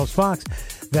 Jonathan Charles Fox,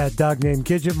 that dog named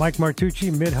Gidget, Mike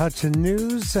Martucci, Mid-Hudson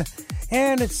News,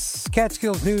 and it's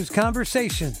Catskills News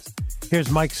Conversations.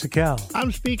 Here's Mike Sickell.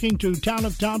 I'm speaking to Town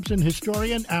of Thompson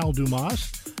historian Al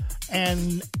Dumas.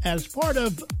 And as part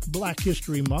of Black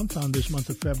History Month on this month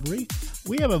of February,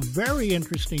 we have a very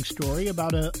interesting story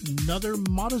about another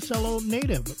Monticello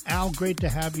native. Al, great to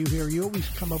have you here. You always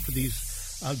come up with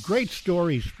these great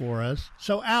stories for us.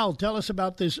 So, Al, tell us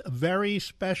about this very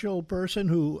special person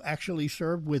who actually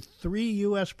served with 3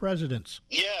 U.S. presidents.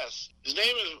 Yes. His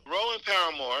name is Rowan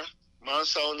Paramore,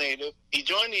 Monticello native. He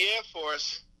joined the Air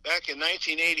Force back in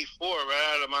 1984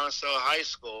 right out of Monticello High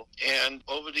School. And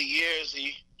over the years,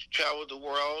 he traveled the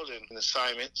world in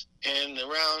assignments. And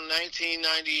around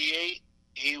 1998,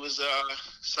 he was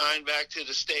signed back to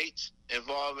the States,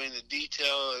 involved in the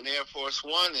detail in Air Force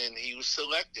One, and he was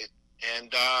selected.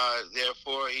 And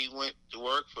therefore, he went to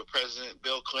work for President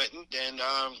Bill Clinton. Then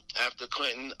after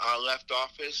Clinton left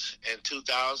office in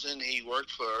 2000, he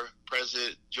worked for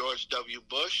President George W.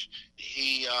 Bush.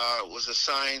 He was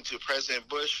assigned to President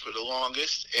Bush for the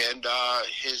longest, and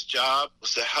his job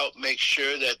was to help make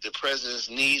sure that the president's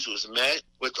needs was met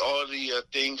with all the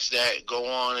things that go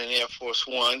on in Air Force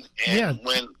One. And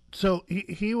So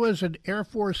he was an Air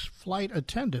Force flight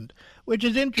attendant, which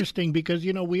is interesting because,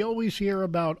 you know, we always hear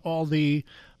about all the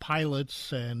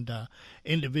pilots and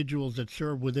individuals that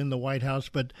serve within the White House.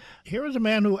 But here is a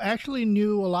man who actually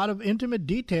knew a lot of intimate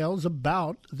details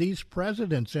about these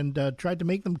presidents and tried to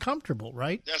make them comfortable,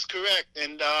 right? That's correct.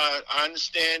 And I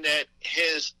understand that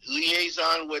his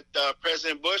liaison with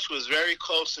President Bush was very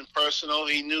close and personal.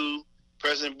 He knew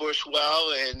President Bush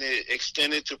well, and it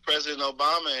extended to President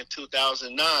Obama in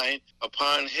 2009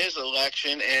 upon his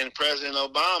election, and President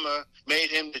Obama made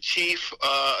him the chief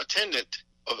attendant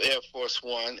of Air Force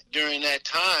One. During that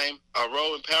time,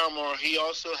 Rowan Paramore, he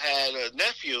also had a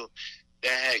nephew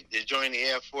that had joined the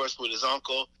Air Force with his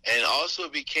uncle, and also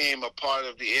became a part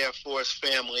of the Air Force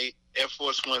family, Air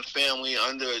Force One family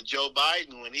under Joe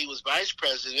Biden when he was vice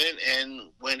president,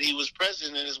 and when he was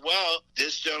president as well.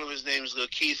 This gentleman's name is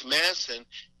Keith Manson.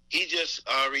 He just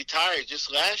retired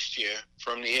just last year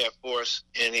from the Air Force,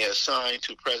 and he assigned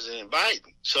to President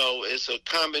Biden. So it's a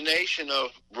combination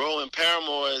of Rowan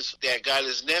Paramore's that got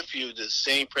his nephew the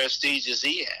same prestige as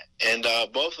he had. And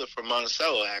both are from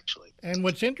Monticello, actually. And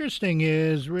what's interesting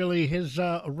is really his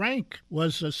rank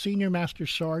was a senior master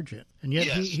sergeant. And yet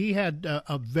he had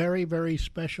a very, very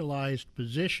specialized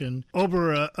position.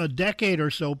 Over a decade or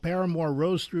so, Paramore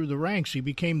rose through the ranks. He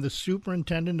became the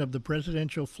superintendent of the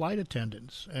presidential flight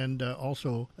attendants and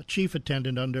also a chief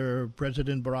attendant under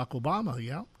President Barack Obama,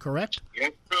 yeah? Correct? Yeah,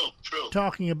 true.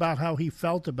 Talking about how he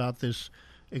felt about this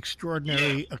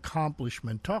extraordinary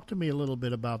accomplishment. Talk to me a little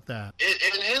bit about that.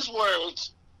 In his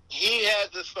words, he had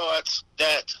the thoughts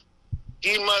that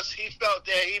he felt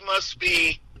that he must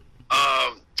be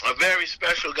a very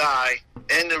special guy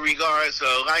in the regards,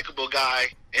 a likable guy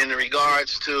in the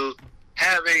regards to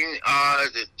having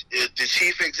the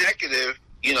chief executive,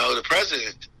 you know, the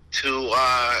president, to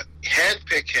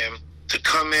handpick him to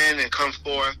come in and come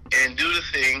forth and do the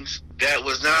things that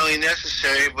was not only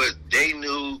necessary, but they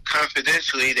knew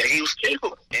confidentially that he was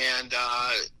capable. And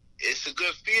it's a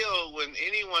good feel when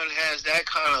anyone has that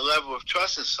kind of level of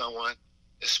trust in someone,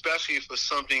 especially for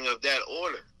something of that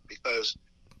order, because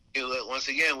you know, once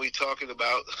again, we're talking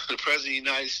about the President of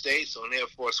the United States on Air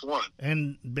Force One.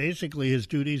 And basically his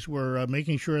duties were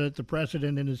making sure that the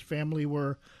president and his family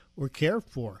were cared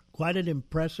for. Quite an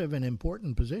impressive and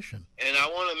important position. And I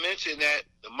want to mention that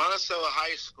the Monticello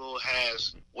High School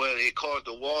has what they call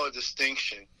the Wall of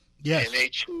Distinction. Yes. And they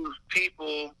choose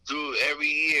people through every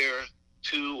year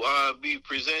to be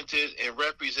presented and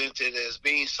represented as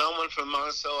being someone from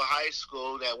Monticello High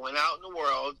School that went out in the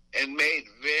world and made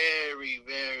very,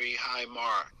 very high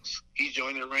marks. He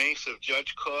joined the ranks of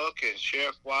Judge Cook and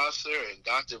Sheriff Wasser, and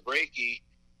Dr. Brakey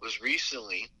was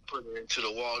recently put into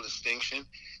the Wall of Distinction.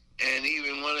 And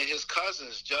even one of his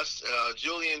cousins,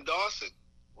 Julian Dawson,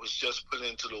 was just put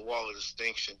into the Wall of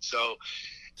Distinction.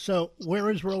 So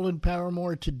where is Roland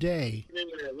Paramore today? In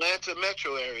the Atlanta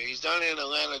metro area. He's down in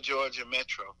Atlanta, Georgia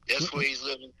metro. That's where he's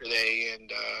living today,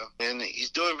 and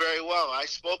he's doing very well. I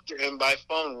spoke to him by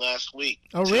phone last week.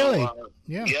 Oh, really?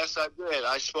 Yeah. Yes, I did.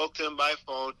 I spoke to him by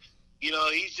phone. You know,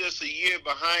 he's just a year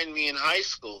behind me in high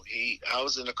school. I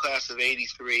was in the class of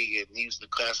 83, and he was in the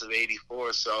class of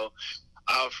 84, so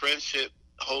our friendship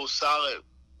holds solid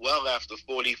well after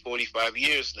 40, 45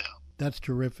 years now. That's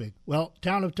terrific. Well,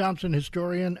 Town of Thompson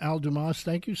historian Al Dumas,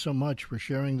 thank you so much for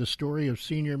sharing the story of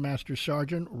Senior Master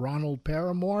Sergeant Ronald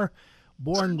Paramore,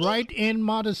 born right in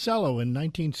Monticello in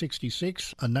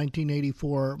 1966, a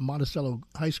 1984 Monticello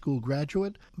High School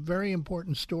graduate. Very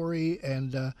important story,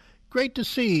 and great to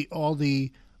see all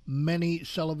the many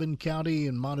Sullivan County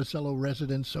and Monticello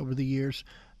residents over the years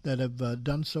that have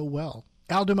done so well.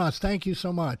 Al Dumas, thank you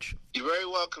so much. You're very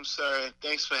welcome, sir.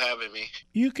 Thanks for having me.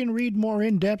 You can read more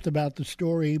in depth about the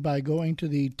story by going to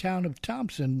the Town of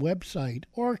Thompson website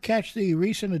or catch the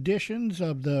recent editions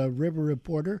of the River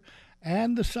Reporter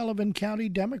and the Sullivan County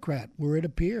Democrat where it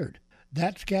appeared.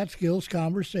 That's Catskills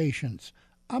Conversations.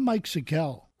 I'm Mike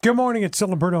Sikel. Good morning, it's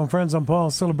Siliberto and friends. I'm Paul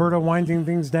Siliberto, winding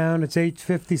things down. It's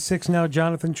 8:56 now.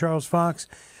 Jonathan Charles Fox,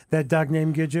 that dog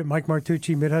named Gidget, Mike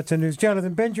Martucci, Mid-Hudson News.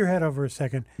 Jonathan, bend your head over a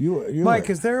second.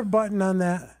 Mike, is there a button on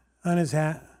his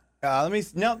hat? No,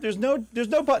 there's no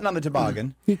button on the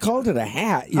toboggan. He called it a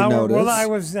hat. You notice? Well, I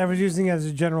was using it as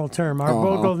a general term. Our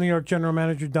Vogel, New York general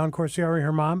manager Don Corsiari,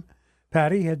 her mom,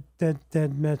 Patty, had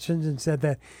mentioned and said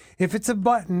that if there's a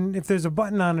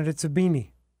button on it, it's a beanie.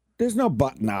 There's no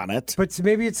button on it. But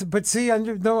maybe understand.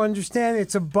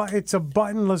 It's a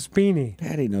buttonless beanie.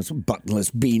 Patty knows a buttonless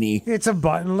beanie. It's a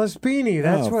buttonless beanie.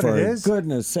 That's what it is. For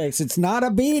goodness sakes, it's not a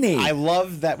beanie. I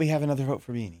love that we have another vote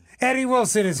for beanie. Eddie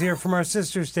Wilson is here from our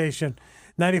sister station,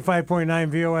 95.9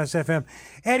 VOS FM.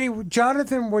 Eddie,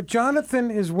 what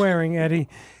Jonathan is wearing, Eddie,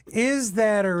 is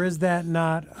that or is that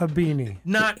not a beanie?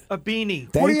 Not a beanie.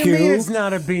 What do you mean it's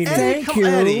not a beanie? Thank you.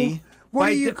 Eddie.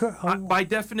 By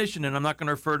definition, and I'm not going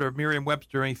to refer to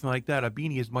Merriam-Webster or anything like that, a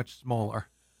beanie is much smaller.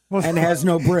 And has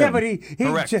no brim. Yeah, but he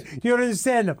Correct. You don't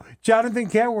understand, though. Jonathan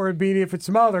can't wear a beanie if it's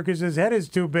smaller because his head is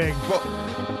too big. Well,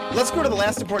 let's go to the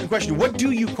last important question. What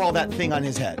do you call that thing on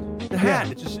his head? The hat.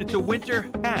 Yeah. It's a winter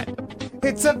hat.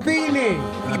 It's a beanie.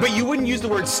 But you wouldn't use the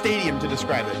word stadium to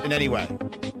describe it in any way.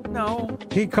 No.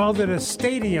 He called it a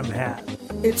stadium hat.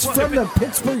 It's from the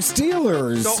Pittsburgh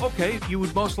Steelers. So, okay, you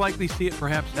would most likely see it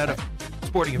perhaps at a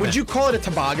sporting event. Would you call it a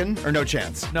toboggan or no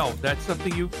chance? No, that's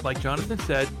something you, like Jonathan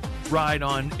said, ride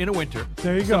on in a winter.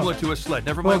 There you similar go. to a sled.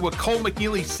 Never mind what Cole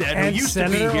McNeely said, and who used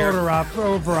Senator to be here.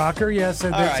 Oberacker, yes.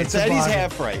 All right, so Eddie's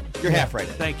half right. You're half right.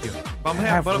 Thank you.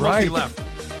 Half but I'm right. mostly left,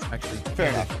 actually. Fair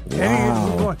enough.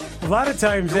 Wow. Eddie, a lot of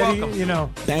times, You're Eddie,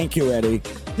 welcome. Thank you, Eddie.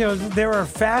 There are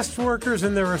fast workers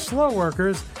and there are slow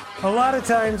workers. A lot of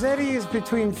times, Eddie is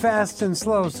between fast and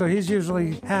slow, so he's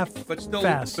usually fast. But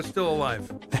still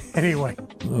alive. Anyway.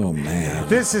 Oh, man.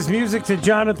 This is music to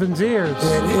Jonathan's ears.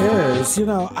 It is.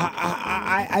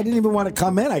 I didn't even want to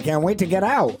come in. I can't wait to get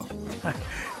out.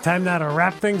 Time now to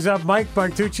wrap things up. Mike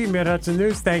Martucci, Mid-Hudson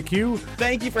News, thank you.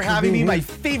 Thank you for having me. My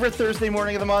favorite Thursday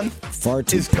morning of the month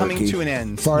is coming to an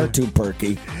end. Far too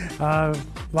perky. A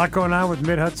lot going on with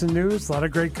Mid-Hudson News. A lot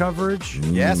of great coverage.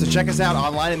 Yeah, so check us out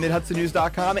online at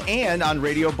MidHudsonNews.com and on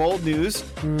Radio Bold News.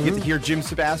 You get to hear Jim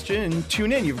Sebastian and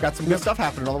tune in. You've got some good stuff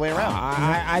happening all the way around.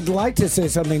 I'd like to say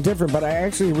something different, but I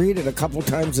actually read it a couple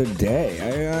times a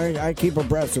day. I keep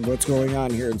abreast of what's going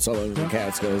on here in Sullivan and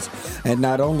Catskills, and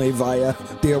not only via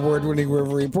the award-winning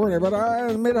River Reporter,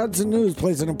 but Mid-Hudson News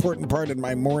plays an important part in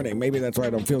my morning. Maybe that's why I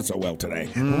don't feel so well today.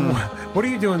 What are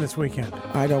you doing this weekend?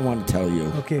 I don't want to tell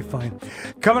you. Okay, fine.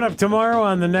 Coming up tomorrow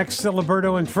on the next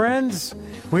Siliberto and Friends,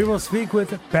 we will speak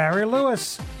with Barry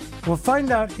Lewis. We'll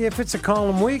find out if it's a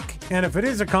column week, and if it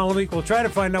is a column week, we'll try to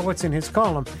find out what's in his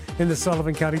column in the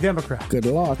Sullivan County Democrat. Good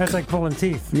luck. That's like pulling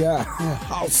teeth. Yeah.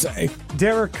 I'll say.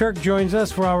 Derek Kirk joins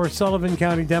us for our Sullivan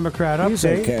County Democrat update. He's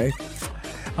okay.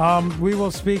 We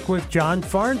will speak with John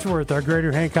Farnsworth, our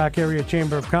Greater Hancock Area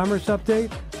Chamber of Commerce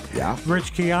update. Yeah.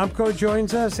 Rich Kiamko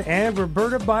joins us, and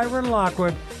Roberta Byron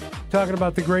Lockwood talking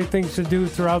about the great things to do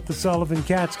throughout the Sullivan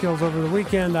Catskills over the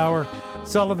weekend. Our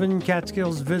Sullivan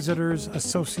Catskills Visitors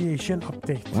Association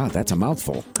update. Wow, that's a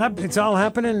mouthful. It's all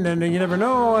happening, and you never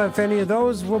know if any of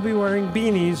those will be wearing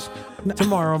beanies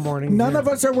tomorrow morning. None of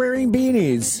us are wearing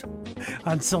beanies.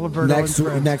 On Sullivan.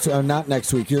 Not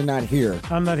next week. You're not here.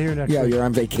 I'm not here next week. Yeah, you're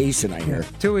on vacation, I hear.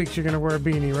 2 weeks you're going to wear a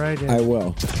beanie, right? Yeah. I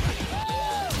will.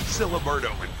 Siliberto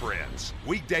and Friends,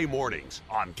 weekday mornings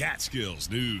on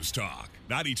Catskills News Talk,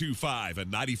 92.5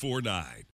 and 94.9.